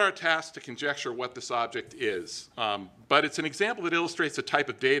 So it's not our task to conjecture what this object is, but it's an example that illustrates the type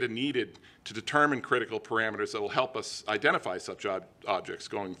of data needed to determine critical parameters that will help us identify such objects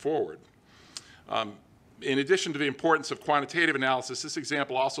going forward. In addition to the importance of quantitative analysis, this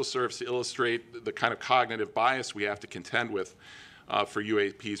example also serves to illustrate the kind of cognitive bias we have to contend with for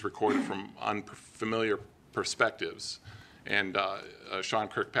UAPs recorded from unfamiliar perspectives. And Sean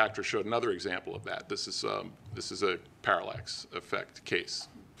Kirkpatrick showed another example of that. This is a parallax effect case.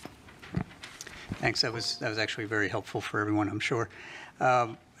 Thanks. That was actually very helpful for everyone, I'm sure.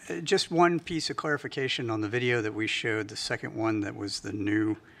 Just one piece of clarification on the video that we showed. The second one that was the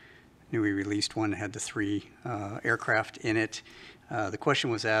newly released one had the 3 aircraft in it. The question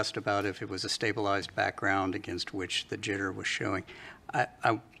was asked about if it was a stabilized background against which the jitter was showing.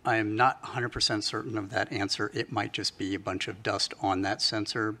 I am not 100% certain of that answer. It might just be a bunch of dust on that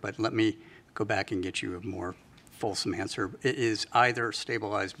sensor, but let me go back and get you a more fulsome answer. It is either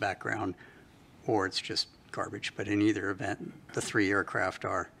stabilized background or it's just garbage, but in either event, the 3 aircraft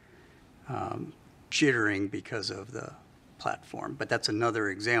are jittering because of the platform. But that's another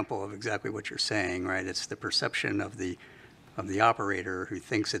example of exactly what you're saying, right? It's the perception of the operator who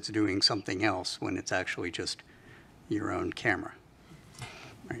thinks it's doing something else when it's actually just your own camera.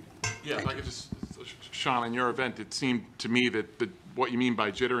 Right. Yeah, if I could just, Sean, in your event, it seemed to me that what you mean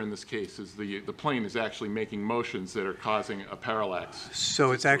by jitter in this case is the plane is actually making motions that are causing a parallax.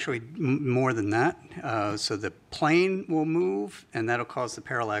 So it's actually more than that. So the plane will move, and that'll cause the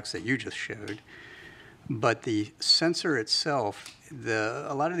parallax that you just showed. But the sensor itself,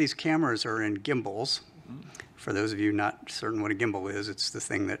 a lot of these cameras are in gimbals. For those of you not certain what a gimbal is, it's the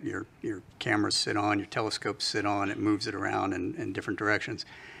thing that your cameras sit on, your telescopes sit on, it moves it around in different directions.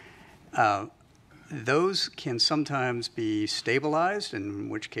 Those can sometimes be stabilized, in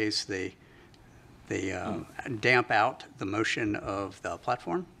which case they damp out the motion of the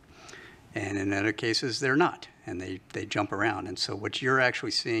platform. And in other cases, they're not, and they jump around. And so what you're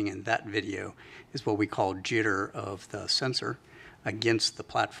actually seeing in that video is what we call jitter of the sensor against the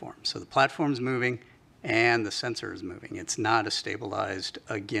platform. So the platform's moving, and the sensor is moving. It's not a stabilized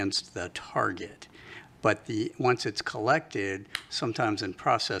against the target. But once it's collected, sometimes in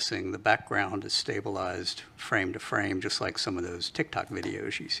processing, the background is stabilized frame to frame, just like some of those TikTok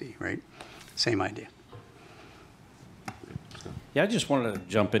videos you see, right? Same idea. Yeah, I just wanted to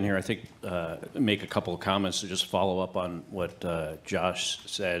jump in here. I think make a couple of comments to just follow up on what Josh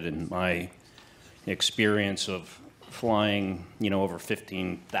said and my experience of flying, over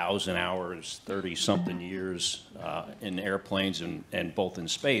 15,000 hours, 30-something years in airplanes and both in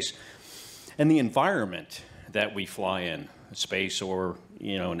space. And the environment that we fly in, space or,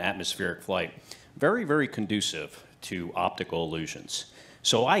 an atmospheric flight, very, very conducive to optical illusions.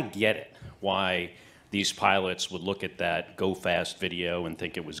 So I get it, why these pilots would look at that go fast video and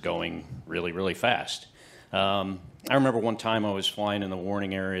think it was going really, really fast. I remember one time I was flying in the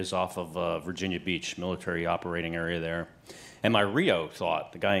warning areas off of Virginia Beach, military operating area there. And my Rio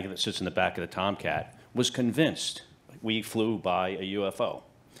thought, the guy that sits in the back of the Tomcat, was convinced we flew by a UFO.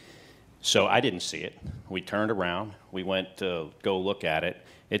 So I didn't see it. We turned around. We went to go look at it.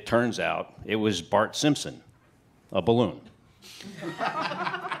 It turns out it was Bart Simpson, a balloon.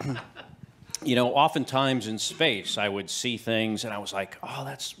 Oftentimes in space, I would see things and I was like, oh,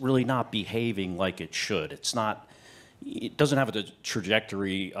 that's really not behaving like it should. It doesn't have the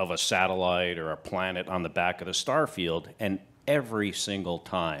trajectory of a satellite or a planet on the back of the star field. And every single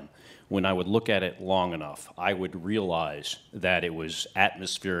time when I would look at it long enough, I would realize that it was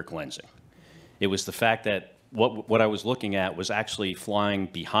atmospheric lensing. It was the fact that what I was looking at was actually flying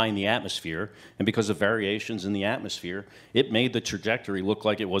behind the atmosphere, and because of variations in the atmosphere, it made the trajectory look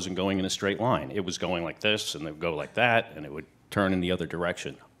like it wasn't going in a straight line. It was going like this, and it would go like that, and it would turn in the other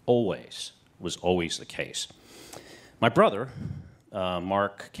direction. Was always the case. My brother,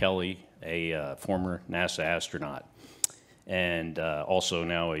 Mark Kelly, a former NASA astronaut, and also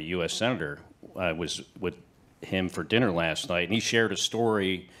now a U.S. Senator, I was with him for dinner last night, and he shared a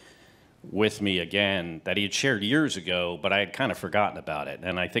story with me again that he had shared years ago, but I had kind of forgotten about it,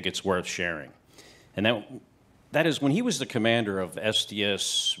 and I think it's worth sharing. And that is when he was the commander of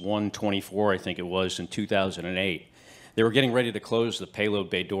STS-124, I think it was, in 2008, they were getting ready to close the payload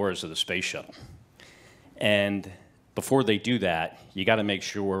bay doors of the space shuttle. And before they do that, you got to make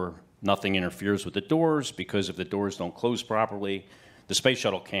sure nothing interferes with the doors, because if the doors don't close properly, the space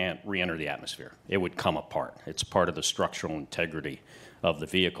shuttle can't re-enter the atmosphere. It would come apart. It's part of the structural integrity of the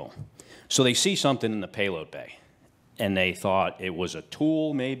vehicle. So they see something in the payload bay, and they thought it was a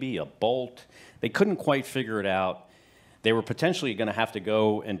tool, maybe a bolt. They couldn't quite figure it out. They were potentially going to have to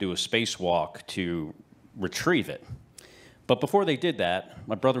go and do a spacewalk to retrieve it. But before they did that,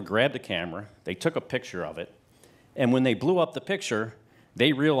 my brother grabbed a camera, they took a picture of it, and when they blew up the picture,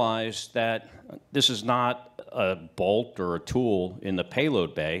 they realized that this is not a bolt or a tool in the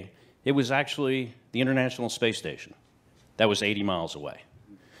payload bay. It was actually the International Space Station that was 80 miles away.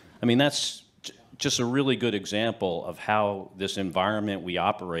 I mean, that's just a really good example of how this environment we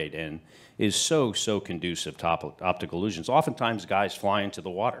operate in is so conducive to optical illusions. Oftentimes, guys fly into the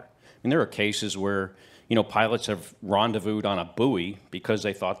water. I mean, there are cases where, you know, pilots have rendezvoused on a buoy because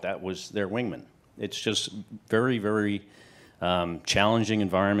they thought that was their wingman. It's just very, very challenging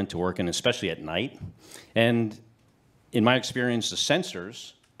environment to work in, especially at night. And in my experience, the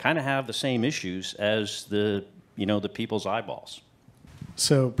sensors kind of have the same issues as the people's eyeballs.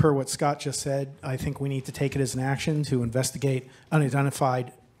 So per what Scott just said, I think we need to take it as an action to investigate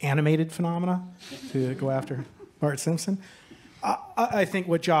unidentified animated phenomena to go after Bart Simpson. I think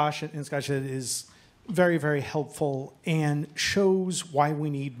what Josh and Scott said is very, very helpful and shows why we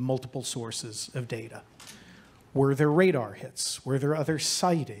need multiple sources of data. Were there radar hits? Were there other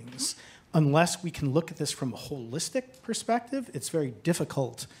sightings? Unless we can look at this from a holistic perspective, it's very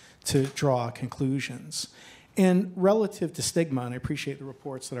difficult to draw conclusions. And relative to stigma, and I appreciate the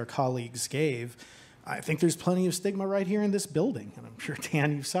reports that our colleagues gave, I think there's plenty of stigma right here in this building, and I'm sure,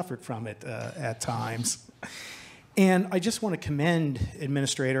 Dan, you've suffered from it at times. And I just want to commend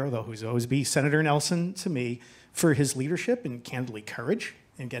Administrator, although he's always be Senator Nelson to me, for his leadership and candidly courage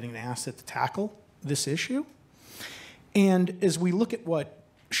in getting NASA to tackle this issue. And as we look at what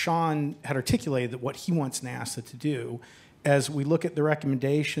Sean had articulated, that what he wants NASA to do, as we look at the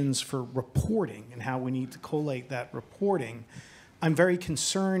recommendations for reporting and how we need to collate that reporting, I'm very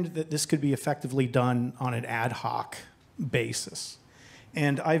concerned that this could be effectively done on an ad hoc basis.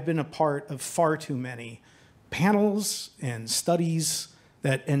 And I've been a part of far too many panels and studies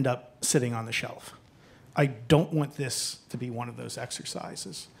that end up sitting on the shelf. I don't want this to be one of those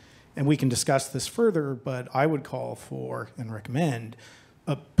exercises. And we can discuss this further, but I would call for and recommend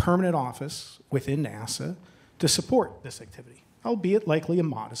a permanent office within NASA to support this activity, albeit likely a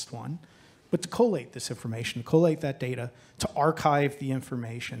modest one, but to collate this information, to collate that data, to archive the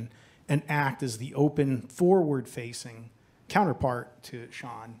information, and act as the open, forward-facing counterpart to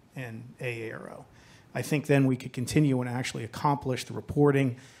Sean and AARO. I think then we could continue and actually accomplish the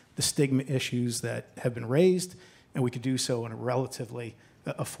reporting, the stigma issues that have been raised, and we could do so in a relatively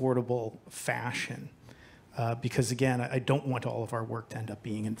affordable fashion. Because again, I don't want all of our work to end up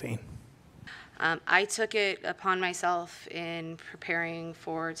being in vain. I took it upon myself in preparing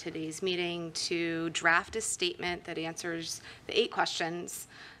for today's meeting to draft a statement that answers the 8 questions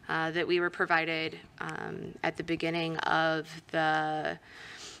that we were provided at the beginning of the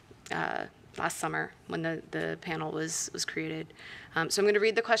last summer when the panel was created. So I'm going to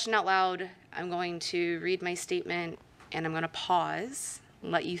read the question out loud. I'm going to read my statement, and I'm going to pause,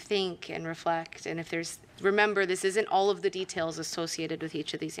 let you think and reflect. And if there's, remember, this isn't all of the details associated with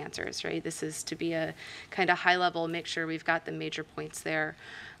each of these answers, right? This is to be a kind of high level, make sure we've got the major points there.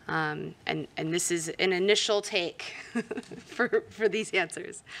 And this is an initial take for these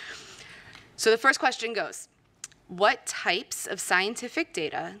answers. So the first question goes, what types of scientific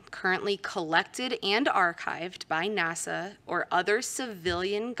data currently collected and archived by NASA or other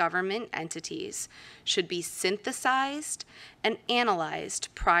civilian government entities should be synthesized and analyzed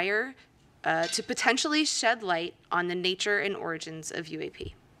prior to potentially shed light on the nature and origins of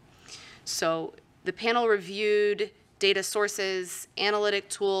UAP? So the panel reviewed data sources, analytic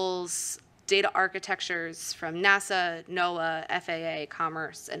tools, data architectures from NASA, NOAA, FAA,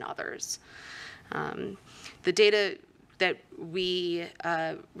 Commerce, and others. The data that we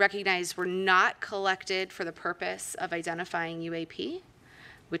recognized were not collected for the purpose of identifying UAP,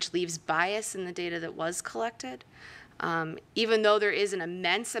 which leaves bias in the data that was collected. Even though there is an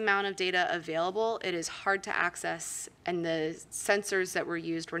immense amount of data available, it is hard to access, and the sensors that were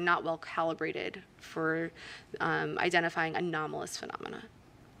used were not well calibrated for identifying anomalous phenomena.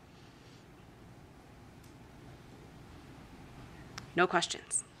 No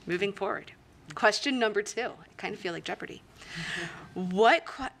questions. Moving forward. Question number 2. I kind of feel like Jeopardy.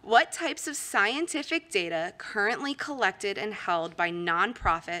 What types of scientific data currently collected and held by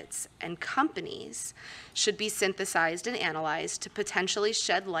nonprofits and companies should be synthesized and analyzed to potentially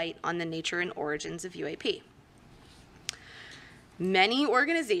shed light on the nature and origins of UAP? Many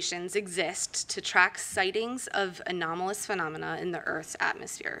organizations exist to track sightings of anomalous phenomena in the Earth's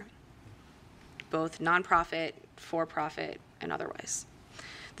atmosphere, both nonprofit, for-profit, and otherwise.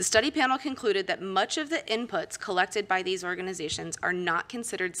 The study panel concluded that much of the inputs collected by these organizations are not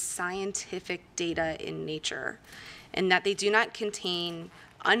considered scientific data in nature, and that they do not contain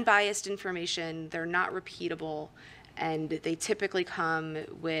unbiased information, they're not repeatable, and they typically come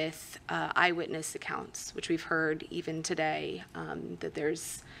with eyewitness accounts, which we've heard even today, that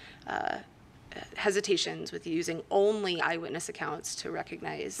there's hesitations with using only eyewitness accounts to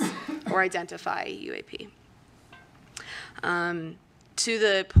recognize or identify UAP. To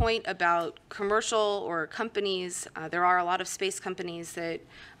the point about commercial or companies, there are a lot of space companies that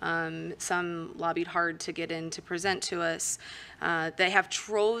some lobbied hard to get in to present to us. They have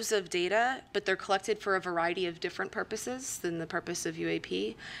troves of data, but they're collected for a variety of different purposes than the purpose of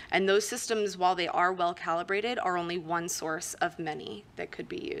UAP. And those systems, while they are well calibrated, are only one source of many that could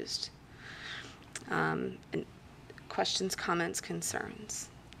be used. And questions, comments, concerns?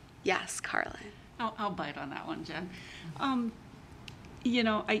 Yes, Carlin. I'll bite on that one, Jen. You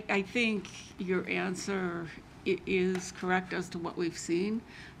know, I think your answer is correct as to what we've seen,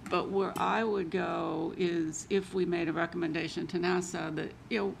 but where I would go is if we made a recommendation to NASA that,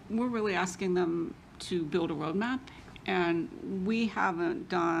 you know, we're really asking them to build a roadmap, and we haven't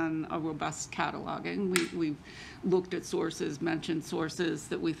done a robust cataloging. We've looked at sources, mentioned sources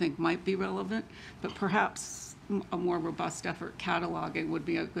that we think might be relevant, but perhaps a more robust effort cataloging would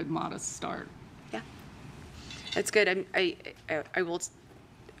be a good modest start. That's good. I will,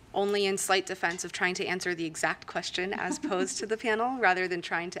 only in slight defense of trying to answer the exact question as posed to the panel, rather than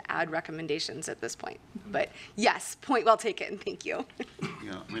trying to add recommendations at this point. But yes, point well taken. Thank you.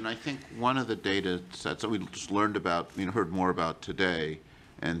 Yeah, I mean, I think one of the data sets that we just learned about, heard more about today,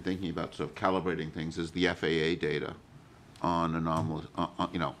 and thinking about sort of calibrating things is the FAA data on anomalous,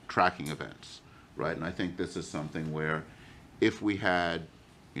 tracking events, right? And I think this is something where if we had,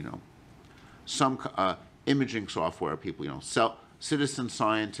 some imaging software, people, citizen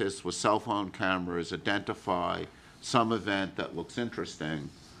scientists with cell phone cameras identify some event that looks interesting,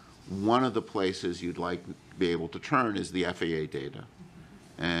 one of the places you'd like to be able to turn is the FAA data.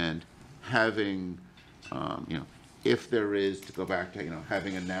 And having, if there is, to go back to,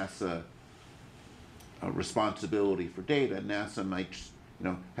 having a NASA responsibility for data, NASA might,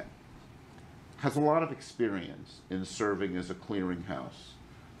 has a lot of experience in serving as a clearinghouse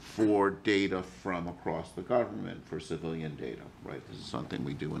for data from across the government for civilian data, right? This is something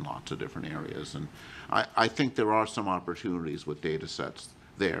we do in lots of different areas. And I think there are some opportunities with data sets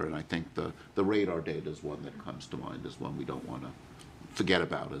there, and I think the radar data is one that comes to mind as one we don't want to forget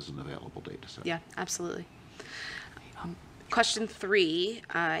about as an available data set. Yeah, absolutely. Question 3,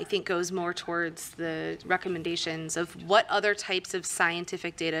 I think, goes more towards the recommendations of what other types of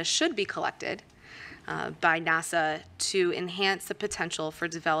scientific data should be collected by NASA to enhance the potential for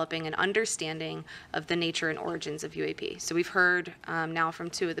developing an understanding of the nature and origins of UAP. So we've heard now from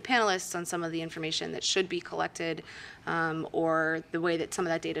 2 of the panelists on some of the information that should be collected, or the way that some of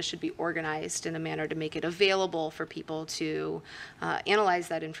that data should be organized in a manner to make it available for people to analyze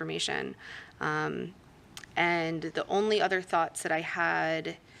that information. And the only other thoughts that I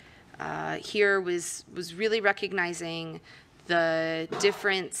had here was really recognizing the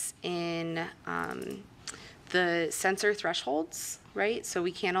difference in the sensor thresholds, right? So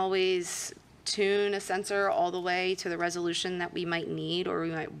we can't always tune a sensor all the way to the resolution that we might need or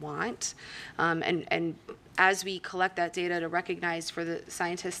we might want. And as we collect that data, to recognize for the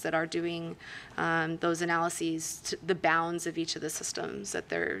scientists that are doing those analyses the bounds of each of the systems that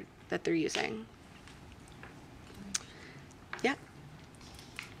they're using. Yeah.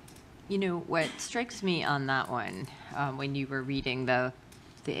 What strikes me on that one, when you were reading the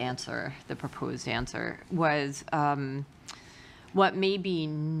answer, the proposed answer, was what may be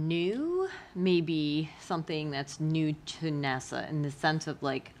new, may be something that's new to NASA in the sense of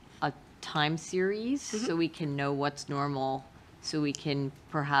like a time series, so we can know what's normal, so we can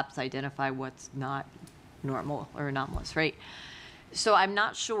perhaps identify what's not normal or anomalous, right? So I'm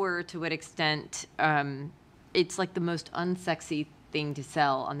not sure to what extent it's like the most unsexy thing to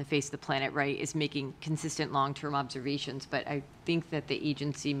sell on the face of the planet, right, is making consistent long-term observations. But I think that the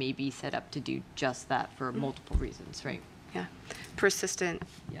agency may be set up to do just that for multiple reasons, right? Yeah, persistent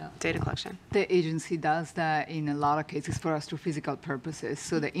data collection. The agency does that in a lot of cases for astrophysical purposes.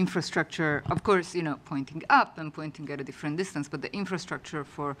 So the infrastructure, of course, pointing up and pointing at a different distance, but the infrastructure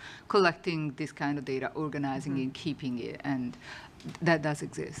for collecting this kind of data, organizing it, keeping it, and that does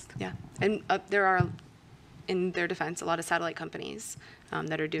exist. Yeah, and there are, in their defense, a lot of satellite companies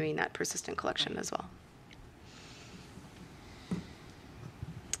that are doing that persistent collection as well.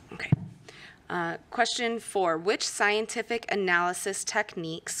 Question 4, which scientific analysis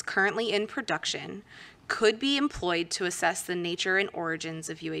techniques currently in production could be employed to assess the nature and origins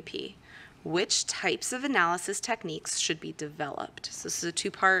of UAP? Which types of analysis techniques should be developed? So this is a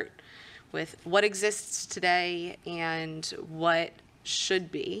two-part with what exists today and what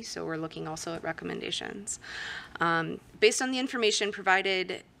should be. So we're looking also at recommendations. Based on the information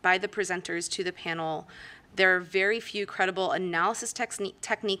provided by the presenters to the panel, there are very few credible analysis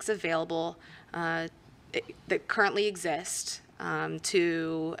techniques available that currently exist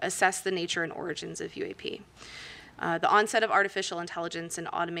to assess the nature and origins of UAP. The onset of artificial intelligence and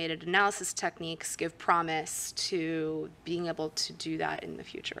automated analysis techniques give promise to being able to do that in the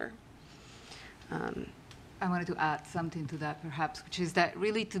future. I wanted to add something to that, perhaps, which is that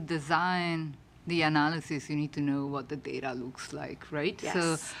really to design the analysis, you need to know what the data looks like, right? Yes.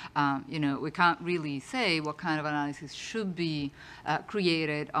 So, you know, we can't really say what kind of analysis should be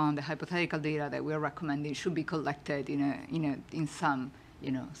created on the hypothetical data that we're recommending should be collected in some,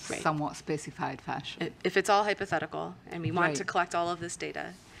 Right. somewhat specified fashion. If it's all hypothetical and we want Right. to collect all of this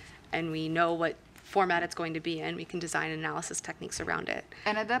data and we know what format it's going to be in, we can design analysis techniques around it.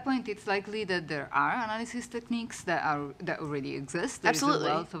 And at that point, it's likely that there are analysis techniques that already exist. There Absolutely.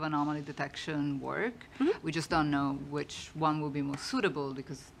 is a wealth of anomaly detection work. We just don't know which one will be most suitable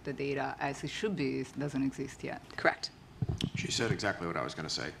because the data, as it should be, doesn't exist yet. Correct. She said exactly what I was going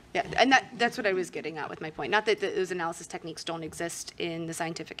to say. Yeah, and that's what I was getting at with my point. Not that those analysis techniques don't exist in the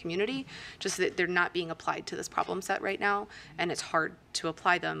scientific community, just that they're not being applied to this problem set right now, and it's hard to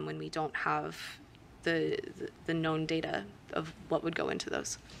apply them when we don't have the known data of what would go into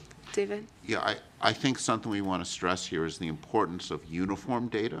those. David? Yeah, I think something we want to stress here is the importance of uniform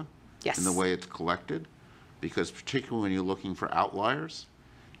data in the way it's collected, because particularly when you're looking for outliers,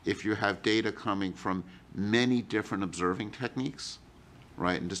 if you have data coming from many different observing techniques,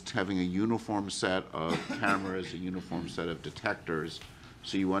 right, and just having a uniform set of cameras, a uniform set of detectors,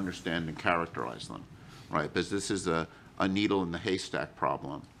 so you understand and characterize them, right, because this is a needle in the haystack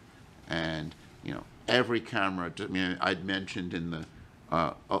problem, and every camera, I mean, I'd mentioned in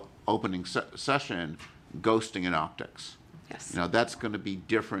the opening session, ghosting in optics. Yes. That's going to be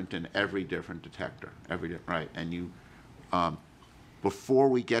different in every different detector, right, and you, before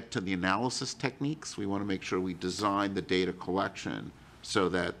we get to the analysis techniques, we want to make sure we design the data collection so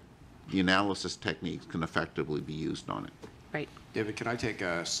that the analysis techniques can effectively be used on it. Right. David, can I take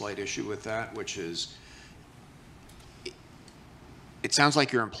a slight issue with that, which is, it sounds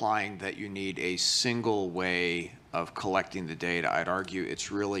like you're implying that you need a single way of collecting the data. I'd argue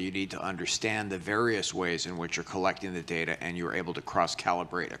it's really you need to understand the various ways in which you're collecting the data and you're able to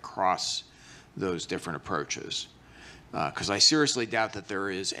cross-calibrate across those different approaches. Because I seriously doubt that there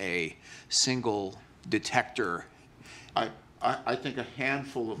is a single detector. I think a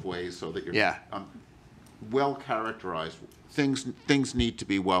handful of ways so that you're well characterized. Things need to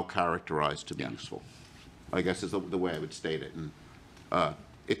be well characterized to be useful, I guess is the way I would state it. And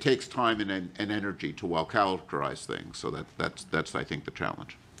it takes time and energy to well characterize things. So that's I think the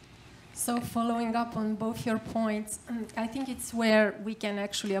challenge. So following up on both your points, I think it's where we can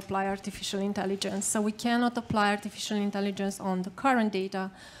actually apply artificial intelligence. So we cannot apply artificial intelligence on the current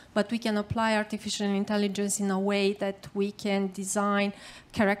data, but we can apply artificial intelligence in a way that we can design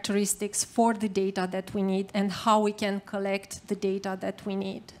characteristics for the data that we need and how we can collect the data that we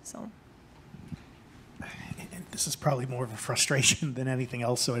need. So. And this is probably more of a frustration than anything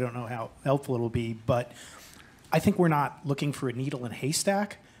else, so I don't know how helpful it'll be, but I think we're not looking for a needle in a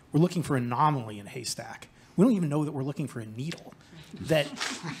haystack. We're looking for an anomaly in a haystack. We don't even know that we're looking for a needle.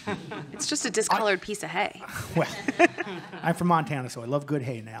 It's just a discolored piece of hay. Well, I'm from Montana, so I love good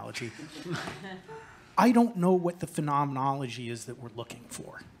hay analogy. I don't know what the phenomenology is that we're looking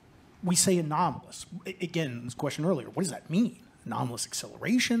for. We say anomalous. Again, this question earlier, what does that mean? Anomalous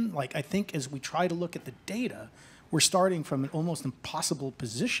acceleration? Like, I think as we try to look at the data, we're starting from an almost impossible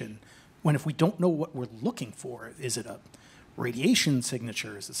position when if we don't know what we're looking for, is it a radiation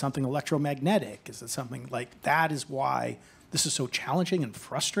signature? Is it something electromagnetic? Is it something like that? Is why this is so challenging and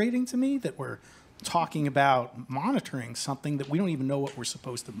frustrating to me that we're talking about monitoring something that we don't even know what we're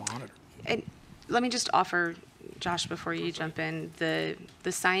supposed to monitor. And let me just offer, Josh, before you jump in, the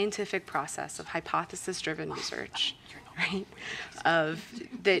scientific process of hypothesis-driven research, right? Of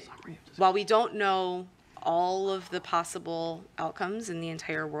that, while we don't know all of the possible outcomes in the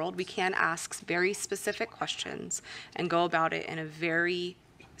entire world, we can ask very specific questions and go about it in a very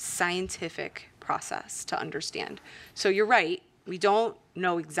scientific process to understand. So you're right, we don't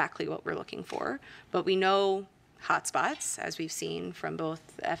know exactly what we're looking for, but we know hotspots, as we've seen from both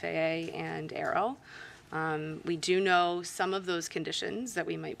the FAA and Aero. We do know some of those conditions that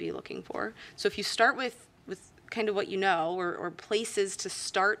we might be looking for. So if you start with kind of what you know, or places to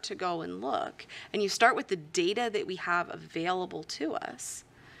start to go and look, and you start with the data that we have available to us,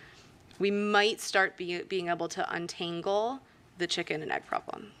 we might start being able to untangle the chicken and egg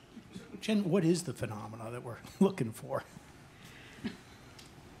problem. Jen, what is the phenomena that we're looking for?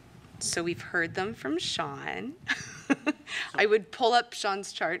 So we've heard them from Sean. I would pull up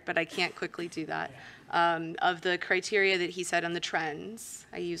Sean's chart, but I can't quickly do that. Of the criteria that he said on the trends,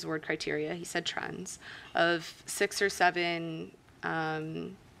 I use the word criteria, he said trends, of 6 or 7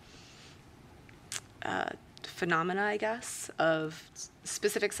 phenomena, I guess, of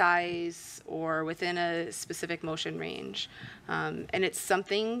specific size or within a specific motion range. And it's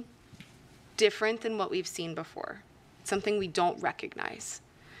something different than what we've seen before, something we don't recognize.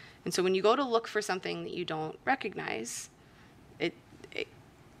 And so when you go to look for something that you don't recognize,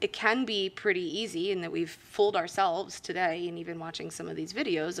 it can be pretty easy, in that we've fooled ourselves today and even watching some of these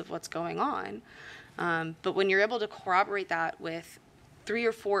videos of what's going on. But when you're able to corroborate that with 3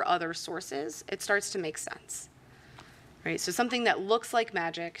 or 4 other sources, it starts to make sense, right? So something that looks like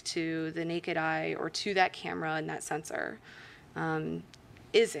magic to the naked eye or to that camera and that sensor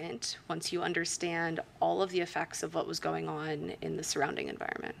isn't, once you understand all of the effects of what was going on in the surrounding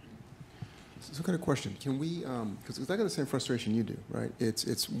environment. So, kind of question: can we? Because I got the same frustration you do, right?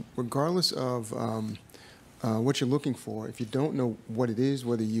 It's regardless of what you're looking for. If you don't know what it is,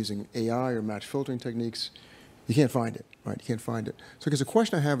 whether you're using AI or match filtering techniques, you can't find it, right? You can't find it. So, because the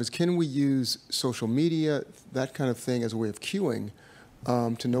question I have is, can we use social media, that kind of thing, as a way of cueing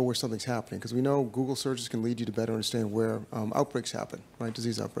to know where something's happening? Because we know Google searches can lead you to better understand where outbreaks happen, right?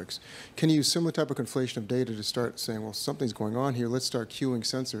 Disease outbreaks. Can you use similar type of conflation of data to start saying, well, something's going on here. Let's start cueing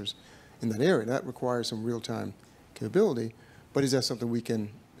sensors in that area? That requires some real-time capability, but is that something we can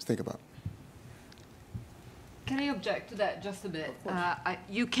think about? Can I object to that just a bit?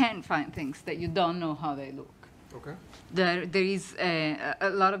 You can find things that you don't know how they look. Okay. There is a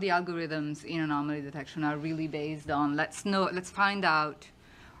lot of the algorithms in anomaly detection are really based on let's find out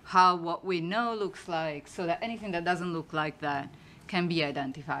how what we know looks like, so that anything that doesn't look like that can be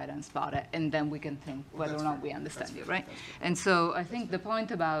identified and spotted, and then we can think whether or not we understand it, right? And so I think the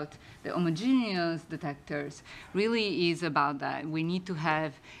point about the homogeneous detectors really is about that. We need to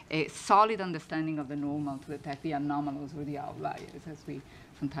have a solid understanding of the normal to detect the anomalous or the outliers, as we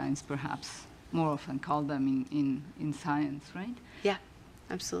sometimes perhaps more often call them in science, right? Yeah,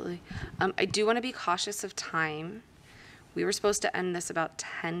 absolutely. I do want to be cautious of time. We were supposed to end this about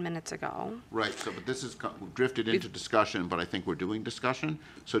 10 minutes ago. Right, so, but this is drifted into discussion, but I think we're doing discussion.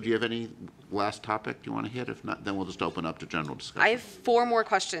 So do you have any last topic you want to hit? If not, then we'll just open up to general discussion. I have 4 more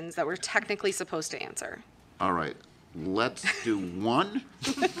questions that we're technically supposed to answer. All right, let's do 1.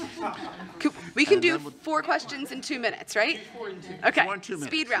 We can do 4 questions in 2 minutes, right? Okay, 4 in 2 minutes.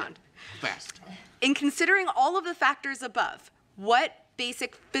 speed round. Fast. In considering all of the factors above, what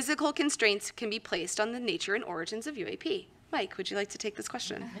basic physical constraints can be placed on the nature and origins of UAP? Mike, would you like to take this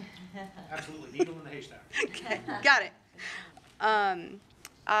question? Absolutely, needle in the haystack. Okay, got it.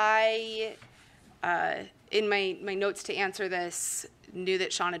 In my notes to answer this, knew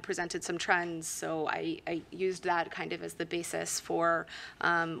that Sean had presented some trends, so I used that kind of as the basis for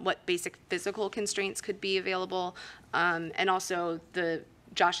what basic physical constraints could be available, and also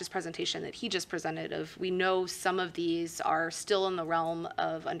Josh's presentation that he just presented of, we know some of these are still in the realm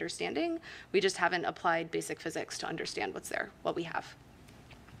of understanding. We just haven't applied basic physics to understand what's there, what we have.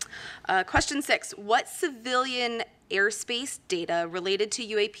 Question 6, what civilian airspace data related to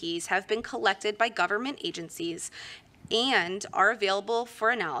UAPs have been collected by government agencies and are available for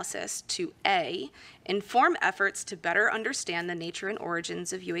analysis to A, inform efforts to better understand the nature and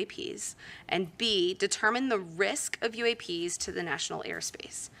origins of UAPs, and B, determine the risk of UAPs to the national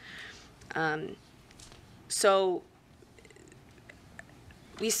airspace? So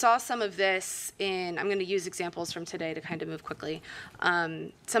we saw some of this in, I'm going to use examples from today to kind of move quickly.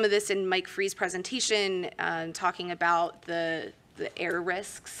 Some of this in Mike Free's presentation, talking about the air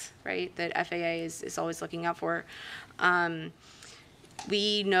risks, right, that FAA is always looking out for.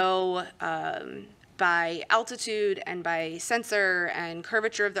 We know by altitude and by sensor and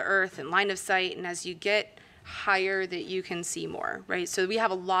curvature of the Earth and line of sight, and as you get higher that you can see more, right? So we have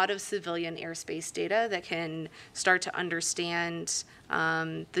a lot of civilian airspace data that can start to understand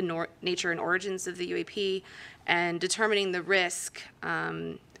the nature and origins of the UAP, and determining the risk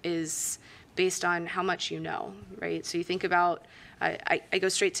is based on how much you know, right? So you think about, I go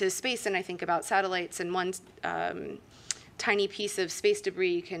straight to space and I think about satellites, and one tiny piece of space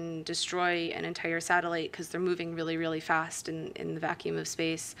debris can destroy an entire satellite because they're moving really, really fast in the vacuum of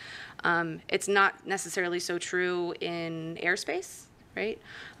space. It's not necessarily so true in airspace, right?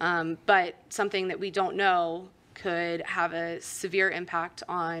 But something that we don't know could have a severe impact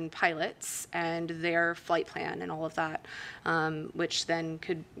on pilots and their flight plan and all of that, which then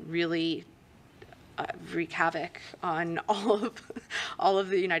could really wreak havoc on all of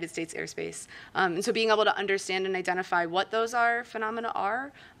the United States airspace. And so being able to understand and identify what those phenomena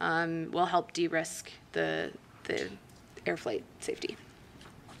are will help de-risk the air flight safety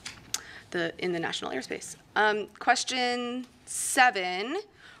in the national airspace. Question 7.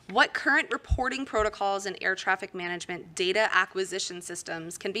 What current reporting protocols and air traffic management data acquisition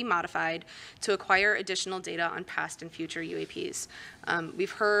systems can be modified to acquire additional data on past and future UAPs?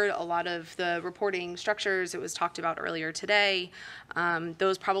 We've heard a lot of the reporting structures. It was talked about earlier today.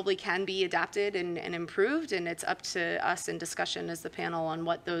 Those probably can be adapted and improved, and it's up to us in discussion as the panel on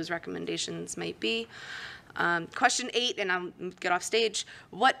what those recommendations might be. Question 8, and I'll get off stage.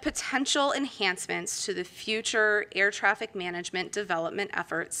 What potential enhancements to the future air traffic management development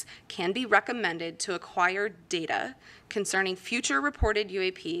efforts can be recommended to acquire data concerning future reported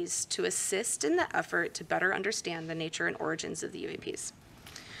UAPs to assist in the effort to better understand the nature and origins of the UAPs?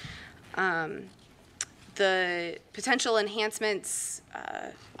 The potential enhancements,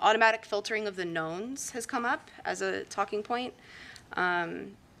 automatic filtering of the knowns has come up as a talking point.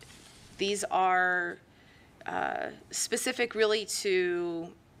 These are specific really to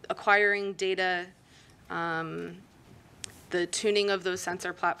acquiring data, the tuning of those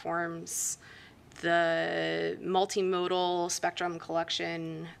sensor platforms, the multimodal spectrum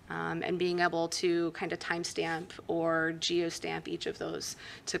collection, and being able to kind of timestamp or geostamp each of those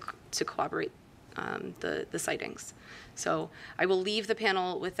to corroborate the sightings. So I will leave the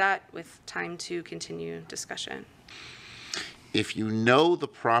panel with that, with time to continue discussion. If you know the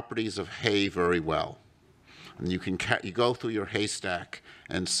properties of hay very well, and you go through your haystack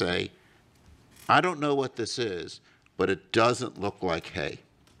and say, I don't know what this is, but it doesn't look like hay.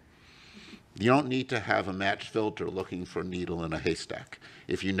 You don't need to have a match filter looking for a needle in a haystack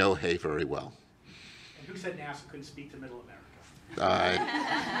if you know hay very well. And who said NASA couldn't speak to Middle America?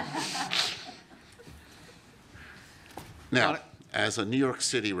 Now, as a New York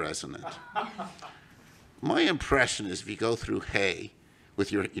City resident, my impression is if you go through hay,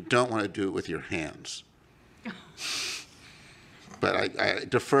 you don't want to do it with your hands. But I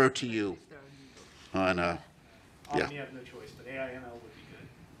defer to you on, yeah. You have no choice, but AIML would be good.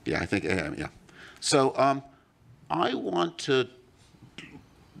 Yeah, I think, yeah. So I want to,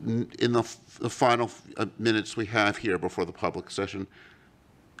 in the final minutes we have here before the public session,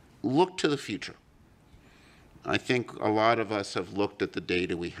 look to the future. I think a lot of us have looked at the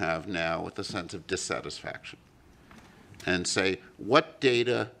data we have now with a sense of dissatisfaction and say, what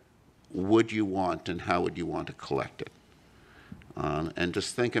data would you want and how would you want to collect it? And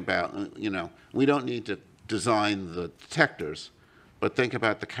just think about, we don't need to design the detectors, but think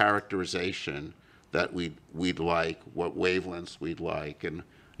about the characterization that we'd like, what wavelengths we'd like, and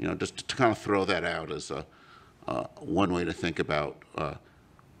just to kind of throw that out as one way to think about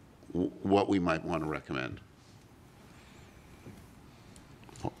what we might want to recommend.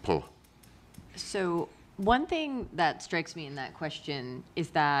 Paula. So one thing that strikes me in that question is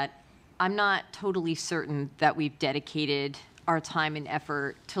that I'm not totally certain that we've dedicated our time and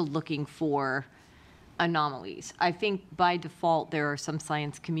effort to looking for anomalies. I think by default there are some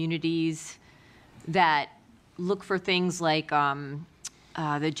science communities that look for things like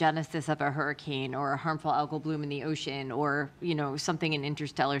the genesis of a hurricane or a harmful algal bloom in the ocean or something in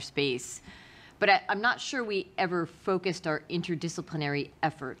interstellar space. But I'm not sure we ever focused our interdisciplinary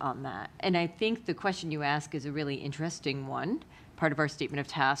effort on that. And I think the question you ask is a really interesting one, part of our statement of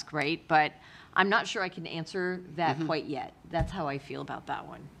task, right? But I'm not sure I can answer that quite yet. That's how I feel about that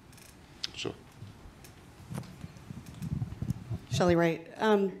one. Sure. Shelley Wright.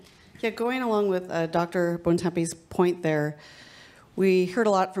 Yeah, going along with Dr. Bontempi's point there, we heard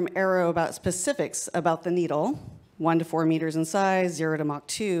a lot from Aero about specifics about the needle, 1 to 4 meters in size, 0 to Mach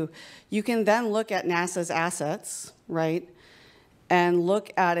 2. You can then look at NASA's assets, right, and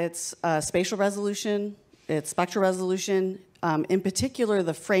look at its spatial resolution, its spectral resolution, in particular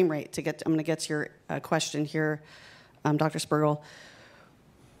the frame rate. I'm going to get to your question here, Dr. Spergel.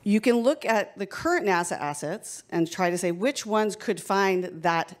 You can look at the current NASA assets and try to say which ones could find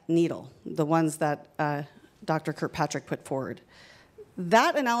that needle, the ones that Dr. Kirkpatrick put forward.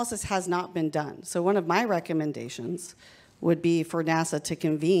 That analysis has not been done. So one of my recommendations would be for NASA to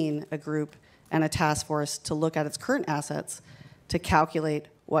convene a group and a task force to look at its current assets to calculate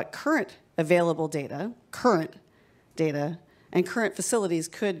what current available data, current data, and current facilities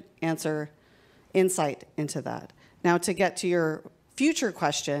could answer insight into that. Now, to get to your future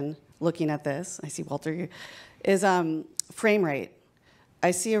question, looking at this, I see Walter, is frame rate.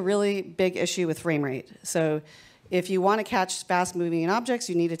 I see a really big issue with frame rate. So if you want to catch fast-moving objects,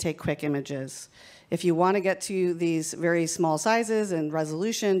 you need to take quick images. If you want to get to these very small sizes and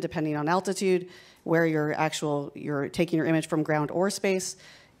resolution, depending on altitude, where you're taking your image from ground or space,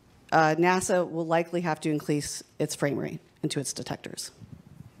 NASA will likely have to increase its frame rate into its detectors.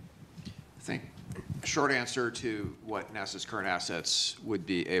 I think a short answer to what NASA's current assets would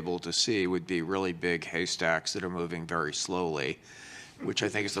be able to see would be really big haystacks that are moving very slowly, which I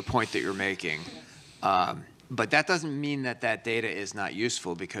think is the point that you're making. But that doesn't mean that that data is not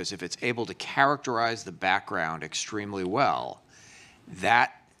useful, because if it's able to characterize the background extremely well,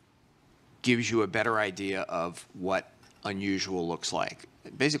 that gives you a better idea of what unusual looks like.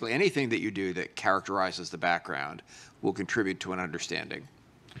 Basically, anything that you do that characterizes the background will contribute to an understanding.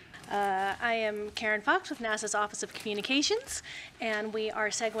 I am Karen Fox with NASA's Office of Communications, and we are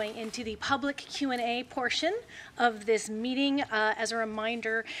segueing into the public Q&A portion of this meeting. As a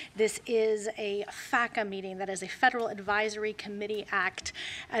reminder, this is a FACA meeting, that is a Federal Advisory Committee Act,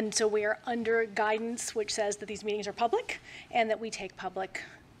 and so we are under guidance which says that these meetings are public and that we take public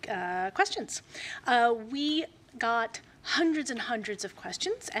questions. We got hundreds and hundreds of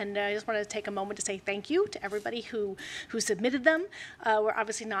questions, and I just wanted to take a moment to say thank you to everybody who submitted them. We're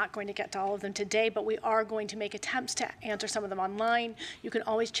obviously not going to get to all of them today, but we are going to make attempts to answer some of them online. You can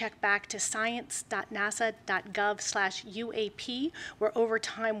always check back to science.nasa.gov/UAP, where over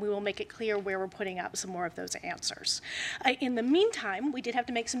time we will make it clear where we're putting up some more of those answers. In the meantime, we did have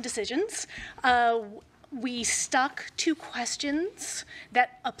to make some decisions. We stuck to questions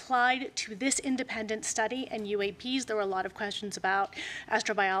that applied to this independent study and UAPs. There were a lot of questions about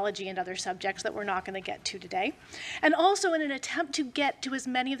astrobiology and other subjects that we're not going to get to today. And also, in an attempt to get to as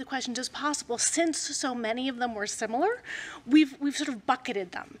many of the questions as possible, since so many of them were similar, we've sort of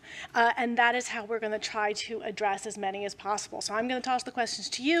bucketed them. And that is how we're going to try to address as many as possible. So I'm going to toss the questions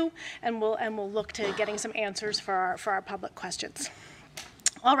to you, and we'll look to getting some answers for our public questions.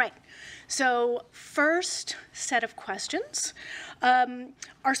 All right. So first set of questions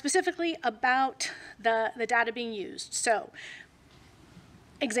are specifically about the data being used. So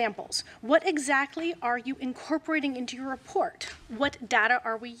examples. What exactly are you incorporating into your report? What data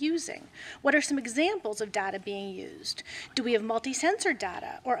are we using? What are some examples of data being used? Do we have multi-sensor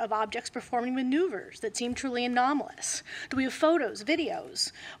data or of objects performing maneuvers that seem truly anomalous? Do we have photos,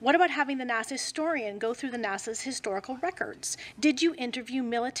 videos? What about having the NASA historian go through the NASA's historical records? Did you interview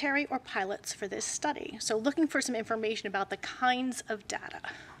military or pilots for this study? So looking for some information about the kinds of data.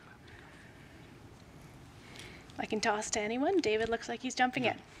 I can toss to anyone. David looks like he's jumping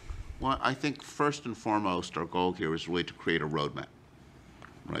in. Well, I think first and foremost, our goal here is really to create a roadmap,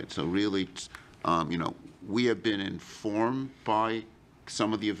 right? So really, you know, we have been informed by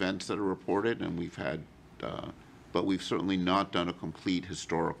some of the events that are reported, and we've had, but we've certainly not done a complete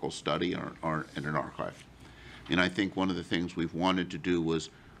historical study or in an archive. And I think one of the things we've wanted to do was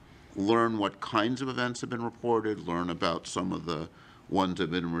learn what kinds of events have been reported, learn about some of the ones that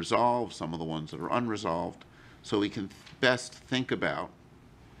have been resolved, some of the ones that are unresolved, so we can best think about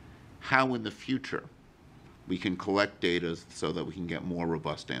how in the future we can collect data so that we can get more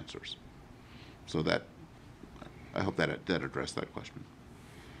robust answers. So that, I hope that addressed that question.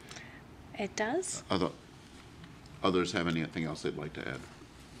 It does. Others have anything else they'd like to add?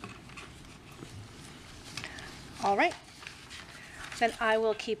 All right. Then I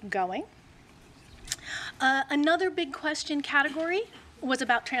will keep going. Another big question category was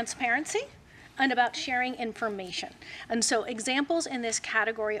about transparency and about sharing information. And so examples in this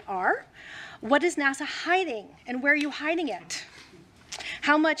category are, what is NASA hiding and where are you hiding it?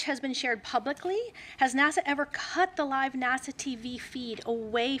 How much has been shared publicly? Has NASA ever cut the live NASA TV feed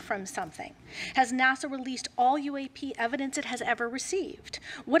away from something? Has NASA released all UAP evidence it has ever received?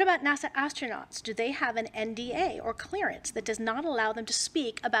 What about NASA astronauts? Do they have an NDA or clearance that does not allow them to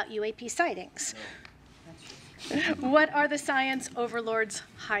speak about UAP sightings? No. What are the science overlords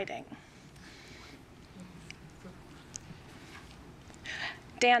hiding?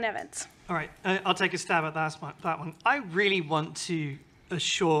 Dan Evans. All right, I'll take a stab at that one. I really want to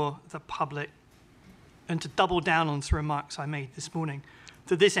assure the public and to double down on some remarks I made this morning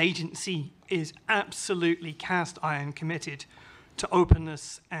that this agency is absolutely cast iron committed to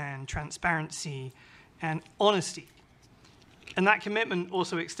openness and transparency and honesty. And that commitment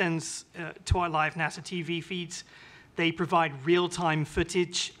also extends to our live NASA TV feeds. They provide real-time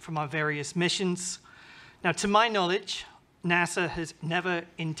footage from our various missions. Now, to my knowledge, NASA has never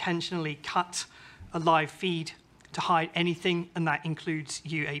intentionally cut a live feed to hide anything, and that includes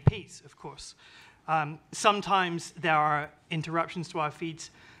UAPs, of course. Sometimes there are interruptions to our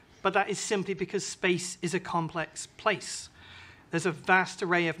feeds, but that is simply because space is a complex place. There's a vast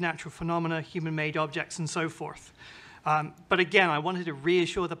array of natural phenomena, human-made objects, and so forth. But again, I wanted to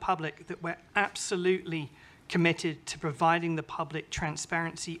reassure the public that we're absolutely committed to providing the public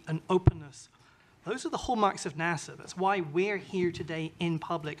transparency and openness. Those are the hallmarks of NASA. That's why we're here today in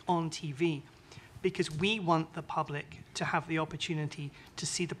public on TV, because we want the public to have the opportunity to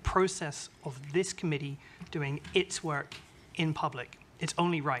see the process of this committee doing its work in public. It's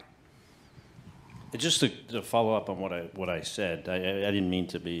only right. Just to follow up on what I said, I didn't mean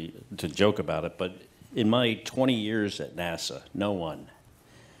to joke about it, but in my 20 years at NASA, no one,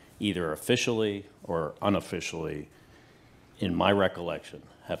 either officially or unofficially, in my recollection,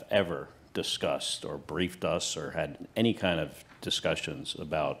 have ever discussed or briefed us or had any kind of discussions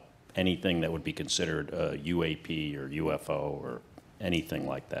about anything that would be considered a UAP or UFO or anything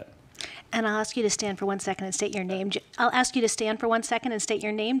like that. And I'll ask you to stand for 1 second and state your name. I'll ask you to stand for 1 second and state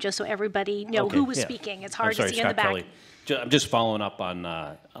your name, just so everybody know who was speaking. It's hard to see in the back. Kelly. I'm just following up on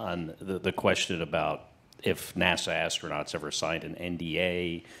the question about if NASA astronauts ever signed an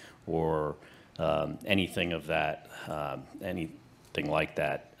NDA or anything of that, anything like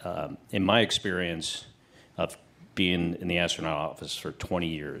that. In my experience of being in the astronaut office for 20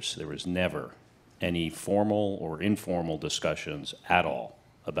 years, there was never any formal or informal discussions at all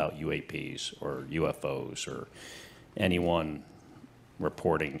about UAPs or UFOs or anyone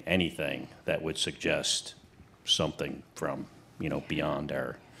reporting anything that would suggest something from, beyond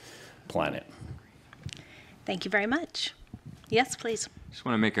our planet. Thank you very much. Yes, please. Just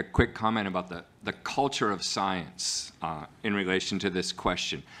want to make a quick comment about the culture of science in relation to this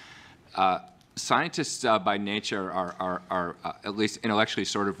question. Scientists by nature are at least intellectually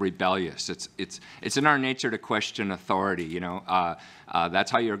sort of rebellious. It's in our nature to question authority.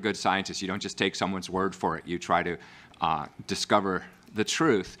 That's how you're a good scientist. You don't just take someone's word for it. You try to discover the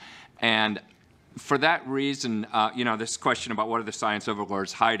truth. And for that reason, this question about what are the science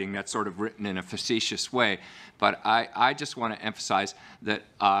overlords hiding, that's sort of written in a facetious way. But I just want to emphasize that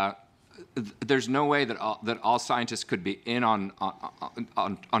there's no way that all scientists could be in on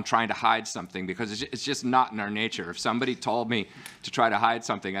trying to hide something, because it's just not in our nature. If somebody told me to try to hide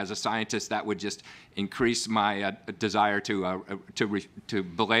something as a scientist, that would just increase my desire to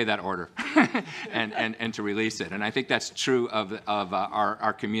belay that order and to release it. And I think that's true of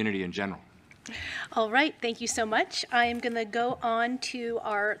our community in general. All right, thank you so much. I am going to go on to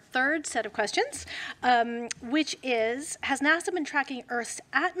our third set of questions, which is, has NASA been tracking Earth's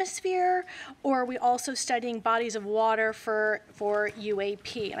atmosphere, or are we also studying bodies of water for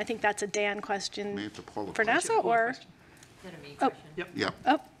UAP? And I think that's a Dan question for NASA, or? Is that a me question? Yep.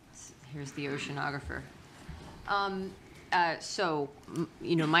 Oh. Here's the oceanographer. So,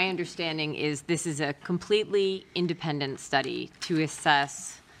 my understanding is this is a completely independent study to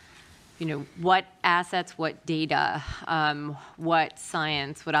assess what assets, what data, what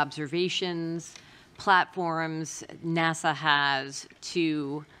science, what observations, platforms NASA has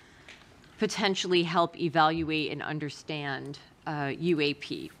to potentially help evaluate and understand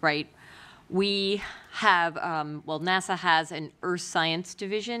UAP, right? We have, NASA has an Earth Science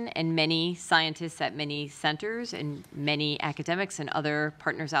division and many scientists at many centers and many academics and other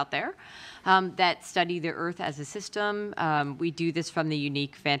partners out there that study the Earth as a system. We do this from the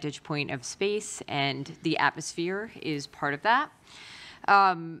unique vantage point of space, and the atmosphere is part of that.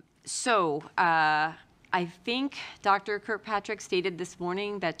 I think Dr. Kirkpatrick stated this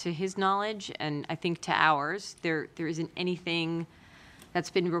morning that to his knowledge, and I think to ours, there isn't anything that's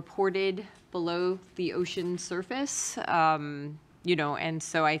been reported below the ocean surface, and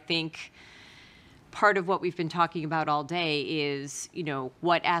so I think part of what we've been talking about all day is,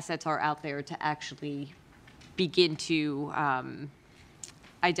 what assets are out there to actually begin to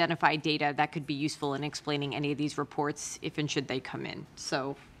identify data that could be useful in explaining any of these reports if and should they come in.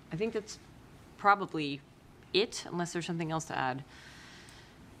 So I think that's probably it, unless there's something else to add.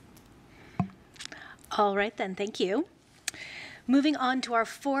 All right, then, thank you. Moving on to our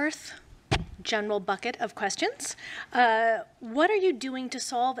fourth general bucket of questions. What are you doing to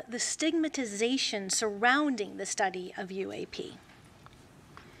solve the stigmatization surrounding the study of UAP?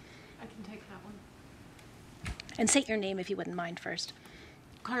 I can take that one. And state your name if you wouldn't mind first.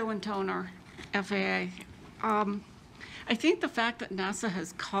 Carlin Toner, FAA. I think the fact that NASA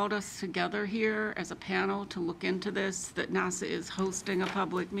has called us together here as a panel to look into this, that NASA is hosting a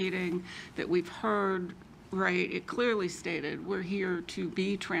public meeting, that we've heard, right, it clearly stated we're here to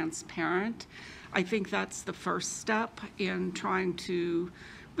be transparent. I think that's the first step in trying to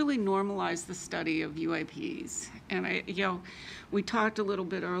really normalize the study of UAPs. And we talked a little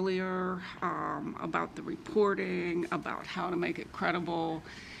bit earlier about the reporting, about how to make it credible.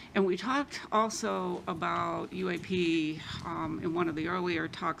 And we talked also about UAP in one of the earlier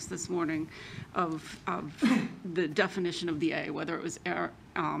talks this morning of the definition of the A, whether it was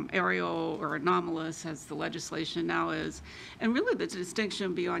aerial or anomalous, as the legislation now is. And really the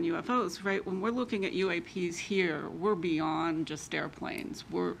distinction beyond UFOs, right? When we're looking at UAPs here, we're beyond just airplanes.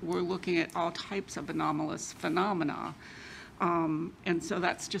 We're looking at all types of anomalous phenomena. And so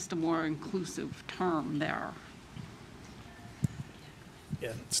that's just a more inclusive term there.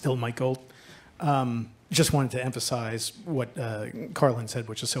 Yeah, still Mike Gold. Just wanted to emphasize what Carlin said,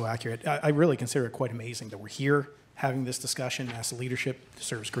 which is so accurate. I really consider it quite amazing that we're here having this discussion. NASA leadership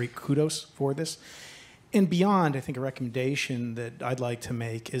deserves great kudos for this. And beyond, I think a recommendation that I'd like to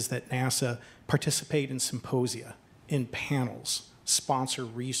make is that NASA participate in symposia, in panels, sponsor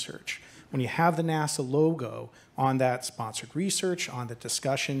research. When you have the NASA logo on that sponsored research, on the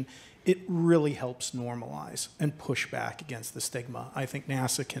discussion, it really helps normalize and push back against the stigma. I think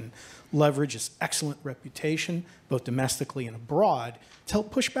NASA can leverage its excellent reputation, both domestically and abroad, to help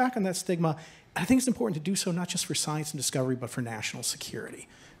push back on that stigma. And I think it's important to do so not just for science and discovery, but for national security.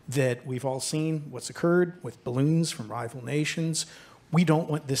 That we've all seen what's occurred with balloons from rival nations. We don't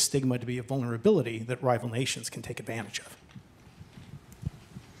want this stigma to be a vulnerability that rival nations can take advantage of.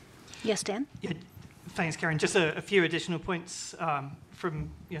 Yes, Dan? Yeah, thanks, Karen. Just a few additional points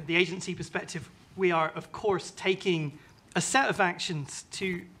from the agency perspective. We are, of course, taking a set of actions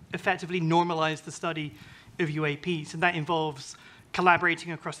to effectively normalize the study of UAPs, and that involves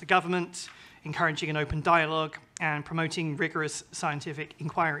collaborating across the government, encouraging an open dialogue, and promoting rigorous scientific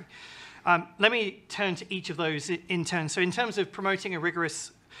inquiry. Let me turn to each of those in turn. So in terms of promoting a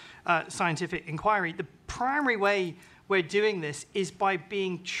rigorous scientific inquiry, the primary way we're doing this is by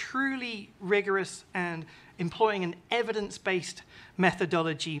being truly rigorous and employing an evidence-based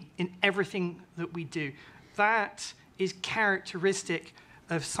methodology in everything that we do. That is characteristic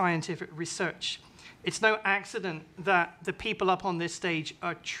of scientific research. It's no accident that the people up on this stage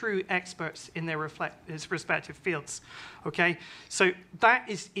are true experts in their respective fields, okay? So that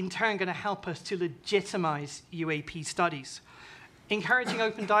is in turn going to help us to legitimize UAP studies. Encouraging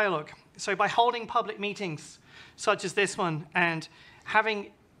open dialogue. So by holding public meetings such as this one and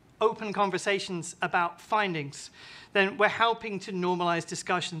having open conversations about findings, then we're helping to normalize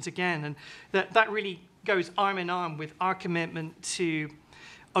discussions again. And that really goes arm in arm with our commitment to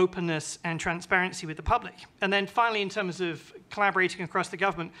openness and transparency with the public. And then finally, in terms of collaborating across the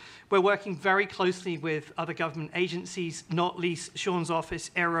government, we're working very closely with other government agencies, not least Sean's office,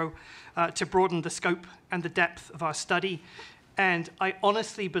 Aero, to broaden the scope and the depth of our study. And I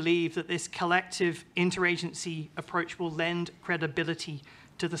honestly believe that this collective interagency approach will lend credibility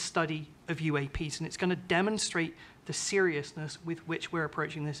to the study of UAPs, and it's going to demonstrate the seriousness with which we're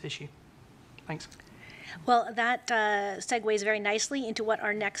approaching this issue. Thanks. Well, that segues very nicely into what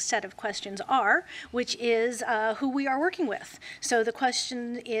our next set of questions are, which is who we are working with. So the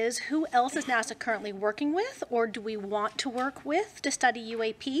question is, who else is NASA currently working with, or do we want to work with to study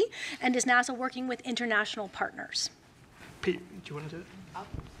UAP? And is NASA working with international partners? Pete, do you want to do it?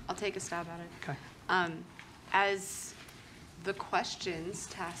 I'll take a stab at it. Okay. As the questions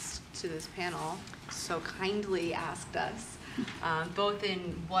tasked to this panel so kindly asked us, both in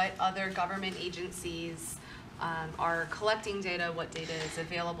what other government agencies are collecting data, what data is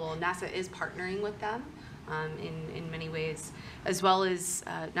available. NASA is partnering with them in many ways, as well as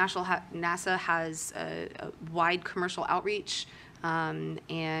NASA has a wide commercial outreach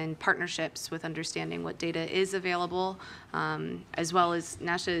and partnerships with understanding what data is available, as well as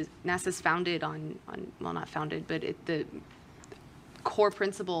NASA's founded on well, not founded, but the core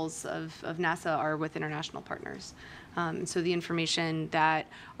principles of NASA are with international partners. So the information that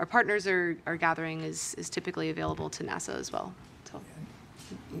our partners are gathering is typically available to NASA as well. So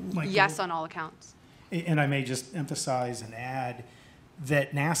yes, on all accounts. And I may just emphasize and add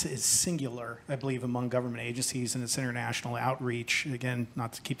that NASA is singular, I believe, among government agencies in its international outreach. Again,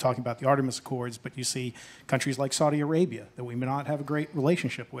 not to keep talking about the Artemis Accords, but you see countries like Saudi Arabia that we may not have a great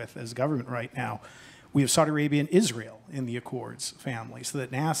relationship with as a government right now. We have Saudi Arabia and Israel in the Accords family, so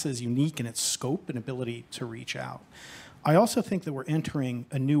that NASA is unique in its scope and ability to reach out. I also think that we're entering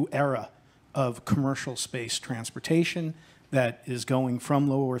a new era of commercial space transportation that is going from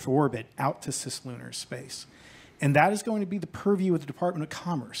low Earth orbit out to cislunar space. And that is going to be the purview of the Department of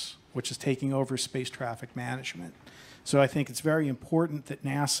Commerce, which is taking over space traffic management. So I think it's very important that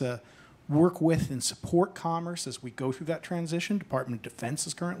NASA work with and support commerce as we go through that transition. Department of Defense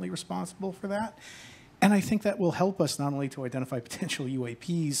is currently responsible for that. And I think that will help us not only to identify potential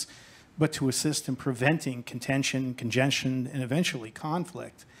UAPs, but to assist in preventing contention, congestion, and eventually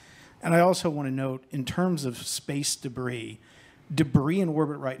conflict. And I also want to note, in terms of space debris, debris in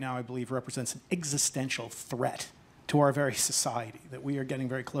orbit right now, I believe, represents an existential threat to our very society, that we are getting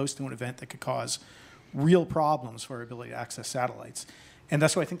very close to an event that could cause real problems for our ability to access satellites. And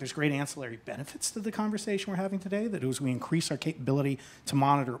that's why I think there's great ancillary benefits to the conversation we're having today, that as we increase our capability to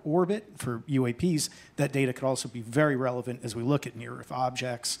monitor orbit for UAPs, that data could also be very relevant as we look at near-Earth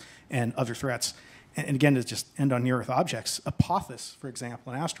objects and other threats. And again, to just end on near-Earth objects, Apophis, for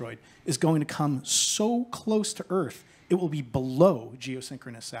example, an asteroid, is going to come so close to Earth, it will be below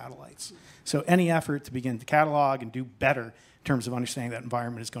geosynchronous satellites. So any effort to begin to catalog and do better in terms of understanding that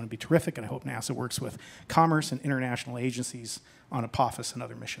environment is going to be terrific, and I hope NASA works with commerce and international agencies on Apophis and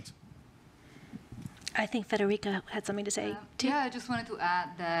other missions. I think Federica had something to say, too. Yeah, I just wanted to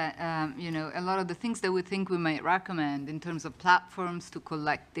add that, you know, a lot of the things that we think we might recommend in terms of platforms to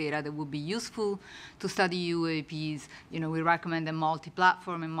collect data that would be useful to study UAPs, you know, we recommend a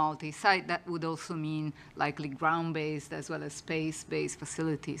multi-platform and multi-site. That would also mean likely ground-based as well as space-based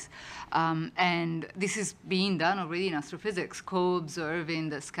facilities. And this is being done already in astrophysics,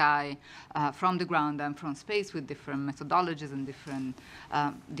 co-observing the sky from the ground and from space with different methodologies and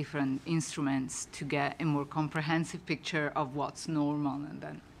different instruments to get a more comprehensive picture of what's normal and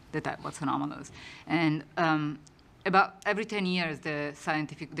then detect what's anomalous. And about every 10 years, the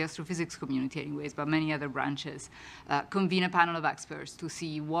astrophysics community anyways, but many other branches, convene a panel of experts to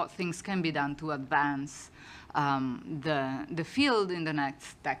see what things can be done to advance the field in the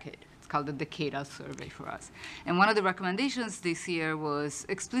next decade. It's called the decadal survey for us. And one of the recommendations this year was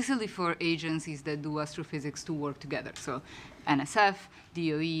explicitly for agencies that do astrophysics to work together. So NSF,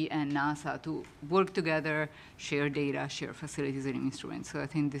 DOE, and NASA to work together, share data, share facilities and instruments. So I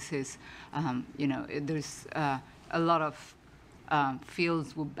think this is, you know, there's a lot of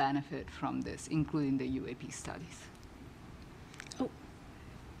fields will benefit from this, including the UAP studies. Oh,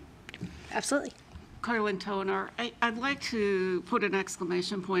 absolutely. Carlin Toner, I'd like to put an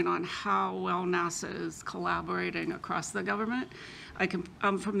exclamation point on how well NASA is collaborating across the government.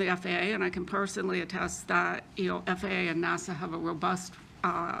 I'm from the FAA, and I can personally attest that, you know, FAA and NASA have a robust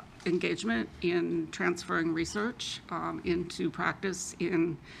engagement in transferring research into practice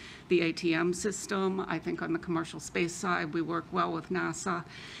in the ATM system. I think on the commercial space side, we work well with NASA.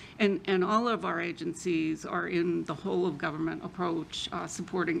 And all of our agencies are in the whole of government approach,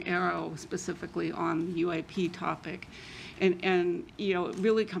 supporting Aero specifically on the UAP topic. And you know, it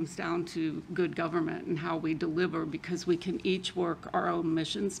really comes down to good government and how we deliver, because we can each work our own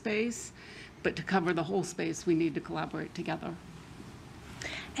mission space, but to cover the whole space, we need to collaborate together.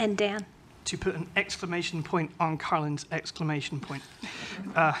 And Dan? To put an exclamation point on Carlin's exclamation point.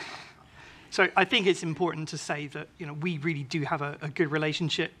 So I think it's important to say that, you know, we really do have a good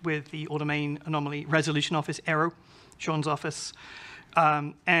relationship with the All-Domain Anomaly Resolution Office, Aero, Sean's office,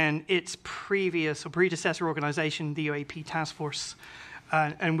 and its previous or predecessor organization, the UAP Task Force.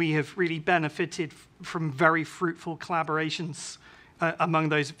 And we have really benefited from very fruitful collaborations among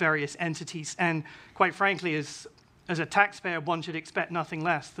those various entities. And quite frankly, as a taxpayer, one should expect nothing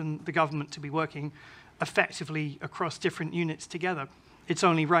less than the government to be working effectively across different units together. It's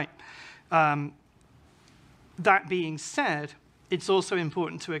only right. That being said, it's also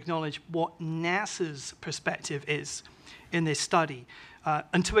important to acknowledge what NASA's perspective is in this study,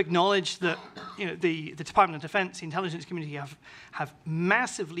 and to acknowledge that, you know, the Department of Defense, the intelligence community have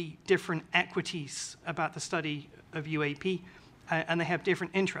massively different equities about the study of UAP, and they have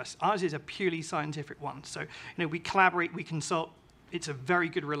different interests. Ours is a purely scientific one. So, you know, we collaborate, we consult. It's a very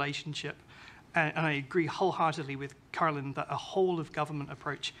good relationship. And I agree wholeheartedly with Carlin that a whole of government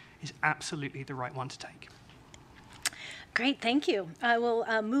approach is absolutely the right one to take. Great, thank you. I will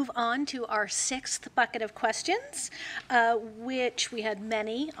move on to our sixth bucket of questions, which we had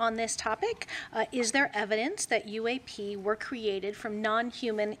many on this topic. Is there evidence that UAP were created from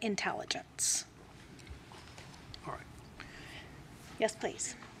non-human intelligence? All right. Yes,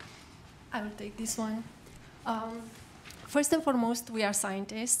 please. I will take this one. First and foremost, we are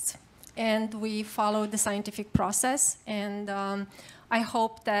scientists, and we follow the scientific process. And I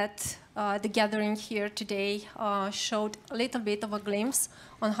hope that the gathering here today showed a little bit of a glimpse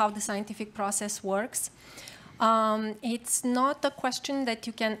on how the scientific process works. It's not a question that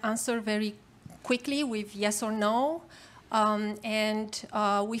you can answer very quickly with yes or no. And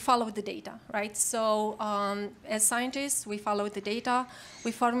we follow the data, right? So as scientists, we follow the data,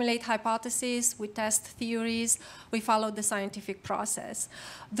 we formulate hypotheses, we test theories, we follow the scientific process.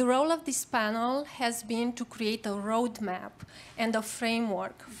 The role of this panel has been to create a roadmap and a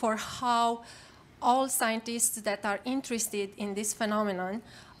framework for how all scientists that are interested in this phenomenon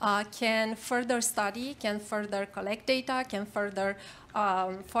can further study, can further collect data, can further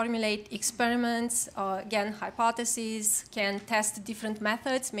formulate experiments, again, hypotheses, can test different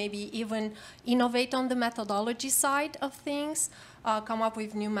methods, maybe even innovate on the methodology side of things, come up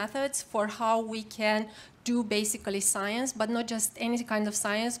with new methods for how we can do basically science, but not just any kind of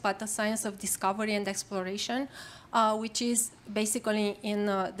science, but the science of discovery and exploration, which is basically in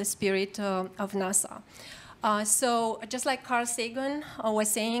the spirit of NASA. So just like Carl Sagan was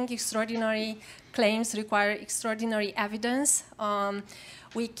saying, extraordinary claims require extraordinary evidence.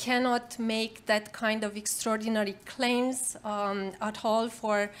 We cannot make that kind of extraordinary claims at all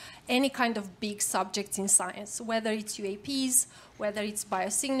for any kind of big subjects in science, whether it's UAPs, whether it's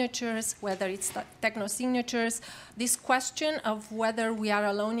biosignatures, whether it's technosignatures. This question of whether we are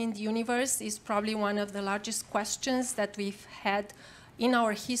alone in the universe is probably one of the largest questions that we've had in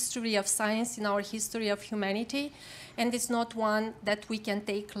our history of science, in our history of humanity, and it's not one that we can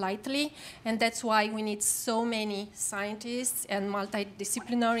take lightly, and that's why we need so many scientists and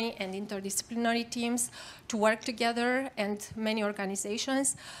multidisciplinary and interdisciplinary teams to work together, and many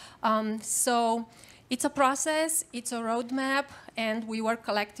organizations. So it's a process, it's a roadmap, and we work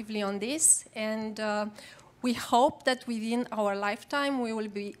collectively on this, and we hope that within our lifetime we will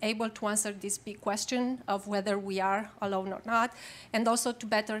be able to answer this big question of whether we are alone or not, and also to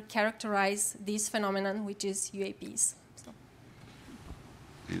better characterize this phenomenon, which is UAPs. So.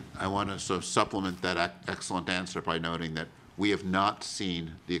 I want to sort of supplement that excellent answer by noting that we have not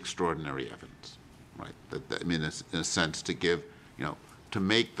seen the extraordinary evidence, right? I mean, in a sense, to give, to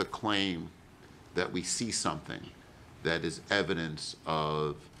make the claim that we see something that is evidence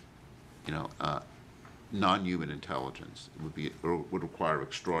of, non-human intelligence would require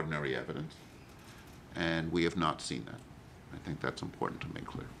extraordinary evidence, and we have not seen that. I think that's important to make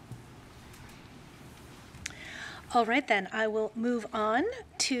clear. All right, then, I will move on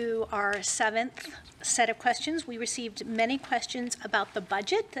to our seventh set of questions. We received many questions about the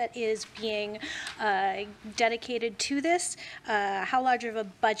budget that is being dedicated to this. How large of a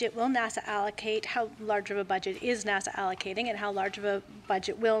budget will NASA allocate? How large of a budget is NASA allocating? And how large of a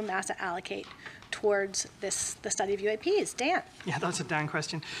budget will NASA allocate towards the study of UAPs? Dan? Yeah, that's a Dan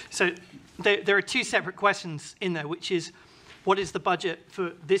question. So there are two separate questions in there, which is, what is the budget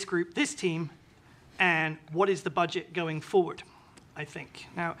for this group, this team, and what is the budget going forward, I think.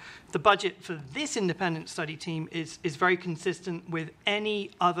 Now, the budget for this independent study team is very consistent with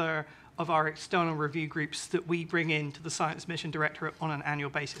any other of our external review groups that we bring into the Science Mission Directorate on an annual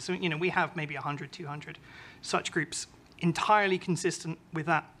basis. So, we have maybe 100, 200 such groups, entirely consistent with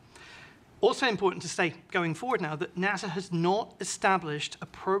that. Also important to say, going forward now, that NASA has not established a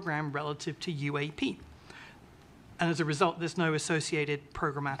program relative to UAP. And as a result, there's no associated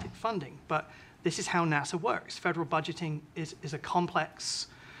programmatic funding. But this is how NASA works. Federal budgeting is a complex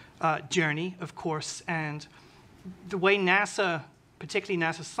journey, of course, and the way NASA, particularly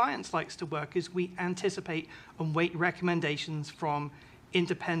NASA Science, likes to work is we anticipate and wait recommendations from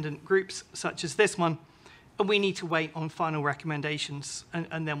independent groups such as this one, and we need to wait on final recommendations,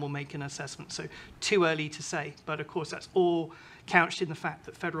 and then we'll make an assessment. So too early to say, but of course that's all couched in the fact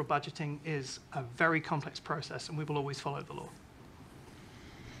that federal budgeting is a very complex process, and we will always follow the law.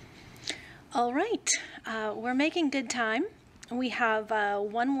 All right, we're making good time. We have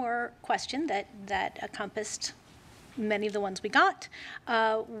one more question that encompassed many of the ones we got,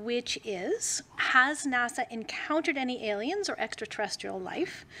 which is, has NASA encountered any aliens or extraterrestrial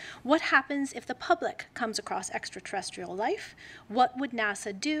life? What happens if the public comes across extraterrestrial life? What would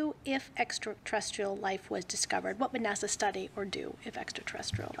NASA do if extraterrestrial life was discovered? What would NASA study or do if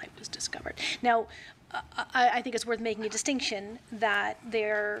extraterrestrial life was discovered? Now, I think it's worth making a distinction that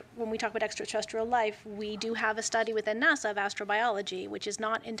when we talk about extraterrestrial life, we do have a study within NASA of astrobiology, which is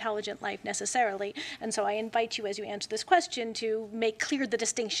not intelligent life necessarily. And so I invite you, as you answer this question, to make clear the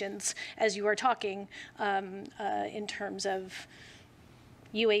distinctions as you are talking in terms of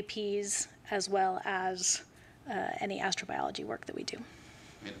UAPs as well as any astrobiology work that we do.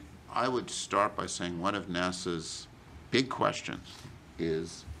 I would start by saying one of NASA's big questions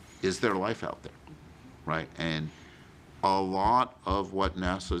is there life out there? Right, and a lot of what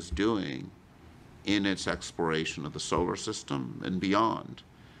NASA's doing in its exploration of the solar system and beyond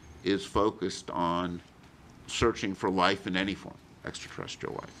is focused on searching for life in any form,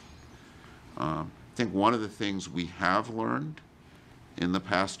 extraterrestrial life. I think one of the things we have learned in the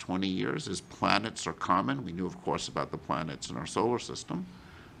past 20 years is planets are common. We knew, of course, about the planets in our solar system,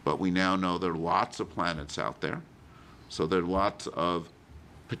 but we now know there are lots of planets out there. So there are lots of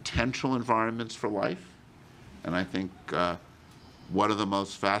potential environments for life. And I think one of the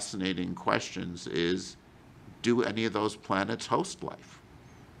most fascinating questions is, do any of those planets host life?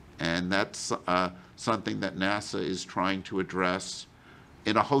 And that's something that NASA is trying to address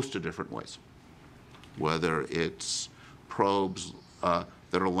in a host of different ways, whether it's probes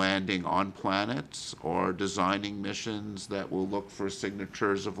that are landing on planets or designing missions that will look for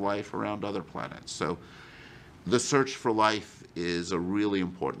signatures of life around other planets. So the search for life is a really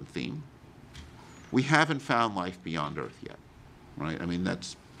important theme. We haven't found life beyond Earth yet, right? I mean,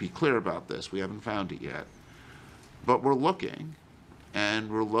 let's be clear about this. We haven't found it yet. But we're looking, and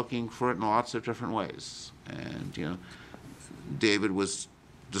we're looking for it in lots of different ways. And, you know, David was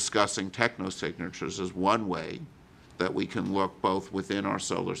discussing technosignatures as one way that we can look both within our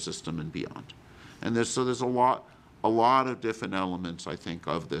solar system and beyond. And there's a lot of different elements, I think,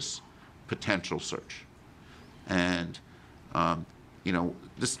 of this potential search. And, you know,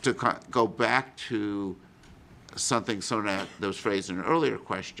 just to go back to something that was phrased in an earlier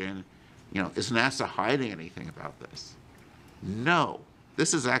question, you know, is NASA hiding anything about this? No.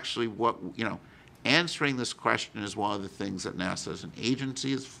 This is actually what, you know, answering this question is one of the things that NASA as an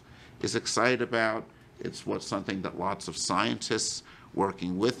agency is excited about. It's something that lots of scientists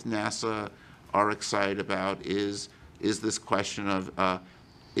working with NASA are excited about, is this question of,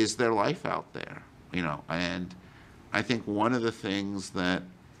 is there life out there? You know, and I think one of the things that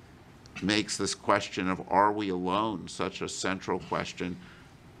makes this question of are we alone such a central question,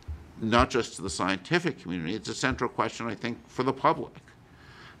 not just to the scientific community, it's a central question, I think, for the public.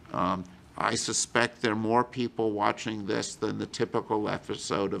 I suspect there are more people watching this than the typical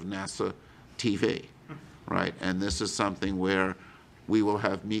episode of NASA TV, right? And this is something where we will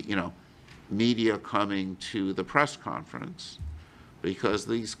have, you know, media coming to the press conference, because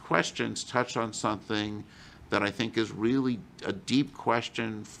these questions touch on something that I think is really a deep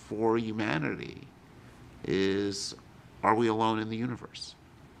question for humanity, is, are we alone in the universe?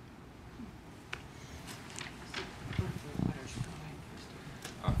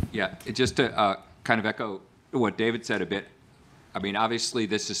 Yeah, just to kind of echo what David said a bit, I mean, obviously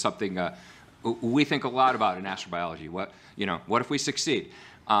this is something we think a lot about in astrobiology. What if we succeed?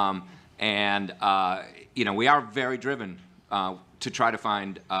 You know, we are very driven to try to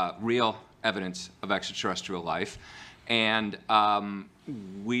find real evidence of extraterrestrial life, and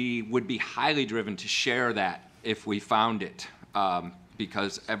we would be highly driven to share that if we found it,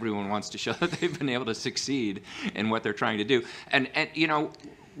 because everyone wants to show that they've been able to succeed in what they're trying to do. And you know,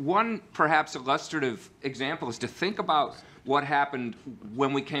 one perhaps illustrative example is to think about what happened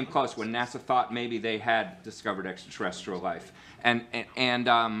when we came close, when NASA thought maybe they had discovered extraterrestrial life. And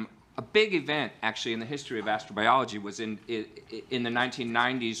a big event, actually, in the history of astrobiology was in the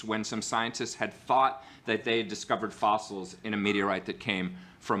 1990s, when some scientists had thought that they had discovered fossils in a meteorite that came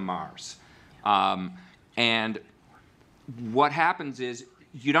from Mars. And what happens is,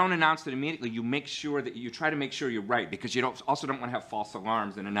 you don't announce it immediately. You make sure that you try to make sure you're right, because you also don't want to have false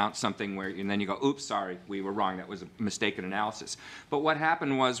alarms and announce something where, and then you go, oops, sorry, we were wrong. That was a mistaken analysis. But what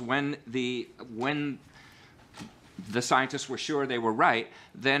happened was, when the scientists were sure they were right,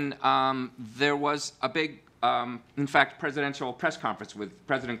 then there was a big, in fact, presidential press conference with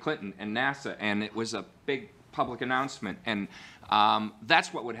President Clinton and NASA, and it was a big public announcement. And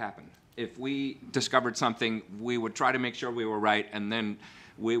that's what would happen. If we discovered something, we would try to make sure we were right, and then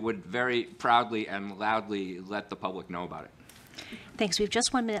we would very proudly and loudly let the public know about it. Thanks. We have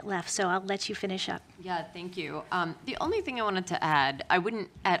just 1 minute left, so I'll let you finish up. Yeah, thank you. The only thing I wanted to add, I wouldn't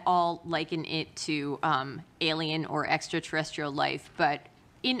at all liken it to alien or extraterrestrial life, but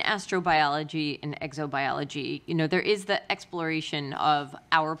in astrobiology and exobiology, you know, there is the exploration of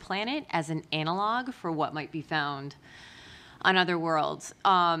our planet as an analog for what might be found on other worlds,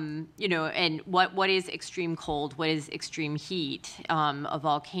 you know, and what is extreme cold, what is extreme heat, a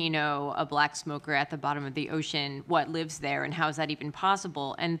volcano, a black smoker at the bottom of the ocean, what lives there, and how is that even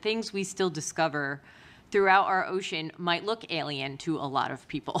possible? And things we still discover throughout our ocean might look alien to a lot of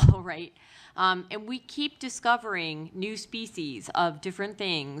people, right? And we keep discovering new species of different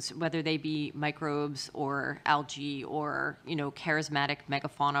things, whether they be microbes or algae or, you know, charismatic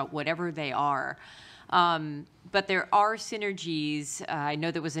megafauna, whatever they are. But there are synergies. I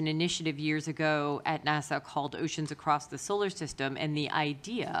know there was an initiative years ago at NASA called Oceans Across the Solar System, and the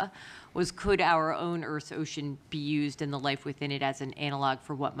idea was, could our own Earth's ocean be used and the life within it as an analog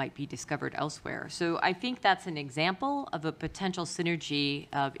for what might be discovered elsewhere? So I think that's an example of a potential synergy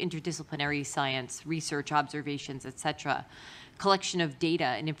of interdisciplinary science, research, observations, et cetera, collection of data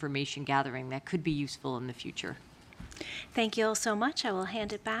and information gathering that could be useful in the future. Thank you all so much. I will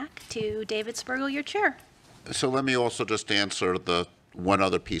hand it back to David Spergel, your chair. So let me also just answer the one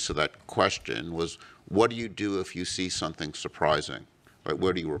other piece of that question, was what do you do if you see something surprising? Right?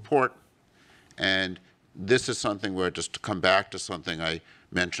 Where do you report? And this is something where, just to come back to something I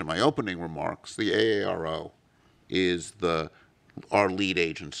mentioned in my opening remarks, the AARO is our lead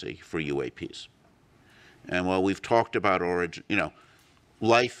agency for UAPs. And while we've talked about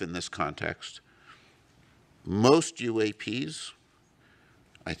life in this context, most UAPs,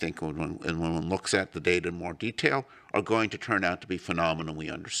 I think when one looks at the data in more detail, are going to turn out to be phenomena we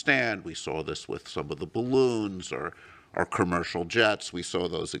understand. We saw this with some of the balloons or commercial jets. We saw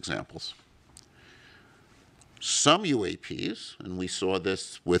those examples. Some UAPs, and we saw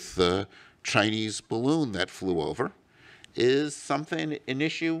this with the Chinese balloon that flew over, is an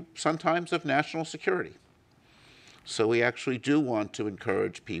issue sometimes of national security. So we actually do want to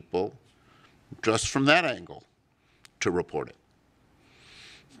encourage people, just from that angle, to report it.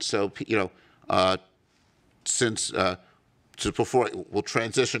 So, before we'll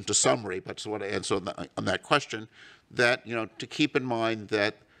transition to summary, but just want to answer on that question, that, to keep in mind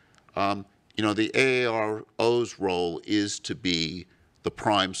that, the AARO's role is to be the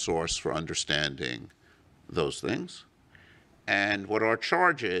prime source for understanding those things. And what our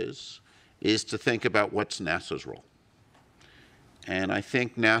charge is to think about what's NASA's role. And I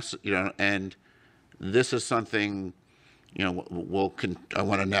think NASA, and this is something, I want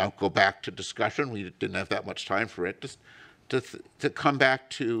to now go back to discussion. We didn't have that much time for it. Just to come back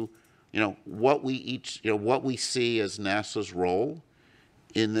to, what we see as NASA's role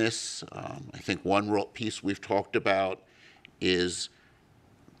in this. I think one piece we've talked about is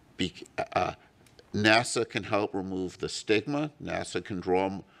NASA can help remove the stigma. NASA can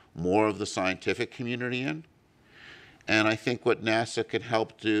draw more of the scientific community in. And I think what NASA can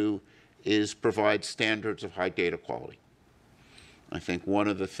help do is provide standards of high data quality. I think one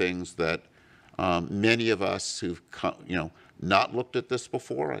of the things that many of us who've not looked at this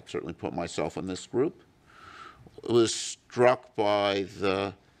before, I certainly put myself in this group, was struck by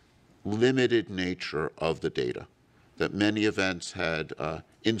the limited nature of the data, that many events had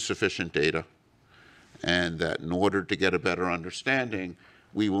insufficient data, and that in order to get a better understanding,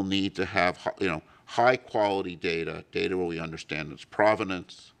 we will need to have high quality data where we understand its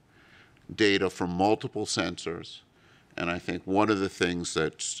provenance, data from multiple sensors. And I think one of the things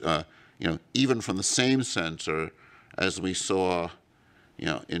that's, even from the same sensor, as we saw,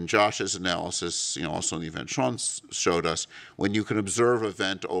 in Josh's analysis, also in the event Sean showed us, when you can observe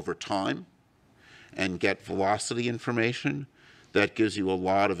event over time and get velocity information, that gives you a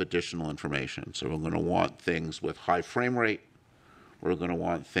lot of additional information. So we're going to want things with high frame rate. We're going to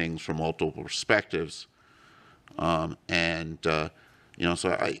want things from multiple perspectives. So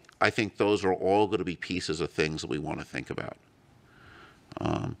I think those are all going to be pieces of things that we want to think about.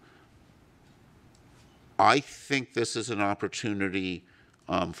 I think this is an opportunity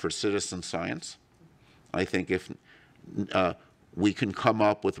for citizen science. I think if we can come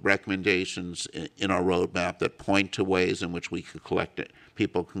up with recommendations in our roadmap that point to ways in which we can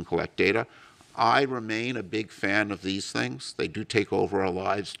people can collect data. I remain a big fan of these things. They do take over our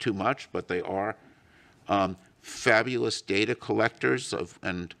lives too much, but they are fabulous data collectors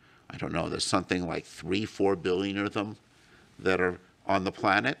and I don't know, there's something like 3-4 billion of them that are on the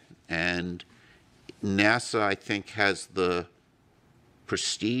planet. And NASA, I think, has the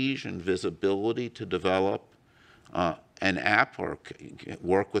prestige and visibility to develop an app or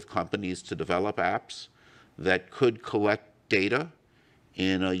work with companies to develop apps that could collect data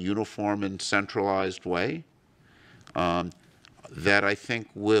in a uniform and centralized way that I think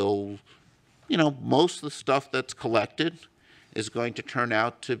will, most of the stuff that's collected is going to turn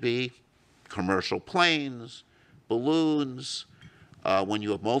out to be commercial planes, balloons. When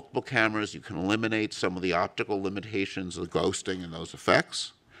you have multiple cameras, you can eliminate some of the optical limitations of ghosting and those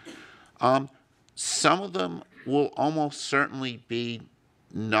effects. Some of them will almost certainly be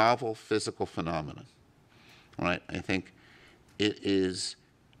novel physical phenomena, right? I think it is,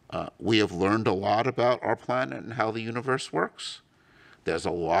 we have learned a lot about our planet and how the universe works. There's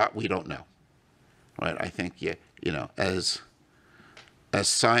a lot we don't know, right? I think, as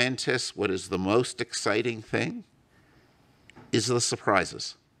scientists, what is the most exciting thing is the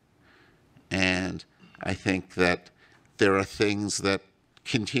surprises. And I think that there are things that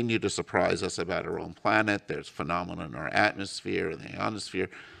continue to surprise us about our own planet. There's phenomena in our atmosphere and the ionosphere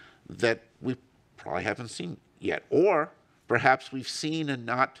that we probably haven't seen yet, or perhaps we've seen and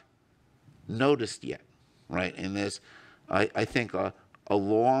not noticed yet, right? And there's, I think, a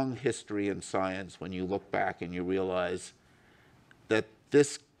long history in science when you look back and you realize that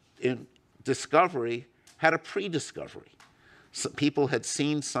this discovery had a pre-discovery. So people had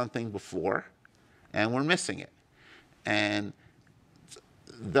seen something before and were missing it. And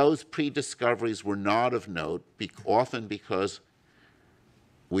those pre-discoveries were not of note, often because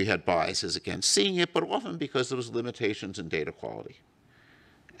we had biases against seeing it, but often because there was limitations in data quality.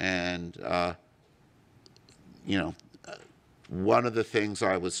 And, you know, one of the things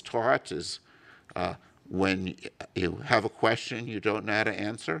I was taught is when you have a question you don't know how to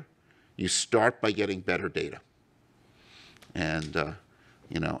answer, you start by getting better data. And,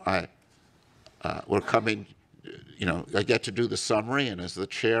 you know, we're coming, you know, I get to do the summary, and as the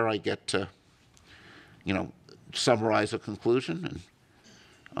chair, I get to, you know, summarize a conclusion.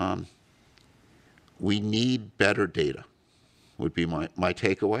 And we need better data, would be my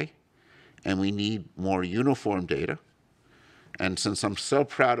takeaway. And we need more uniform data. And since I'm so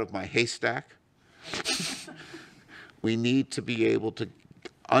proud of my haystack, we need to be able to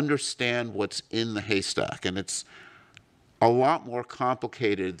understand what's in the haystack. And it's a lot more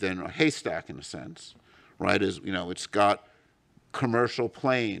complicated than a haystack in a sense, right? Is, you know, it's got commercial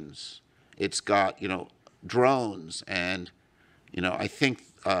planes, it's got, you know, drones, and, you know, I think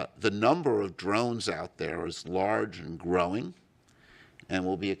the number of drones out there is large and growing and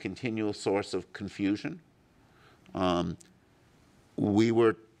will be a continual source of confusion. We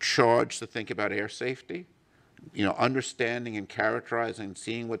were charged to think about air safety. You know, understanding and characterizing and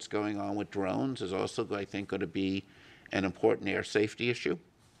seeing what's going on with drones is also, I think, going to be an important air safety issue.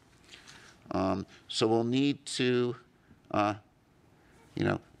 So we'll need to, you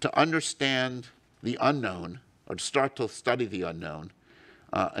know, to understand the unknown, or to start to study the unknown.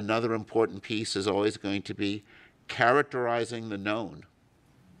 Another important piece is always going to be characterizing the known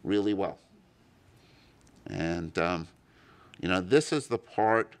really well. And, you know, this is the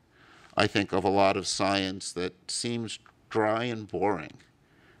part, I think, of a lot of science that seems dry and boring,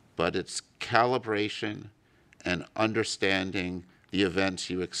 but it's calibration and understanding the events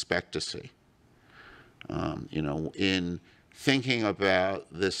you expect to see. You know, in thinking about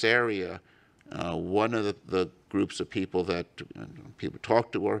this area, one of the groups of people that people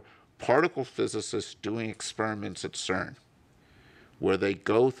talk to are particle physicists doing experiments at CERN, where they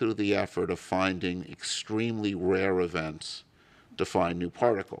go through the effort of finding extremely rare events to find new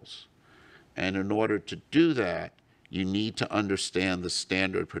particles. And in order to do that, you need to understand the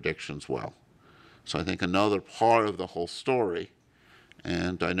standard predictions well. So I think another part of the whole story,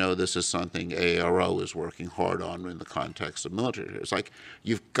 and I know this is something AARO is working hard on in the context of military, it's like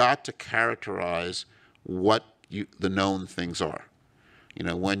you've got to characterize what the known things are. You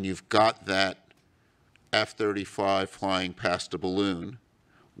know, when you've got that F-35 flying past a balloon,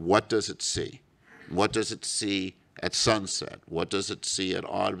 what does it see? What does it see at sunset? What does it see at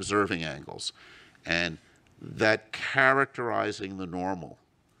odd observing angles? And that characterizing the normal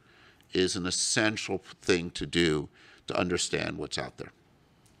is an essential thing to do to understand what's out there.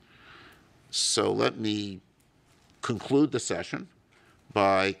 So let me conclude the session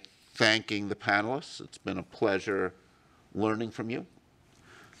by thanking the panelists. It's been a pleasure learning from you.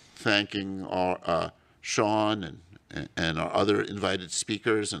 Thanking our Sean and our other invited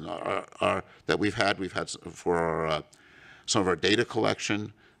speakers and that we've had for some of our data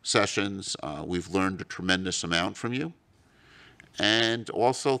collection sessions. We've learned a tremendous amount from you. And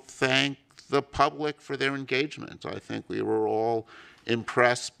also thank the public for their engagement. I think we were all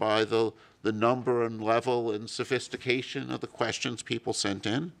impressed by the number and level and sophistication of the questions people sent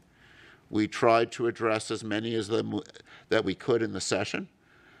in. We tried to address as many as them that we could in the session.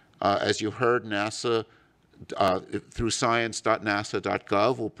 As you heard, NASA, through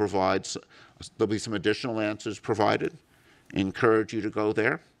science.nasa.gov, will provide, there'll be some additional answers provided. Encourage you to go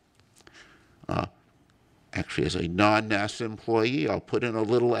there. Actually, as a non-NASA employee, I'll put in a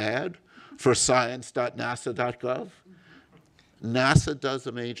little ad for science.nasa.gov. NASA does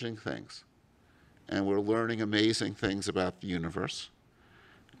amazing things, and we're learning amazing things about the universe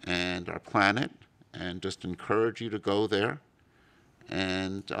and our planet, and just encourage you to go there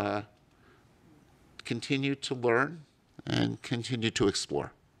and continue to learn and continue to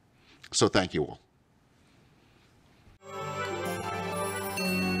explore. So thank you all.